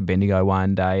go back to Bendigo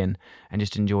one day and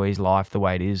just enjoy his life the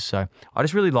way it is. So I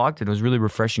just really liked it. It was really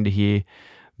refreshing to hear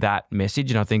that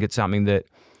message. And I think it's something that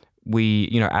we,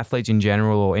 you know, athletes in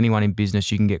general or anyone in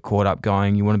business, you can get caught up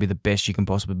going, you want to be the best you can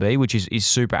possibly be, which is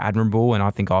super admirable. And I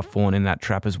think I've fallen in that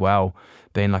trap as well,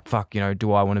 being like, fuck, you know,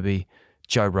 do I want to be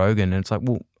Joe Rogan? And it's like,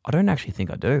 well, I don't actually think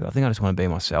I do. I think I just want to be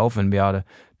myself and be able to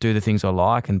do the things I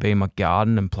like and be in my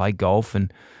garden and play golf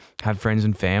and have friends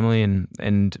and family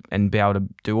and be able to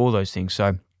do all those things.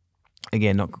 So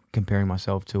again, not comparing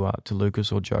myself to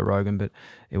Lucas or Joe Rogan, but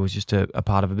it was just a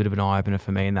part of a bit of an eye-opener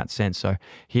for me in that sense. So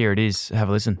here it is. Have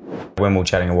a listen. When we were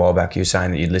chatting a while back, you were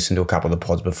saying that you'd listened to a couple of the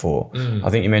pods before. I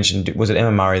think you mentioned, was it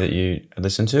Emma Murray that you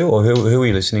listened to, or who were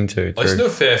you listening to? I listened to a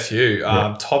fair few.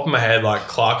 Top of my head, like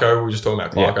Clarko, we were just talking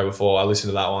about Clarko before. I listened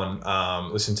to that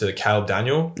one. Listened to Caleb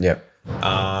Daniel. Yep.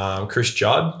 Chris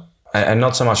Judd. And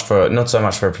not so much for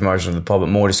a promotion of the pod, but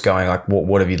more just going like,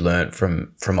 what have you learnt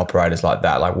from operators like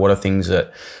that? Like, what are things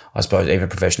that I suppose even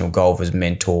professional golfers,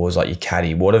 mentors like your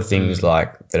caddy, what are things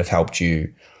like that have helped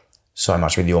you so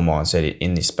much with your mindset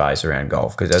in this space around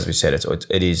golf? Because as we said,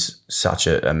 it is such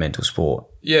a mental sport.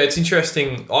 Yeah, it's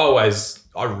interesting.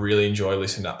 I really enjoy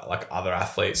listening to like other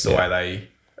athletes, the way they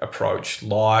approach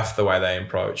life, the way they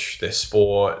approach their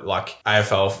sport. Like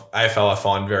AFL I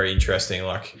find very interesting.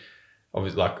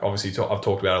 Obviously, I've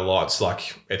talked about it a lot. It's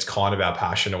like, it's kind of our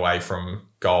passion away from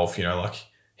golf. You know, like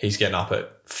he's getting up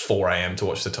at 4 a.m. to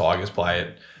watch the Tigers play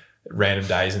at random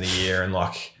days in the year. And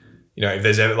like, you know, if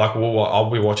there's ever like, I'll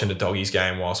be watching the Doggies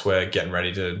game whilst we're getting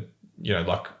ready to, you know,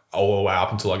 like all the way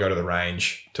up until I go to the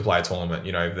range to play a tournament.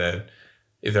 You know,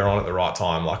 if they're on at the right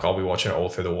time, like I'll be watching it all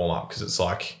through the warm up, because it's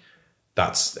like,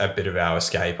 that's a bit of our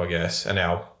escape, I guess, and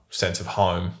our sense of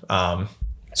home.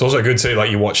 It's also good too,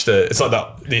 like you watch it's like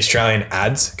the Australian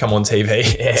ads come on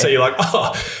TV. Yeah. So you're like,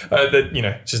 you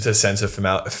know, just a sense of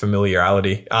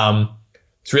familiarity.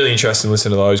 it's really interesting to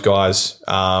listen to those guys.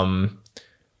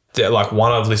 Like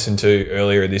one I've listened to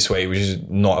earlier this week, which is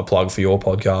not a plug for your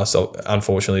podcast,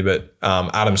 unfortunately, but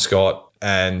Adam Scott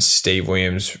and Steve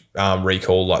Williams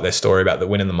recalled like their story about the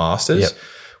win in the Masters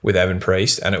with Evan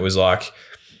Priest, and it was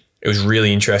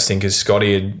really interesting because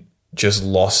Scotty had just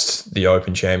lost the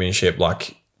Open Championship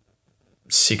like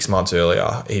 6 months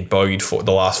earlier. He'd bogeyed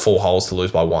the last 4 holes to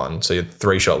lose by 1, so he had a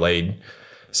 3-shot lead,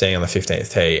 standing on the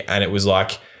 15th tee, and it was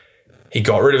like he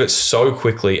got rid of it so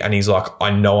quickly, and he's like,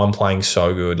 I know I'm playing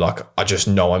so good. Like, I just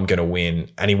know I'm going to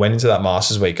win. And he went into that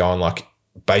Masters week going like,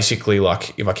 basically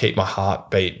like, if I keep my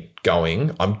heartbeat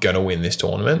going, I'm going to win this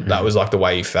tournament. That was like the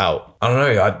way he felt. I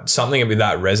don't know. Something with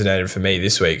that resonated for me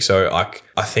this week. So like,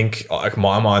 I think like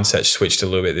my mindset switched a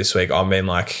little bit this week. I've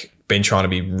been trying to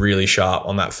be really sharp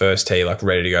on that first tee, like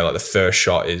ready to go. Like the first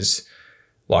shot is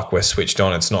like we're switched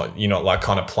on. It's not, you're not like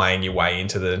kind of playing your way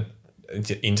into the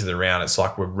round. It's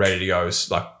like we're ready to go. It's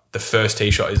like the first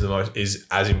tee shot is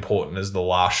as important as the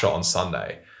last shot on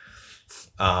Sunday.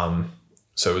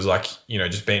 So it was like,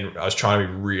 I was trying to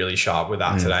be really sharp with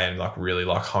that today and like really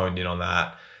like honed in on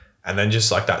that. And then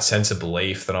just like that sense of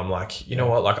belief that I'm like, you know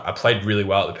what, like I played really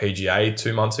well at the PGA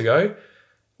 2 months ago.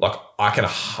 Like I can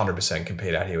 100%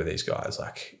 compete out here with these guys.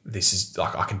 Like this is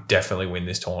like, I can definitely win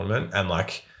this tournament. And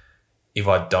like, if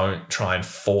I don't try and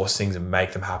force things and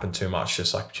make them happen too much,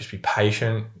 just be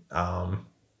patient,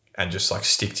 and just like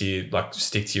stick to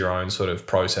your own sort of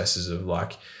processes of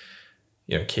like,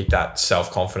 keep that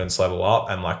self-confidence level up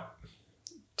and like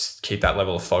keep that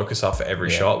level of focus up for every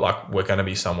shot. Like we're going to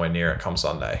be somewhere near it come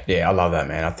Sunday. Yeah, I love that,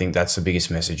 man. I think that's the biggest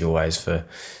message always for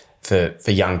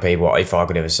young people. If I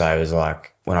could ever say, it was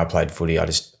like when I played footy, I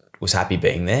just was happy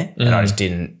being there, and I just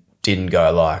didn't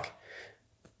go like,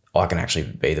 I can actually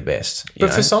be the best.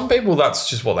 But for some people, that's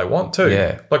just what they want too.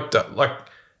 Yeah. Like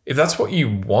if that's what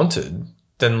you wanted,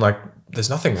 then like there's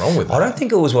nothing wrong with that. I don't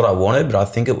think it was what I wanted, but I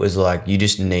think it was like you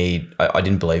just need. I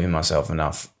didn't believe in myself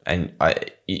enough, and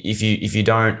if you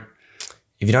go out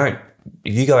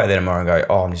there tomorrow and go,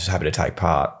 oh, I'm just happy to take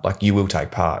part, like you will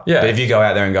take part. Yeah. But if you go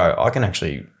out there and go, I can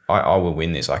actually, I will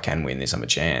win this. I can win this. I'm a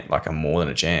chance. Like I'm more than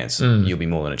a chance. You'll be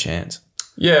more than a chance.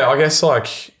 Yeah, I guess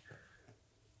like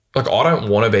I don't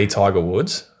want to be Tiger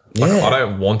Woods. Like, I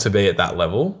don't want to be at that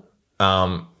level.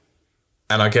 And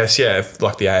I guess, if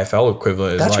like the AFL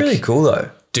equivalent is that's like, really cool though.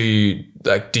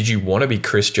 Did you want to be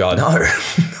Chris Judd? No,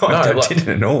 I didn't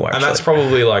at all. Actually. And that's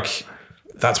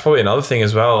probably another thing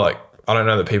as well. Like, I don't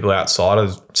know that people outside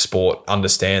of sport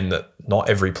understand that not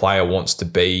every player wants to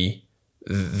be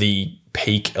the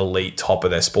peak elite top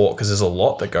of their sport, because there's a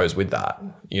lot that goes with that.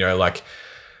 Like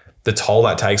the toll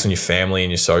that takes on your family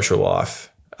and your social life.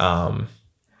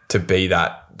 To be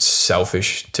that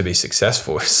selfish to be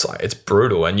successful, it's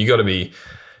brutal, and you got to be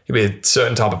a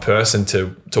certain type of person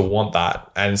to want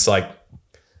that. And it's like,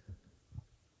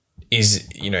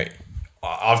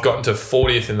 I've gotten to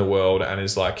 40th in the world, and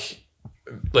is like,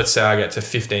 let's say I get to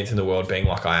 15th in the world, being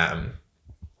like I am,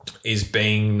 is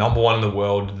being number 1 in the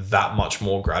world that much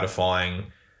more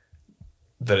gratifying,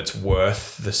 that it's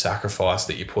worth the sacrifice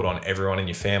that you put on everyone in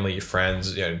your family, your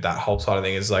friends, that whole side of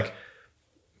thing is like.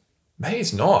 Maybe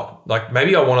it's not. Like,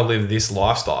 maybe I want to live this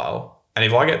lifestyle. And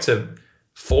if I get to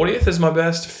 40th as my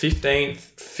best,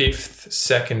 15th, 5th,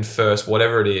 2nd, 1st,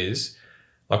 whatever it is,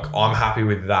 like, I'm happy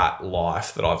with that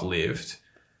life that I've lived.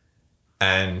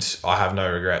 And I have no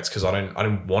regrets, because I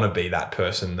don't want to be that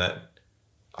person that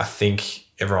I think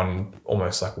everyone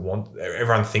almost like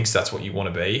everyone thinks that's what you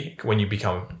want to be when you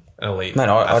become an elite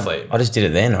athlete. I just did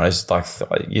it then. I just like,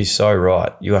 you're so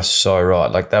right. You are so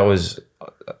right. Like that was,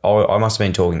 I must have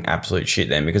been talking absolute shit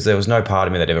then, because there was no part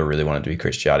of me that ever really wanted to be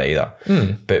Chris Judd either.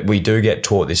 But we do get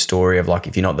taught this story of like,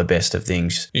 if you're not the best of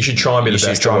things, you should try and be the best.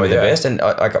 You should try and be the best. And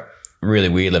I really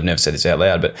weird, I've never said this out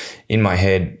loud, but in my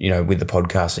head, with the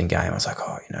podcasting game, I was like,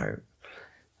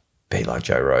 be like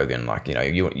Joe Rogan. Like,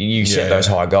 you set those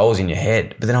high goals in your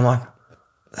head. But then I'm like,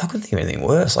 I couldn't think of anything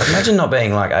worse. Like, imagine not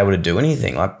being like able to do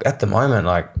anything. Like at the moment,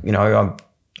 like,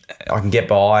 I can get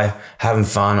by having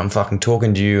fun. I'm fucking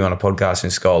talking to you on a podcast in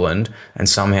Scotland, and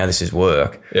somehow this is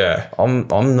work. Yeah. I'm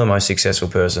the most successful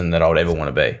person that I would ever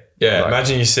want to be. Yeah. Like,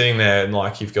 imagine you're sitting there and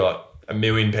like you've got 1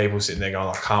 million people sitting there going,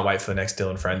 I can't wait for the next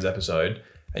Dylan Friends episode.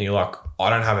 And you're like, I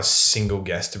don't have a single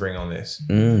guest to bring on this.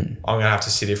 I'm going to have to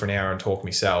sit here for an hour and talk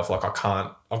myself. Like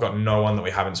I've got no one that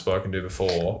we haven't spoken to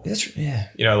before.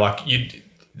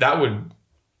 That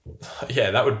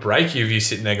would break you if you're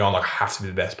sitting there going like, I have to be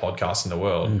the best podcast in the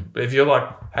world. But if you're like,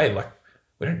 hey, like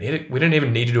we don't need it. We don't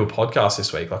even need to do a podcast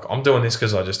this week. Like I'm doing this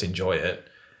because I just enjoy it.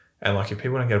 And like if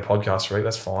people don't get a podcast for a week,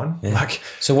 that's fine. Yeah. Like,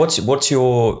 so what's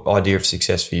your idea of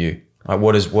success for you? Like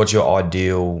what's your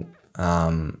ideal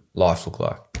life look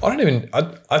like?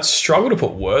 I'd struggle to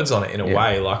put words on it in a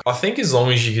way. Like, I think as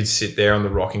long as you could sit there on the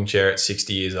rocking chair at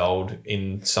 60 years old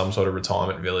in some sort of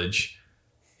retirement village,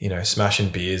 you know, smashing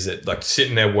beers, like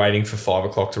sitting there waiting for 5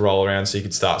 o'clock to roll around so you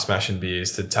could start smashing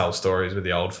beers to tell stories with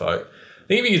the old folk. I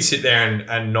think if you could sit there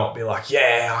and not be like,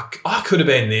 yeah, I could have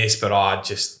been this, but I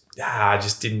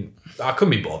couldn't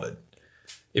be bothered.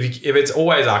 If it's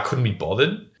always I couldn't be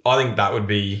bothered, I think that would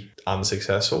be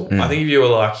unsuccessful. I think if you were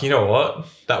like, you know what,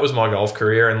 that was my golf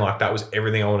career and like that was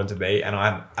everything I wanted to be and I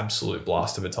had an absolute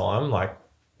blast of a time, like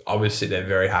I would sit there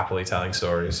very happily telling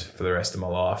stories for the rest of my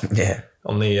life. Yeah.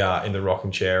 On the in the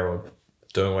rocking chair or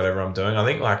doing whatever I'm doing. I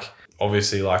think like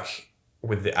obviously like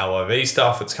with the LIV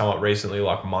stuff that's come up recently,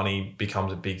 like money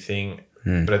becomes a big thing.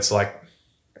 But it's like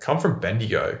I come from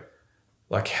Bendigo.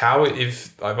 Like how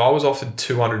if I was offered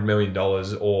 $200 million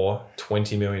or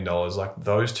 $20 million, like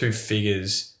those two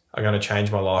figures are going to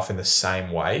change my life in the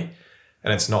same way.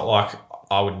 And it's not like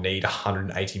I would need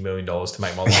 $180 million to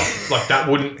make my life. Like that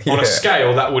wouldn't, on a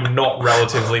scale, that would not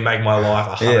relatively make my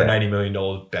life $180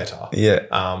 million better.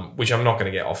 Yeah. Which I'm not going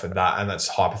to get offered that. And that's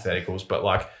hypotheticals. But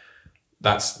like,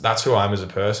 that's who I am as a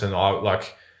person.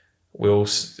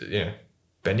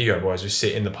 Bendigo boys, we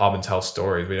sit in the pub and tell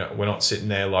stories. We're not sitting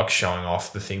there like showing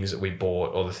off the things that we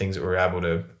bought or the things that we were able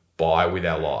to buy with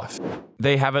our life.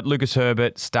 There you have it, Lucas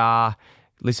Herbert, star.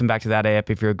 Listen back to that app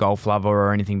if you're a golf lover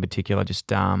or anything particular. Just,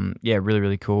 really,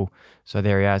 really cool. So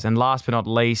there he is. And last but not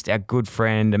least, our good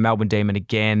friend, a Melbourne Demon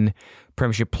again,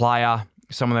 premiership player,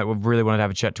 someone that we've really wanted to have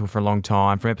a chat to for a long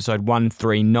time. From episode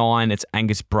 139, it's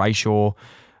Angus Brayshaw.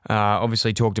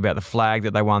 Obviously talked about the flag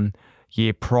that they won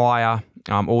year prior,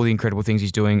 all the incredible things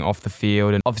he's doing off the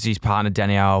field, and obviously his partner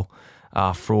Danielle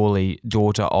Frawley,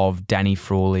 daughter of Danny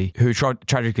Frawley, who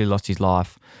tragically lost his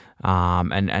life,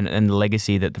 and the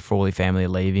legacy that the Frawley family are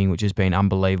leaving, which has been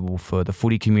unbelievable for the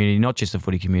footy community, not just the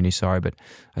footy community, but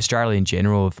Australia in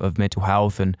general, of mental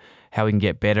health and how we can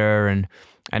get better. And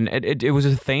it was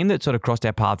a theme that sort of crossed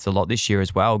our paths a lot this year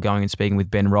as well, going and speaking with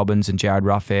Ben Robbins and Jared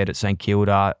Ruffhead at St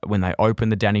Kilda when they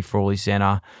opened the Danny Frawley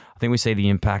Centre. I think we see the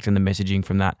impact and the messaging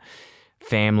from that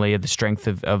family, of the strength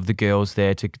of the girls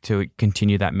there to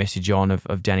continue that message on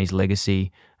of Danny's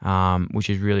legacy, which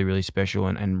is really, really special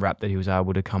and rap that he was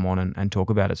able to come on and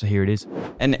talk about it. So here it is.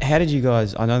 And how did you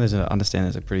guys, I know there's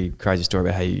a pretty crazy story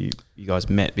about how you guys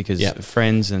met, because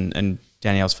friends and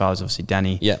Danielle's father's obviously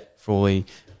Danny Frawley,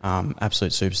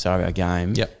 absolute superstar of our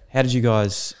game. How did you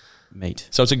guys meet?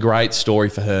 So it's a great story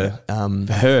for her.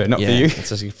 For her, not for you.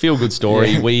 It's a feel-good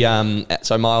story. We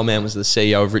so my old man was the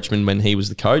CEO of Richmond when he was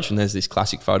the coach, and there's this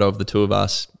classic photo of the two of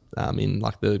us in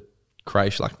like the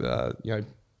creche, like the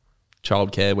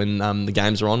childcare when the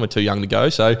games are on. We're too young to go,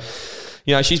 so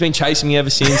she's been chasing me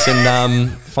ever since,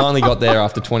 and finally got there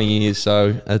after 20 years.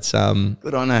 So it's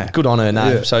good on her. Good on her.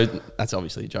 No, so that's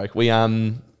obviously a joke. We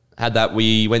had that.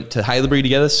 We went to Haileybury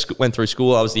together, went through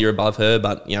school. I was the year above her,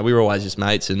 but we were always just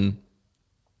mates, and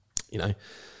you're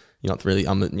not really,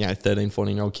 I'm a 13,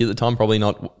 14-year-old kid at the time, probably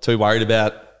not too worried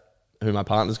about who my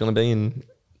partner's going to be, and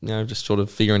just sort of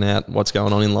figuring out what's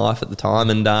going on in life at the time,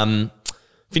 and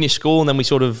finished school, and then we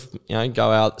sort of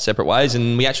go out separate ways,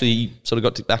 and we actually sort of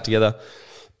got back together.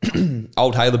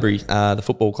 Old Haileybury, the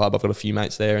football club, I've got a few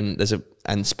mates there,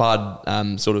 and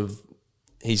Spud sort of,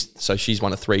 she's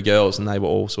one of three girls, and they were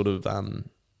all sort of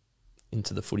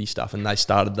into the footy stuff, and they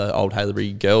started the Old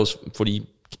Haileybury girls footy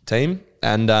team,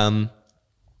 and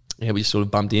we just sort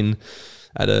of bumped in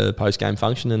at a post-game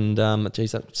function, and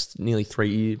that's nearly 3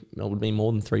 years, it would be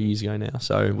more than 3 years ago now,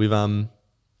 so we've been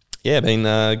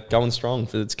going strong.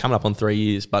 It's coming up on 3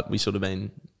 years, but we sort of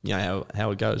been,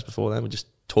 how it goes before that, we're just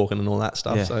talking and all that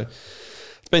stuff, so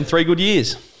it's been 3 good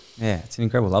years. Yeah, it's an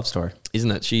incredible love story, isn't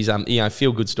it? She's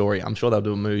feel good story. I'm sure they'll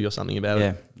do a movie or something about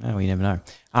it. Yeah, you never know.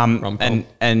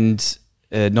 And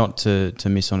not to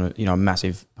miss on a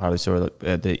massive part of the story,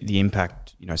 the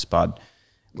impact Spud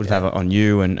would have on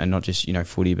you and not just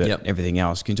footy, but everything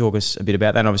else. Can you talk us a bit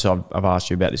about that? And obviously, I've asked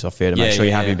you about this off air to make sure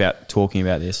you're happy about talking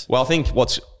about this. Well, I think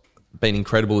what's been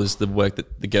incredible is the work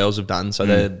that the girls have done. So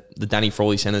the Danny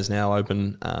Frawley Centre is now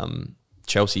open.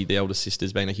 Chelsea, the elder sister,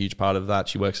 has been a huge part of that.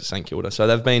 She works at St Kilda. So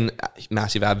they've been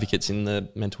massive advocates in the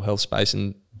mental health space,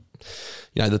 and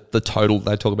the total,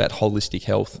 they talk about holistic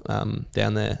health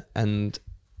down there, and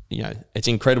it's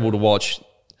incredible to watch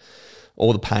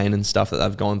all the pain and stuff that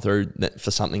they've gone through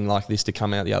for something like this to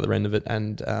come out the other end of it,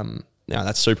 and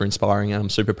that's super inspiring, and I'm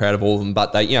super proud of all of them.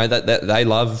 But they they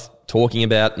love talking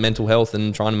about mental health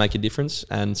and trying to make a difference,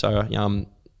 and so I'm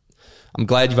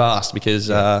glad you've asked, because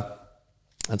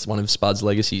that's one of Spud's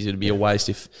legacies. It'd be a waste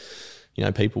if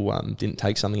people didn't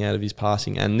take something out of his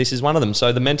passing, and this is one of them.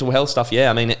 So the mental health stuff,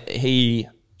 I mean,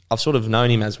 I've sort of known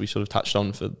him, as we sort of touched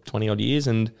on, for 20 odd years,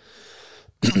 and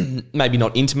maybe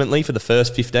not intimately for the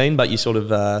first 15, but you sort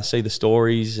of see the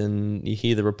stories and you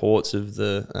hear the reports of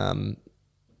the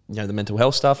the mental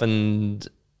health stuff, and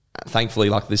thankfully,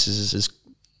 like, this is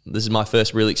my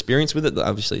first real experience with it.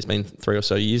 Obviously, it's been 3 or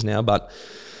so years now, but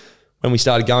when we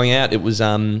started going out, it was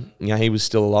he was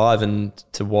still alive, and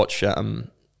to watch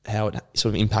how it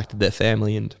sort of impacted their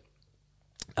family, and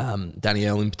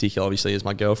Danielle in particular, obviously, as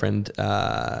my girlfriend,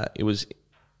 it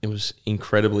was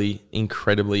incredibly,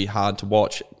 incredibly hard to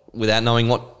watch without knowing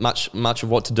much of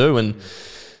what to do. And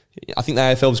I think the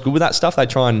AFL was good with that stuff. They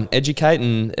try and educate,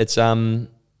 and it's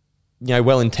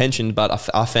well intentioned. But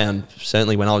I found,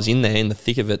 certainly when I was in there in the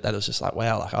thick of it, that it was just like,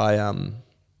 wow, like I'm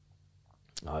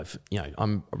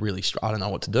really, I don't know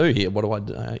what to do here. What do I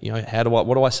do?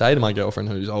 What do I say to my girlfriend,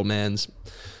 whose old man's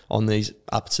on these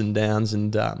ups and downs?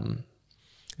 And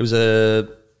it was a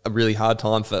really hard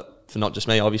time for not just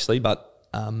me, obviously, but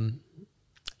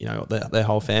their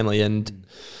whole family. And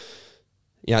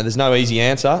there's no easy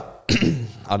answer.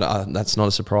 That's not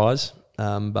a surprise.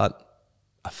 But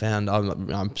I found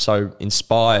I'm so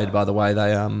inspired by the way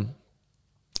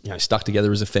they stuck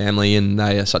together as a family, and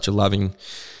they are such a loving,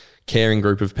 caring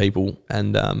group of people.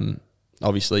 And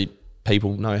obviously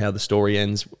people know how the story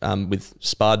ends with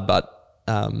Spud, but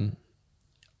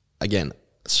again,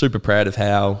 super proud of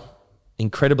how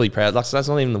incredibly proud. Like, that's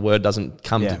not even the word, doesn't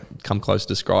come close to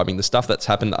describing the stuff that's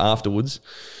happened afterwards.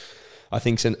 I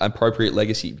think it's an appropriate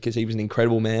legacy, because he was an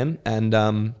incredible man,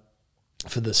 and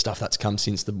for the stuff that's come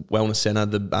since, the wellness centre,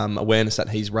 the awareness that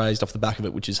he's raised off the back of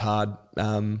it, which is hard.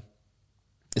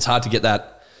 It's hard to get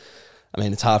that. I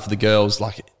mean, it's hard for the girls,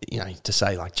 like, to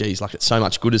say, like, geez, like, it's so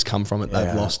much good has come from it.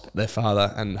 They've lost their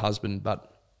father and husband,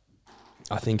 but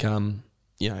I think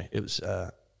it was.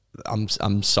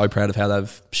 I'm so proud of how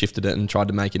they've shifted it and tried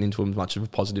to make it into as much of a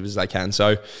positive as they can.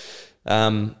 So,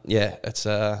 it's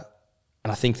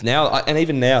and I think now, and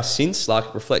even now, since,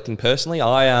 like, reflecting personally,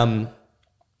 I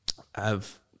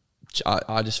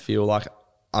just feel like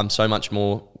I'm so much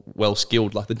more well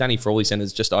skilled. Like, the Danny Frawley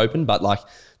Centre's just opened, but like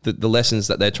the lessons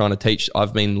that they're trying to teach,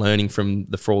 I've been learning from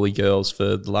the Frawley girls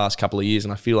for the last couple of years,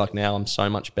 and I feel like now I'm so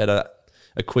much better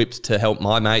equipped to help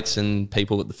my mates and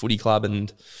people at the footy club.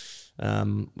 And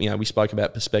we spoke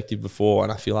about perspective before,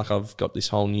 and I feel like I've got this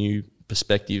whole new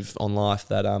perspective on life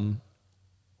that,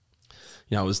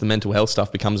 as the mental health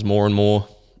stuff becomes more and more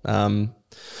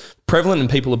prevalent and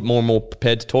people are more and more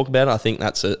prepared to talk about it, I think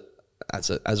that's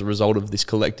as a result of this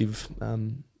collective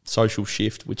social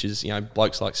shift, which is,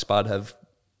 blokes like Spud have,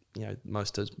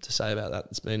 most to say about that.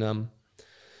 It's been,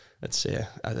 it's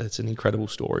an incredible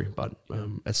story, but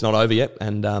it's not over yet.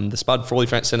 And the Spud Frawley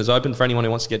Centre's open for anyone who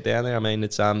wants to get down there. I mean,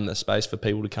 it's a space for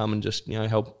people to come and just,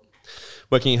 help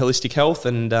working in holistic health.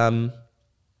 And,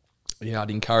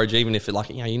 I'd encourage, even if you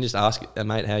can just ask a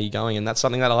mate, how you going? And that's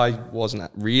something that I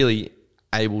wasn't really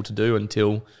able to do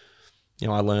until,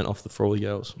 I learnt off the Frawley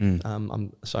girls.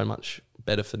 I'm so much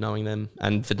better for knowing them,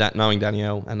 and for knowing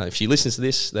Danielle. And if she listens to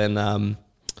this, then,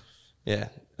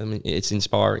 it's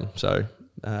inspiring. So,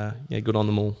 good on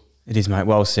them all. It is, mate.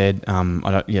 Well said.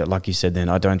 Like you said, then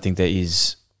I don't think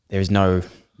there's nothing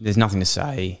to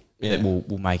say that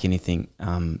will make anything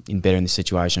better in this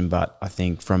situation. But I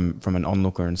think from an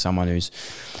onlooker and someone who's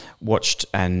watched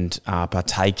and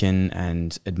partaken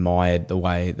and admired the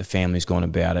way the family's gone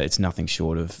about it, it's nothing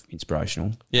short of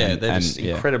inspirational. Yeah, they're just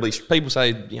incredibly. People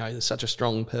say they're such a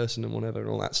strong person and whatever and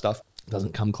all that stuff. It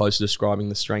doesn't come close to describing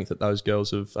the strength that those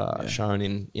girls have shown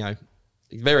in.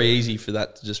 It's very easy for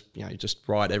that to just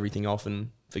write everything off and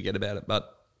forget about it,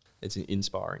 but it's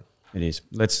inspiring. It is.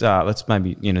 Let's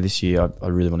maybe this year I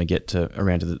really want to get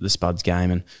around to the Spuds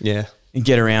game and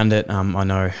get around it. I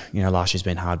know last year's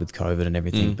been hard with COVID and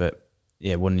everything, but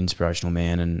what an inspirational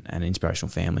man and an inspirational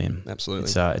family, and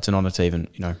absolutely it's an honour to even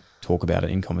talk about it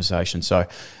in conversation. So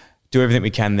do everything we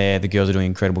can there. The girls are doing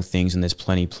incredible things, and there's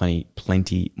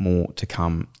plenty more to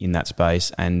come in that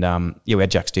space. And we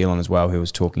had Jack Steele on as well, who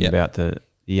was talking about the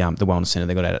wellness centre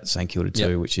they got out at St Kilda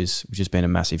too, which has been a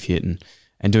massive hit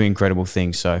and doing incredible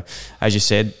things. So as you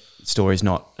said, the story's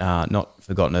not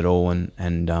forgotten at all,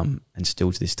 and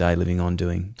still to this day living on,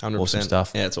 doing 100%. Awesome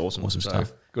stuff. Yeah, it's awesome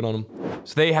stuff. Good on them.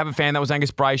 So there you have it, fan. That was Angus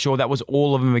Brayshaw. That was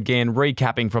all of them again.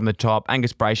 Recapping from the top: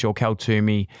 Angus Brayshaw, Cal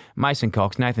Toomey, Mason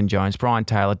Cox, Nathan Jones, Brian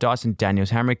Taylor, Dyson Daniels,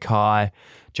 Henry Kai,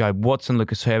 Joe Watson,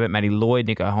 Lucas Herbert, Matty Lloyd,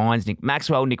 Nico Hines, Nick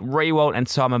Maxwell, Nick Rewalt, and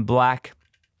Simon Black.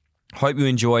 Hope you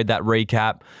enjoyed that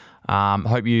recap.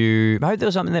 Hope there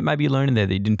was something that maybe you learned in there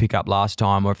that you didn't pick up last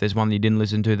time, or if there's one that you didn't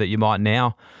listen to that you might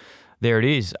now. There it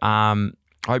is.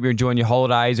 I I hope you're enjoying your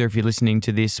holidays, or if you're listening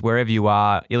to this wherever you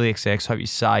are, IllyXX, hope you're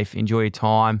safe, enjoy your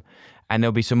time. And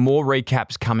there'll be some more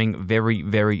recaps coming very,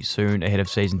 very soon ahead of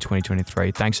season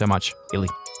 2023. Thanks so much, Illy.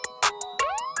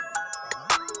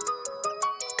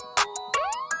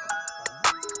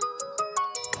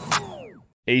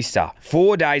 Easter.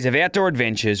 4 days of outdoor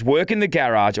adventures, work in the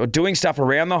garage, or doing stuff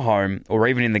around the home, or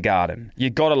even in the garden. You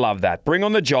gotta love that. Bring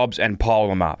on the jobs and pile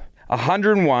them up.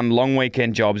 101 long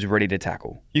weekend jobs ready to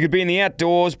tackle. You could be in the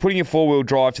outdoors, putting your four-wheel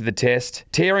drive to the test,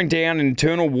 tearing down an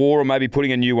internal wall or maybe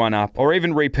putting a new one up, or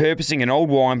even repurposing an old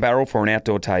wine barrel for an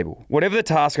outdoor table. Whatever the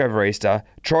task over Easter,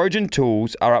 Trojan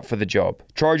Tools are up for the job.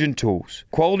 Trojan Tools.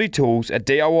 Quality tools at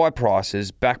DIY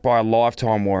prices backed by a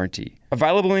lifetime warranty.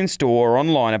 Available in store or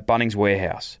online at Bunnings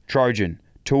Warehouse. Trojan.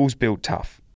 Tools built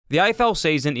tough. The AFL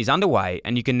season is underway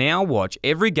and you can now watch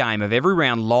every game of every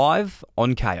round live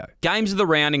on Kayo. Games of the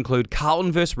round include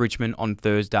Carlton vs Richmond on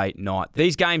Thursday night.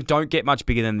 These games don't get much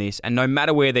bigger than this, and no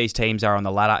matter where these teams are on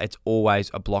the ladder, it's always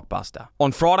a blockbuster.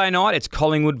 On Friday night, it's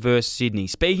Collingwood vs Sydney.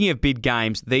 Speaking of big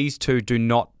games, these two do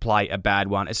not play a bad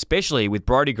one, especially with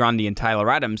Brodie Grundy and Taylor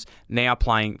Adams now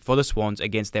playing for the Swans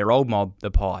against their old mob,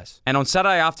 the Pies. And on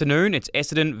Saturday afternoon, it's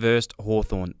Essendon vs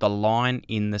Hawthorn. The line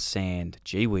in the sand.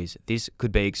 Gee whiz, this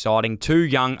could be exciting. Two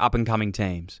young up-and-coming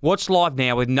teams. Watch live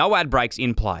now with no ad breaks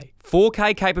in play.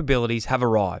 4K capabilities have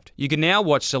arrived. You can now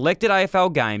watch selected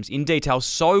AFL games in detail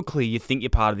so clear you think you're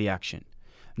part of the action.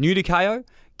 New to Kayo?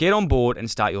 Get on board and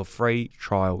start your free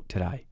trial today.